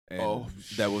 And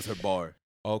that was her bar.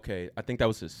 Okay, I think that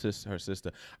was her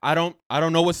sister. I don't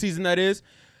know what season that is.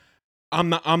 I'm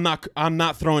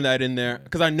not throwing that in there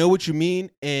because I know what you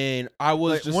mean, and I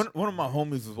was like, just one of my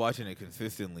homies was watching it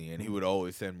consistently, and he would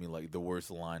always send me like the worst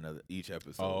line of each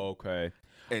episode. Oh, okay.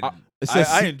 And says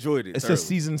I enjoyed it. It says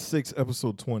season 6,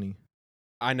 episode 20.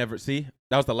 I never see.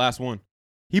 That was the last one.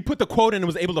 He put the quote in and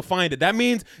was able to find it. That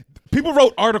means people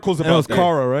wrote articles about That was that.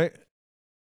 Kara, right?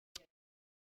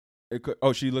 It could,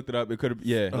 she looked it up. It could have.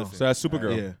 Yeah. Oh. So that's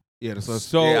Supergirl. Yeah. That's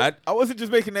So yeah, I wasn't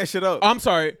just making that shit up. I'm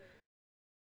sorry.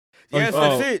 Yes,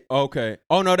 that's it. Okay.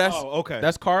 Oh no, okay.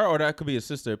 that's Kara, or that could be his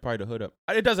sister. Probably the hood up.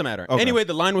 It doesn't matter. Okay. Anyway,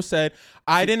 the line was said.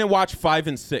 I didn't watch 5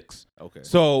 and 6. Okay.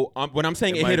 So when I'm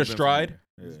saying it might hit a have been stride,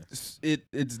 from there.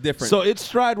 it's different. So its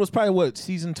stride was probably what,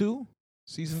 season 2?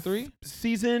 Season 3?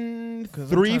 Season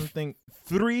 'Cause I'm 3, trying to think.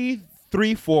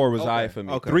 3, 4 was Okay. I for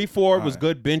me. Okay. 3, 4 was Alright.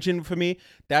 good binging for me.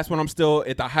 That's when I'm still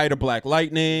at the height of Black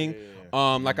Lightning.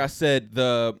 Like I said,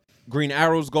 the Green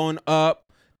Arrow's going up.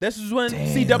 This is when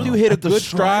CW hit a the good stride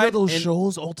stride. of those and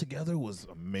shows altogether was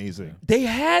amazing. they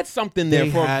had something there They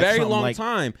for a had very something long like-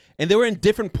 time, and they were in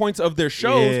different points of their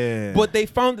shows. Yeah. But they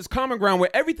found this common ground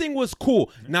where everything was cool.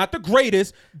 Not the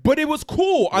greatest, but it was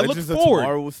cool. I looked Legends of forward.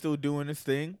 Tomorrow was still doing its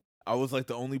thing. I was like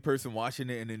the only person watching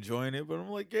it and enjoying it, but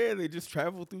I'm like, yeah, they just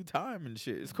travel through time and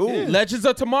shit. It's cool. Legends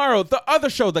of Tomorrow, the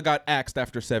other show that got axed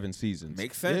after 7 seasons.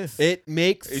 Makes sense. It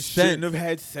makes It sense. shouldn't have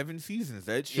had 7 seasons.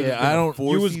 That should have Yeah, been I a don't-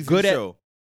 4 you was season good at- show.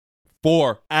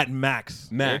 4 At max.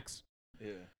 max.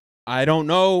 Yeah. I don't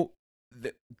know.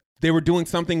 They were doing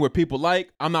something where people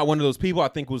like. I'm not one of those people. I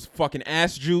think it was fucking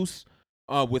ass juice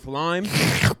with lime,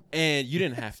 and you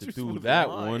didn't have to Juice do with that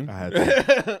lime. one. I had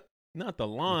to. Not the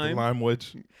lime. Lime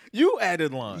wedge. You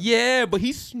added lime. Yeah, but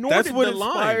he snorted That's what the lime.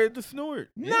 inspired the snort.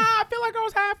 Nah, I feel like I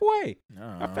was halfway.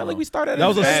 I felt like we started. That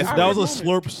was a at that was a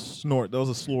moment. slurp snort. That was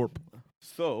a slurp.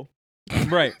 So,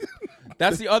 Right.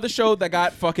 That's the other show that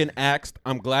got fucking axed.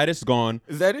 I'm glad it's gone.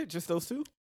 is that it? Just those 2?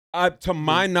 To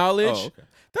my knowledge, Oh, okay.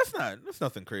 That's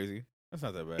nothing crazy. That's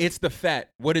not that bad. it's the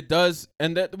fat. What it does,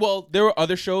 and that there were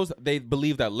other shows. They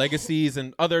believe that Legacies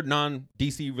and other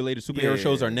non-DC related superhero Yeah.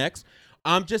 shows are next.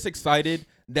 I'm just excited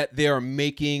that they are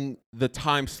making the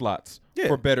time slots Yeah.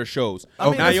 for better shows. I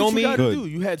mean, that's what Naomi, you gotta Good. do.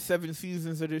 You had 7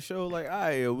 seasons of this show. Like,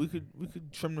 we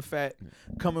could trim the fat,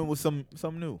 come in with some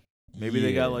new. Maybe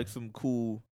they got Yeah. like some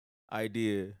cool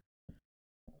idea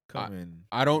coming.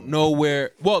 I don't know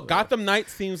where. Well, Gotham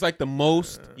Knights seems like the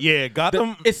most. Yeah,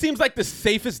 Gotham. It seems like the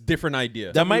safest, different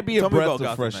idea. That might be a Tell me breath about of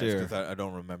Gotham fresh Knights, air. 'cause I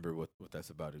don't remember what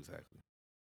that's about exactly.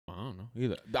 I don't know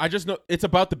either. I just know it's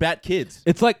about the Bat Kids.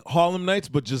 It's like Harlem Nights,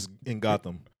 but just in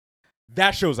Gotham.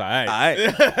 That show's alright.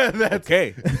 That's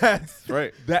okay. That's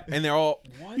right. That and they're all.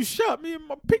 What? You shot me in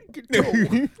my pinky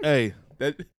toe. Hey,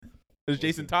 That was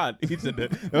Jason Todd. He said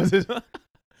that. That was his.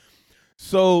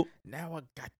 So, Now I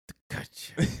got to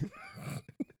cut you.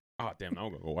 oh damn! Now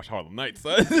I'm gonna go watch Harlem Nights.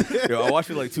 Yo, I watched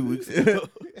it like 2 weeks ago.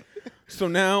 So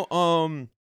now,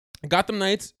 Gotham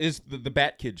Knights is the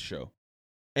Bat Kids show,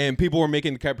 and people were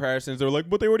making the comparisons. They were like,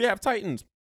 "But they already have Titans."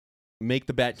 Make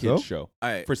the Bat Kids So? show All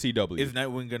right. for CW. Is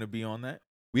Nightwing gonna be on that?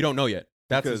 We don't know yet.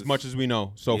 That's Because- as much as we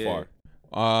know so Yeah.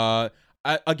 far.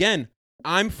 Again,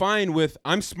 I'm fine with.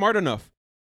 I'm smart enough.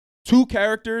 2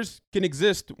 characters can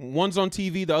exist. One's on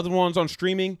TV, the other one's on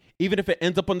streaming. Even if it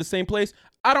ends up on the same place,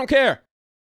 I don't care.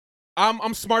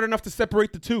 I'm smart enough to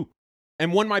separate the 2,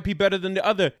 and one might be better than the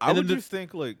other. I And would then just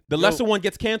think like the yo, lesser one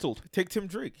gets canceled. Take Tim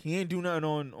Drake. He ain't do nothing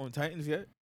on Titans yet.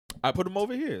 I put him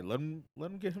over here. Let him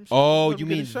get him. Oh, let him you get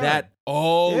mean his shine. that?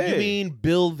 Oh, Yeah. you mean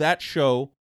build that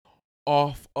show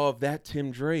off of that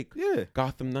Tim Drake Yeah,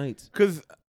 Gotham Knights? because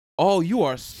Oh, you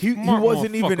are he smart,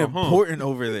 wasn't even motherfucker, huh? important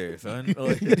over there, son.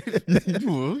 Like,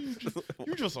 You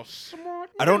just a smart.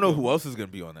 I don't know who else is gonna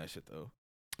be on that shit though.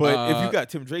 But if Uh, you got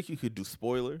Tim Drake, you could do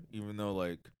spoiler, even though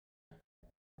like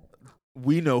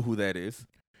we know who that is.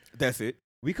 That's it.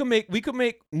 We could make spoilers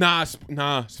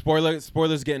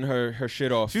getting her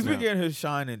shit off. She's now. been getting her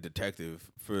shine in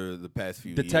Detective for the past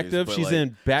few Detective. years. but, She's like,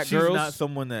 in Batgirls. She's not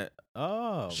someone that.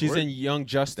 Oh, She's word? in Young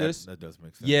Justice. That does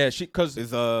make sense. Yeah, because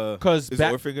Is 'cause is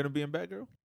Bat- Orphan gonna be in Batgirl?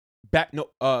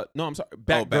 I'm sorry.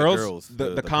 Batgirls,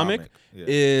 the comic Yeah.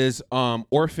 is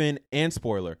Orphan and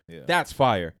Spoiler. Yeah. That's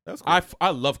fire. That's cool. I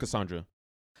love Cassandra.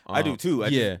 I do too. I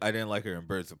I didn't like her in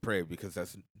Birds of Prey because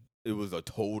it was a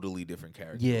totally different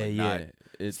character. Yeah, like, yeah. Not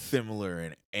It's similar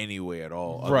in any way at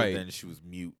all. Right. Other than she was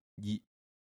mute. Ye-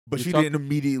 But You she talk- didn't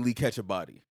immediately catch a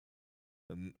body.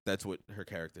 And that's what her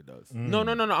character does. No.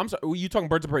 I'm sorry. Were you talking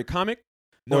Birds of Prey comic?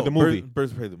 No, Or the movie?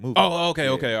 Birds of Prey the movie. Oh, okay,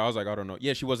 Yeah. okay. I was like, I don't know.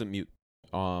 Yeah, she wasn't mute.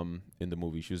 In the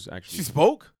movie, she was actually. She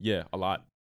spoke? Yeah, a lot.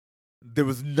 There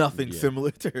was nothing Yeah. similar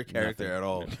to her character Nothing, at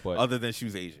all, yeah, but- other than she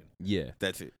was Asian. Yeah,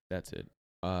 That's it. that's it.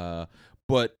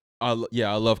 But I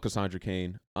love Cassandra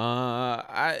Cain.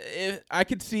 I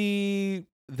could see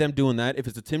them doing that if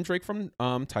it's a Tim Drake from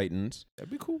Titans.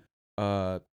 That'd be cool.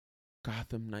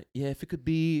 Gotham Knight. Yeah, if it could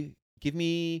be, give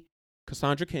me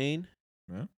Cassandra Cain.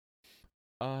 Yeah.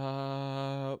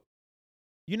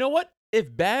 You know what?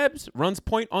 If Babs runs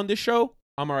point on this show,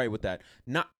 I'm all right with that.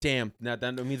 Not damn. Now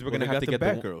that means we're gonna have to get the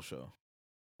the Batgirl show.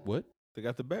 what They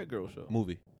got the Batgirl show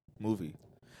movie?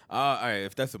 All right,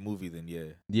 if that's a movie, then yeah.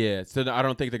 Yeah, so I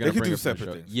don't think they're gonna They could bring do her for the separate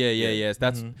show. things. Yeah. Yeah.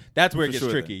 That's where it For gets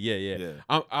sure tricky. Yeah.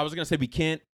 Yeah. I was gonna say we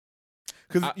can't.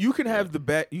 Because I- you can have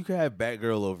you can have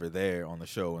Batgirl over there on the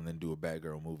show and then do a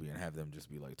Batgirl movie and have them just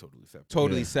be like totally separate.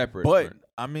 Totally separate. But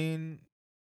I mean,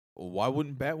 why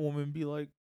wouldn't Batwoman be like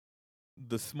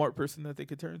the smart person that they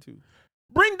could turn to?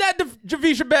 bring that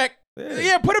Javisha back.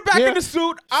 Yeah, put her back Yeah. in the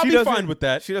suit. I'll She be doesn't- fine with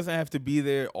that. She doesn't have to be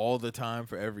there all the time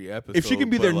for every episode. If she can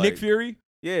be but, their like, Nick Fury,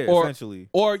 yeah, or- essentially.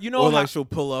 or you know, Or how, like she'll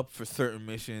pull up for certain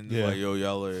missions, Yeah. like yo,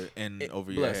 y'all are in over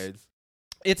your bless. heads.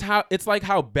 it's like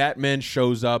how Batman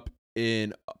shows up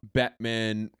in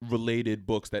Batman related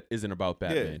books that isn't about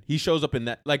Batman. Yeah. He shows up in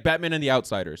that, like Batman and the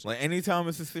Outsiders. Like anytime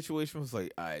it's a situation, it's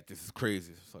like, all right, this is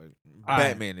crazy. It's like All right.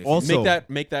 Batman is Also-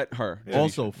 make that her. Yeah.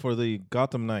 Also, for the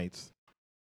Gotham Knights,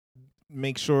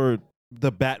 make sure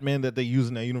the Batman that they use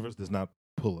in that universe does not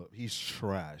pull up. He's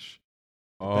trash.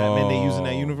 The Batman they use in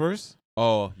that universe,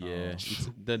 Oh yeah, Oh. It's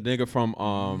the nigga from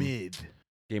mid.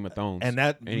 Game of Thrones. And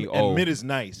that he and old. mid is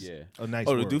nice. Yeah. A nice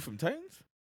Oh, the word. dude from Titans?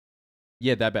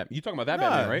 Yeah, that Batman. You talking about that Nah,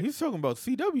 Batman, right? He's talking about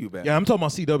CW Batman. Yeah, I'm talking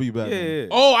about CW yeah, Batman. yeah.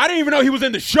 Oh, I didn't even know he was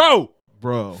in the show.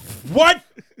 Bro. What?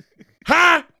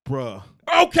 Huh? Bruh.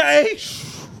 Okay.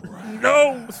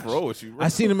 No. What's wrong with you, bro? I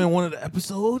seen him in one of the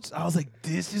episodes. I was like,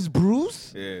 this is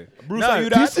Bruce? Yeah. Bruce, Nah, are you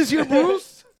This that? is your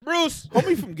Bruce? Bruce.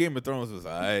 Homie from Game of Thrones was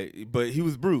alright, but he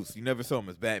was Bruce. You never saw him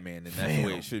as Batman, and that's the way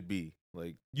Damn. it should be.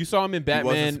 Like You saw him in he wasn't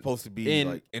Batman. supposed to be in-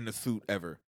 like in the suit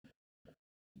ever.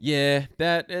 Yeah,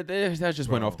 that just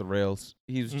went Bro. off the rails.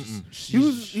 He was just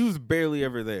He was barely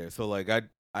ever there. So like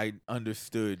I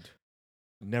understood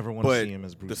Never want to But see him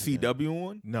as Bruce. the again. CW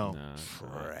one. No. Nah,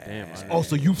 Trash. damn. Oh,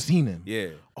 so you've seen him? Yeah.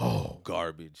 Oh,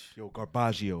 Garbage. yo,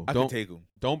 Garbaggio. I Don't- can take him.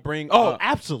 Don't bring. Oh,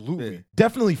 absolutely. yeah.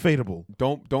 Definitely fadeable.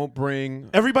 don't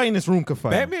bring. Everybody in this room could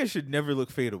fight. him. Batman should never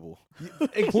look fadeable.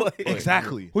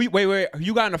 Exactly. Who wait, who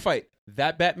you got in a fight?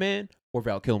 That Batman or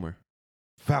Val Kilmer?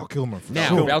 Val Kilmer. For Now,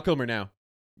 sure. Val Kilmer now.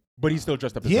 But he's still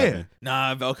dressed up as Yeah. Batman.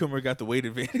 Nah, Val Kilmer got the weight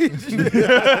advantage.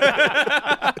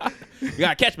 You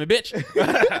gotta catch me, bitch.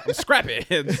 I'm scrappy.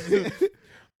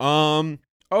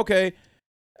 Okay.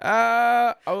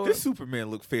 This Superman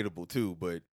looked fadeable too,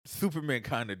 but Superman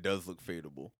kind of does look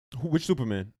fadeable. Which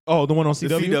Superman? Oh, the one on The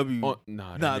CW? CW. Oh,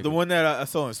 nah, Nah, that the nigga. one that I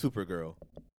saw in Supergirl.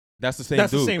 That's the same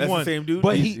That's dude. the same That's one. the same dude.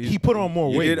 But He's- he put on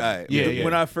more You weight. did, I. Yeah,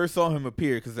 When yeah. I first saw him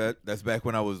appear, because that's back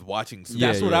when I was watching. Supergirl.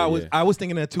 That's what yeah. I was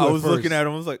thinking that too. I at was first. looking at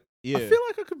him. I was like, Yeah. I feel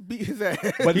like I could beat his ass.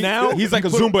 But now He's like a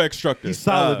he put- Zumba instructor. He's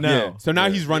solid now. Yeah. So now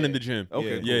Yeah, he's running yeah. the gym.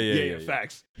 Okay, cool. Yeah.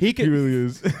 Facts. He He can. really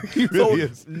is. he so really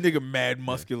is. nigga, mad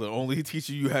muscular, only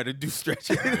teaching you how to do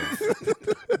stretches.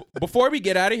 Before we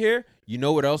get out of here, you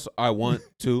know what else I want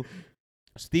to?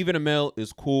 Stephen Amell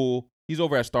is cool. He's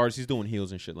over at Stars. He's doing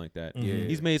heels and shit like that. Mhm. Yeah,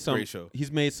 He's made some. great show.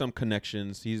 He's made some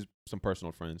connections. He's some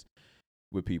personal friends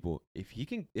with people. If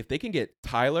they can get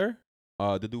Tyler,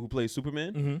 the dude who plays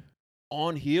Superman, Mm-hmm.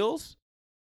 on heels,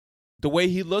 the way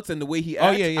he looks and the way he Oh,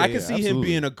 acts, yeah, I can see him absolutely.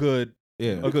 being a good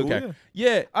Yeah. a good Cool, character.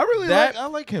 Yeah, I really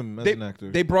That- like him as they- an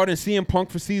actor. they brought in CM Punk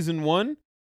for season 1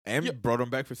 And Yeah. brought him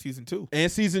back for season 2.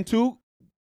 and season 2.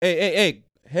 Hey,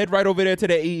 head right over there to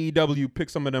the AEW, pick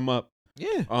some of them up.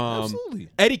 yeah, absolutely.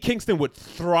 Eddie Kingston would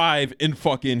thrive in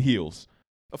fucking heels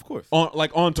Of course.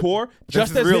 on tour,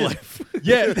 just That's as his real him. life.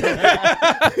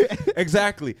 Yeah,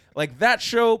 exactly. Like that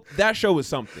show is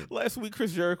something. Last week,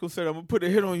 Chris Jericho said, I'm going to put a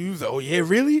hit on you. He was like, oh, yeah,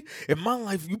 really? In my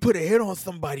life, you put a hit on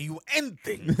somebody, you end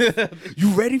things. You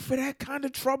ready for that kind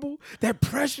of trouble? That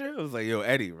pressure? I was like, yo,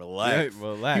 Eddie, relax. Yeah,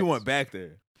 relax. He went back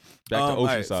there. Back to all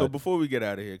right, Oceanside. so before we get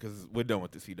out of here, because we're done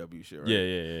with the CW shit, right?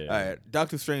 Yeah. All right,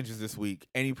 Doctor Strange is this week.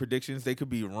 Any predictions? They could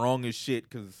be wrong as shit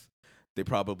because they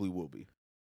probably will be.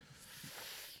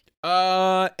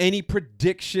 Any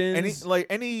predictions?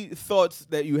 Any thoughts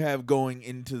that you have going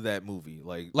into that movie?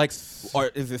 Or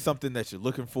is it something that you're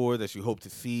looking for, that you hope to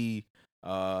see?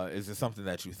 Is it something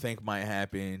that you think might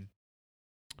happen?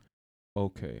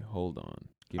 Okay, hold on.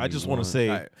 I just want to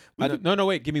say, right. No,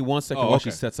 wait. Give me 1 second while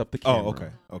she sets up the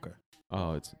camera. Okay.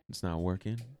 Oh, it's not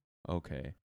working.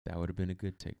 Okay, that would have been a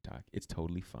good TikTok. It's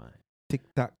totally fine.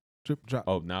 TikTok. Drip drop.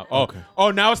 Oh, now. Okay.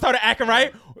 Now it started acting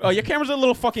right. Oh, your camera's a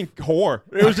little fucking whore.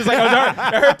 It was just like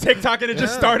I heard TikTok and it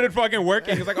just started fucking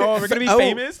working. It's like, oh, we're gonna be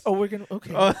famous. Oh, we're gonna.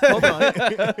 Okay. Hold on.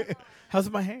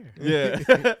 How's my hair?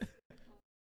 Yeah.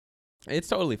 It's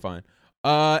totally fine.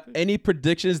 Any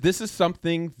predictions? This is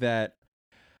something that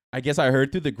I guess I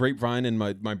heard through the grapevine and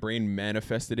my brain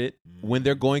manifested it. When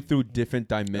they're going through different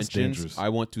dimensions, I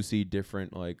want to see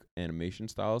different like animation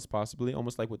styles, possibly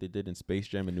almost like what they did in Space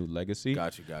Jam: A New Legacy.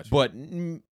 Gotcha. But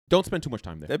don't spend too much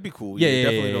time there. That'd be cool. Yeah,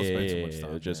 Definitely don't spend too much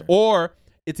time there. Or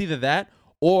it's either that,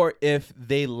 or if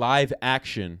they live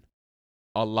action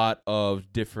a lot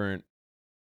of different,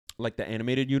 like the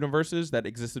animated universes that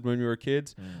existed when we were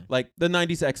kids, like the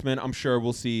 90s X-Men. I'm sure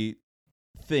we'll see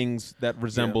things that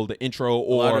resemble the intro,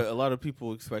 or a lot of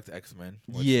people expect X-Men.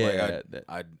 Which,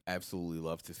 I'd absolutely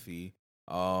love to see.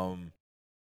 I'm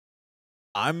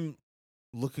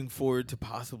looking forward to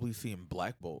possibly seeing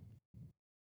Black Bolt,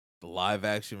 the live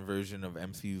action version of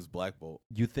MCU's Black Bolt.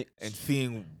 You think, and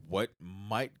seeing what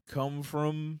might come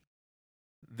from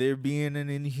there being an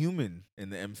Inhuman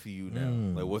in the MCU now.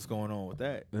 Like, what's going on with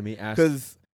that? Let me ask.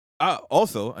 Because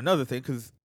also another thing,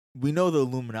 because we know the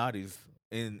Illuminati's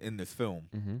in this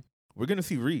film. We're gonna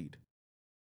see Reed.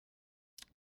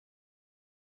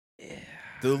 Yeah.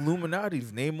 The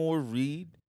Illuminati's Namor, Reed,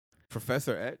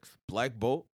 Professor X, Black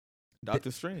Bolt,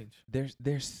 Doctor Strange. There's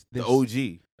the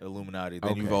OG Illuminati.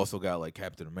 Then you've also got like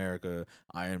Captain America,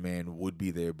 Iron Man would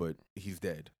be there, but he's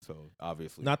dead. So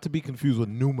obviously, not to be confused with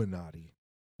Numinati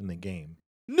in the game.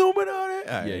 Numinati.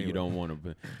 Anyway. You don't want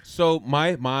to. So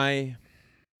my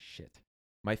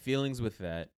feelings with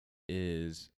that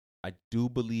is, I do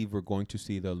believe we're going to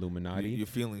see the Illuminati. Your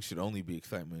feelings should only be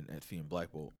excitement at seeing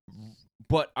Black Bolt.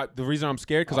 But the reason I'm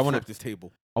scared, because I want to this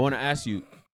table. I want to ask you.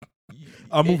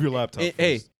 I'll move your laptop.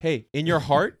 Hey! In your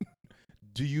heart,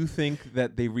 do you think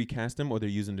that they recast him, or they're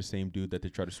using the same dude that they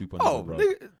try to sweep under the rug?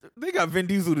 They got Vin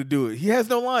Diesel to do it. He has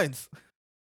no lines.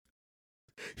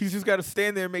 He's just got to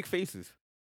stand there and make faces.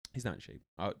 He's not in shape.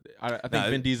 I think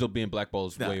Vin Diesel being Black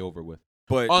Bolt is way over with.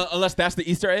 But unless that's the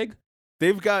Easter egg.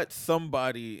 They've got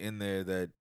somebody in there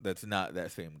that's not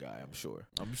that same guy, I'm sure.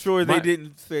 I'm sure they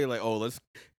didn't say like, oh, let's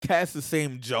cast the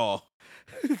same jaw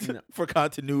for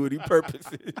continuity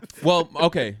purposes. Well,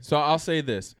 okay, so I'll say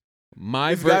this.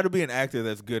 It's got to be an actor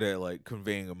that's good at like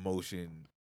conveying emotion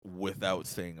without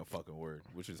saying a fucking word,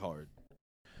 which is hard.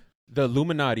 The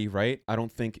Illuminati, right? I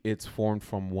don't think it's formed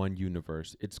from one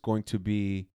universe. It's going to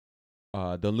be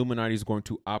the Illuminati is going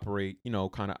to operate,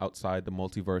 kind of outside the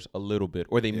multiverse a little bit,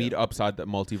 or they meet upside the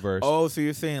multiverse. Oh, so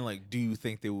you're saying like, do you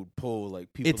think they would pull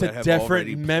like people that have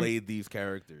already played these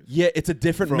characters? Yeah, it's a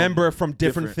different member from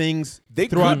different things they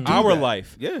throughout our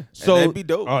life. Yeah, so that'd be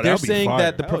dope. They're saying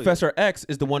that the Professor X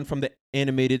is the one from the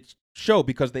animated show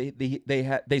because they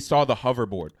saw the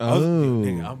hoverboard. I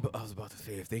was about to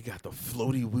say, if they got the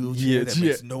floaty wheelchair that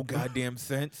makes no goddamn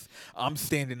sense, I'm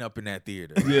standing up in that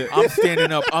theater. Yeah. I'm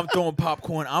standing up. I'm throwing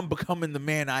popcorn. I'm becoming the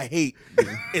man I hate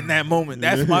in that moment.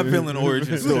 That's my villain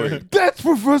origin story. That's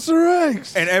Professor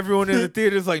X. And everyone in the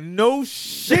theater is like, no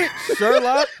shit,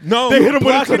 Sherlock. No, they hit him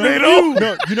with a tornado.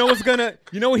 No, you know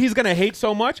what he's gonna hate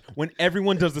so much when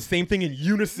everyone does the same thing in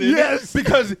unison. Yes,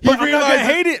 because he realizes I'm not gonna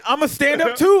hate it. I'm gonna stand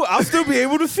up too. I'll still be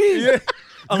able to see. Yeah.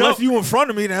 Unless you in front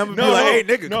of me, then I'm gonna be like, hey,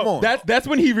 nigga, come on. That's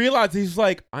when he realizes he's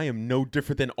like, I am no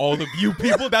different than all of you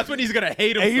people. That's when he's gonna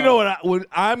hate him. And you know what?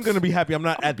 I'm gonna be happy I'm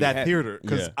not at that theater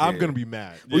because I'm gonna be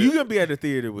mad. Well, you're gonna be at the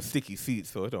theater with sticky seats,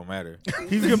 so it don't matter.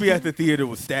 He's gonna be at the theater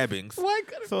with stabbings.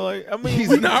 So like, I mean, he's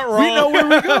not wrong. We know where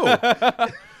we go.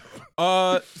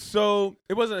 So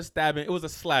it wasn't a stabbing; it was a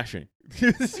slashing.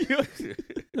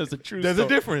 There's a true. There's a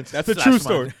difference. That's a true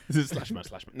story. This is slash man.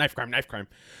 Knife crime.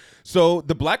 So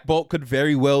the Black Bolt could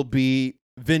very well be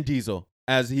Vin Diesel,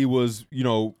 as he was,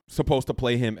 supposed to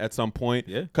play him at some point.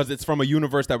 Yeah. Because it's from a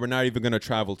universe that we're not even going to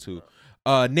travel to.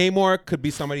 Namor could be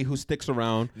somebody who sticks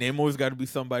around. Namor's got to be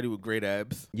somebody with great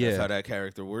abs. Yeah. That's how that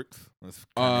character works. That's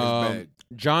kind of his bag.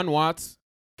 John Watts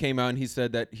came out and he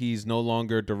said that he's no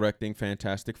longer directing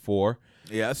Fantastic Four.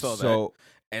 Yeah, I saw that.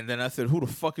 And then I said, who the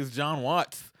fuck is John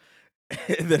Watts?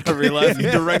 And then I realized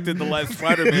he directed the last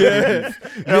Spider-Man movies.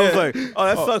 And I was like, oh,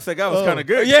 that sucks. That guy was kind of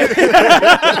good. Yeah.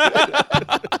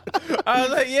 I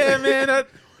was like, yeah, man.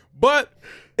 But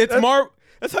it's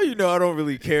That's how you know I don't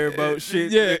really care about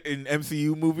shit Yeah. in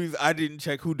MCU movies. I didn't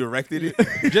check who directed it.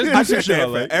 Just I do some checked shit I that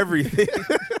for like. everything.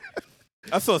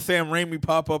 I saw Sam Raimi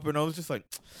pop up, and I was just like,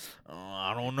 oh,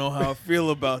 I don't know how I feel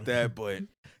about that, but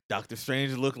Doctor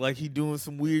Strange looked like he doing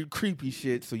some weird, creepy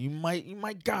shit. So you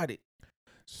might got it.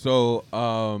 So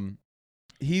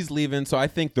he's leaving. So I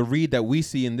think the Reed that we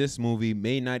see in this movie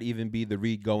may not even be the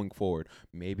Reed going forward.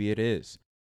 Maybe it is.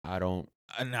 I don't.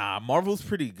 Nah, Marvel's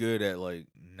pretty good at like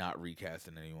not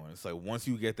recasting anyone. It's like once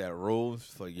you get that role, it's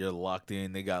just like you're locked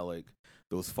in. They got like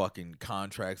those fucking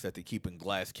contracts that they keep in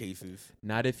glass cases.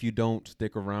 Not if you don't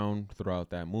stick around throughout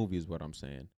that movie is what I'm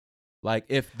saying. Like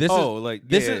if this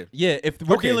is if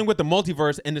we're Okay. dealing with the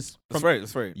multiverse and it's That's right.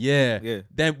 That's right. yeah,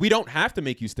 then we don't have to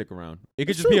make you stick around. It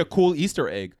could It's just be true. a cool Easter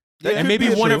egg. That And could maybe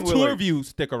be a one shit of where, two like, of you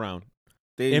stick around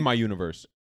they, in my universe.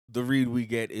 the Reed we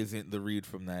get isn't the Reed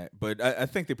from that, but I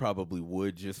think they probably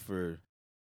would just for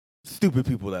stupid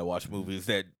people that watch movies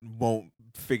that won't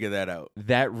figure that out.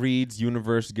 That Reed's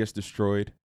universe gets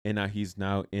destroyed, and now he's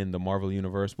now in the Marvel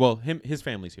universe. Well, his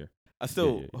family's here. I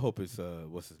still Yeah. hope it's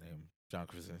what's his name, John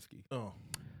Krasinski. Oh,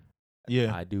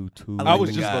 yeah. I do too. I I like was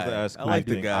the just about guy. to ask. I like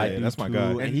who you the think. guy. Yeah, that's my too.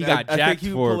 guy. And he And got I think jacked he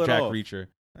would for pull it Jack off. Reacher.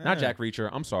 Yeah. Not Jack Reacher.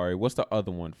 I'm sorry. What's the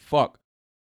other one? Fuck.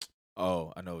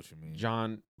 Oh, I know what you mean.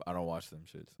 John. I don't watch them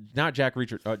shits. Not Jack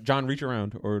Reacher. John Reach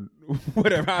Around or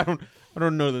whatever. I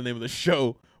don't know the name of the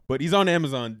show, but he's on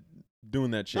Amazon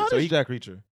doing that shit. No, so he's he Jack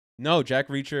Reacher. No, Jack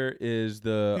Reacher is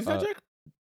the He's not Jack.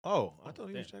 Oh, I thought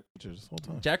he was Jack Reacher this whole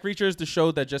time. Jack Reacher is the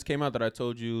show that just came out that I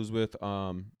told you was with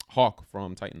Hawk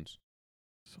from Titans.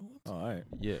 Oh, all right.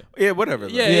 Yeah. Yeah, whatever.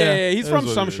 though. Yeah. He's That from is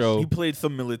what some it is. show. He played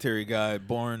some military guy,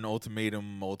 Born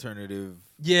Ultimatum, alternative.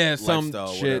 Yeah, some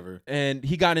lifestyle, shit. whatever. And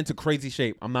he got into crazy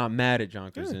shape. I'm not mad at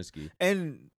John Krasinski.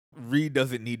 And Reed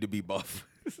doesn't need to be buff.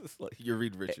 It's like you're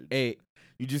Reed Richards. Hey,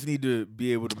 You just need to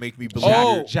be able to make me believe.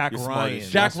 Oh, you're Jack smart Ryan. as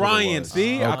shit. Jack That's what it Ryan. was.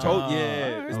 See, I Okay. told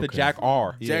yeah, it's the Okay. Jack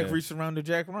R. Jack Yeah. reached around to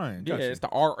Jack Ryan. Yeah, Gotcha. it's the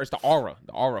R. It's the aura.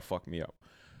 The aura fucked me up.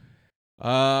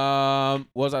 What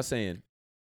was I saying?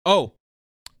 Oh,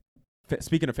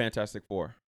 speaking of Fantastic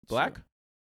Four, Black. So-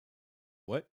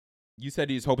 What? You said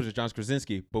he's hoping it's John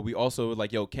Krasinski, but we also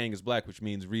like, yo, Kang is black, which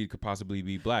means Reed could possibly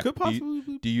be black. Could Do you- possibly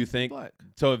be Do you think black.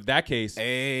 so? If that case,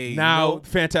 Hey, now you know,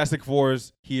 Fantastic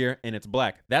Four's here and it's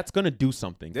black. That's gonna do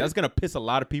something. Yeah. That's gonna piss a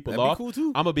lot of people that'd be off. cool too.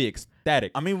 I'm gonna be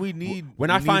ecstatic. I mean, we need when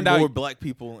we I need find out- more black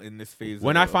people in this phase.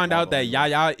 When of I find out that Marvel.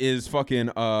 Yaya is fucking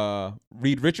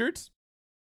Reed Richards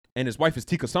and his wife is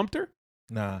Tika Sumpter,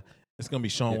 Nah, it's gonna be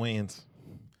Sean Wayans.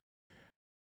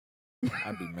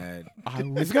 I'd be mad. I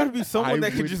would, It's got to be I someone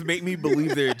that would- can just make me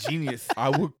believe they're a genius. I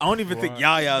would. I don't even think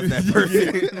cry. Yaya's that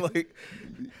person. Like,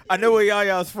 I know where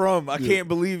Yaya's from. I can't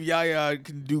believe Yaya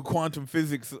can do quantum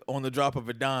physics on the drop of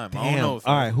a dime. I don't know.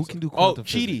 All right, who can do Oh, quantum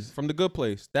Cheaty physics? from The Good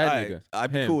Place. That All right, nigga.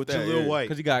 I'd be Him. cool with that. Jaleel yeah. White.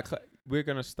 Because you got. We're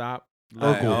gonna stop.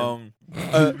 All right, local.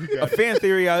 a fan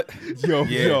theory. Yo, Yeah.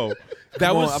 yo, that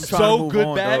Come on, was I'm trying to so move good.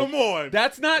 on, Bad. dog. on.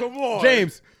 That's not Come on.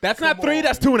 James. That's not Come 3. on.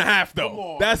 That's 2.5 though. Come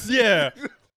on. That's yeah.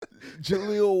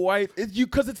 Jaleel White. It's you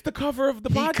because it's the cover of the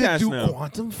He podcast could do now.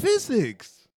 quantum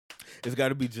physics. It's got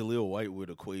to be Jaleel White with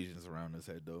equations around his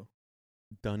head, though.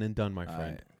 Done and done, my All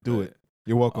friend. right, Do but, it.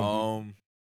 You're welcome.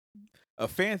 A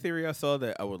fan theory I saw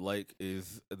that I would like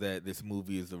is that this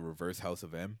movie is the reverse House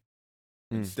of M.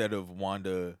 Mm. Instead of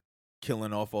Wanda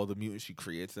killing off all the mutants, she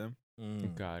creates them.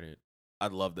 Got it.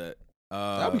 I'd love that.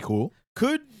 That'd be cool.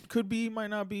 Could be,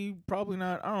 might not be, probably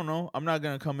not. I don't know. I'm not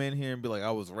gonna come in here and be like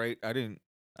I was right. I didn't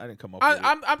come up with it.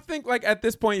 I think like at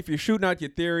this point, if you're shooting out your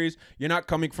theories, you're not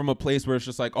coming from a place where it's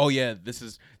just like, oh yeah, this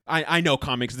is I know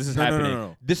comics, this is No, no, happening.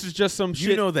 no. This is just some You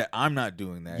shit. know that I'm not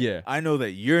doing that. Yeah. I know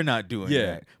that you're not doing Yeah.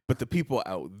 that. But the people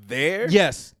out there,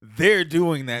 Yes, they're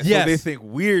doing that. Yes. So they think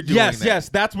we're doing yes, that. yes.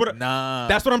 That's what Nah.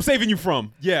 that's what I'm saving you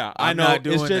from. Yeah, I I'm know. not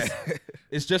doing It's just that.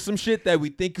 it's just some shit that we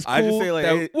think is cool. I just say like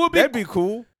that hey, would be that'd be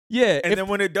cool. yeah. And if- then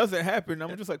when it doesn't happen,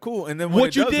 I'm just like cool. And then when What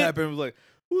it you does did- happen, it was like,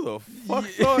 who the fuck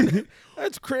Yeah. thought that?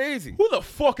 That's crazy. who the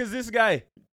fuck is this guy?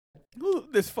 Who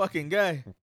this fucking guy?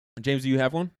 James, do you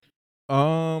have one?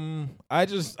 I'm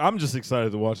just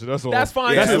excited to watch it. That's all. That's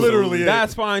fine. Yeah, too. absolutely.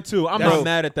 That's fine too. I'm Bro, not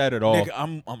mad at that at all.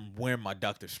 Nigga, I'm wearing my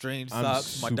Doctor Strange I'm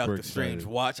socks, my super Doctor excited. Strange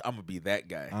watch. I'm gonna be that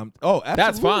guy. Absolutely.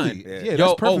 That's fine. Yeah. Yeah, Yo,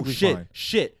 that's perfectly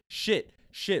shit.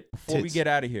 Before we Tits. get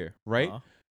out of here, right? Uh-huh.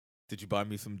 Did you buy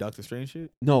me some Doctor Strange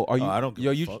shit? No, are you? I don't give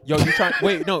Yo, a you, fuck. yo, you trying?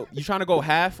 Wait, no, you trying to go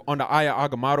half on the Aya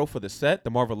Agamotto for the set, the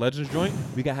Marvel Legends joint?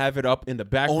 We can have it up in the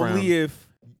background. Only if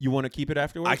You want to keep it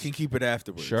afterwards? I can keep it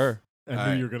afterwards. Sure. I Alright.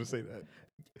 knew you were gonna say that.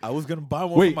 I was gonna buy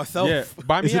one for myself. Yeah,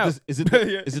 buy me Is it out. is it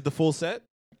Yeah. is it the full set?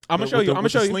 I'm gonna show you. I'm gonna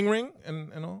With the show you. sling ring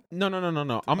and all. No.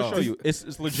 I'm gonna show you.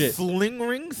 It's legit. Sling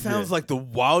ring sounds Yeah. like the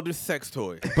wildest sex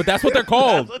toy. But that's what they're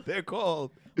called. That's what they're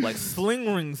called. Like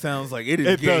sling ring sounds like it is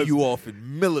It getting does. you off in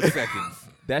milliseconds.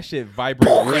 That shit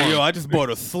vibrates. Like, yo, I just bought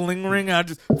a sling ring. I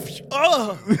just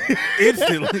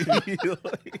instantly.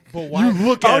 But why? You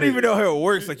look I at don't even know how it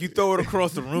works. Like you throw it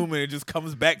across the room and it just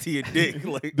comes back to your dick.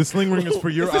 Like The sling ring is for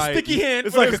your It's a eye. sticky hand.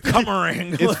 it's for like a cum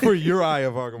ring. It's for your eye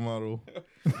of Agamotto.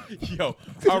 Yo.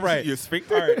 All right. Your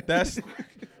sphincter. All right. That's.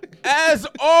 As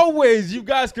always, you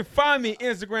guys can find me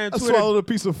Instagram, I Twitter, swallowed a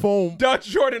piece of foam. Dutch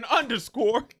Jordan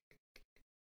 _.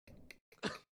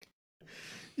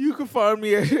 You can find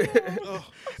me at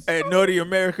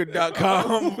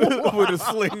naughtyamerica.com with a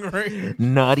sling ring.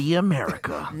 Naughty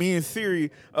America. Me and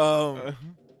Siri.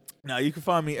 Now you can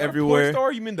find me Porn everywhere. star,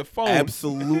 or you mean the phone?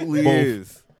 Absolutely Both.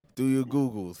 is. Do your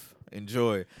Googles.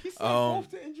 Enjoy. He said both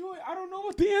to enjoy. I don't know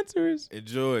what the answer is.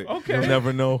 Enjoy. Okay. You'll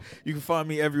never know. You can find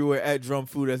me everywhere at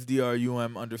drumfood. That's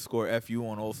DRUM_FU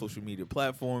on all social media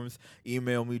platforms.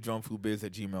 Email me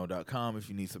drumfoodbiz@gmail.com if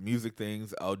you need some music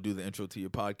things. I'll do the intro to your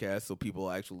podcast so people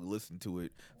actually listen to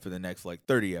it for the next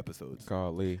 30 episodes.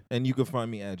 Golly. And you can find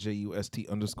me at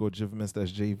JUST_JVMS.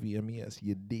 That's JVMES.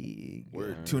 You dig?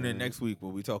 Tune in next week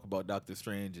where we talk about Doctor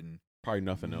Strange and Probably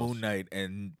nothing else. Moon Knight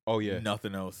and Oh yeah.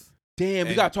 nothing else. Damn, we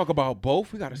And gotta talk about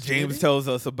both. We gotta. James tells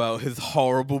us about his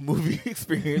horrible movie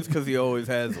experience because he always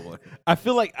has one. I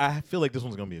feel like this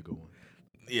one's gonna be a good one.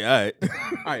 Yeah, all right.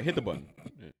 All right, hit the button.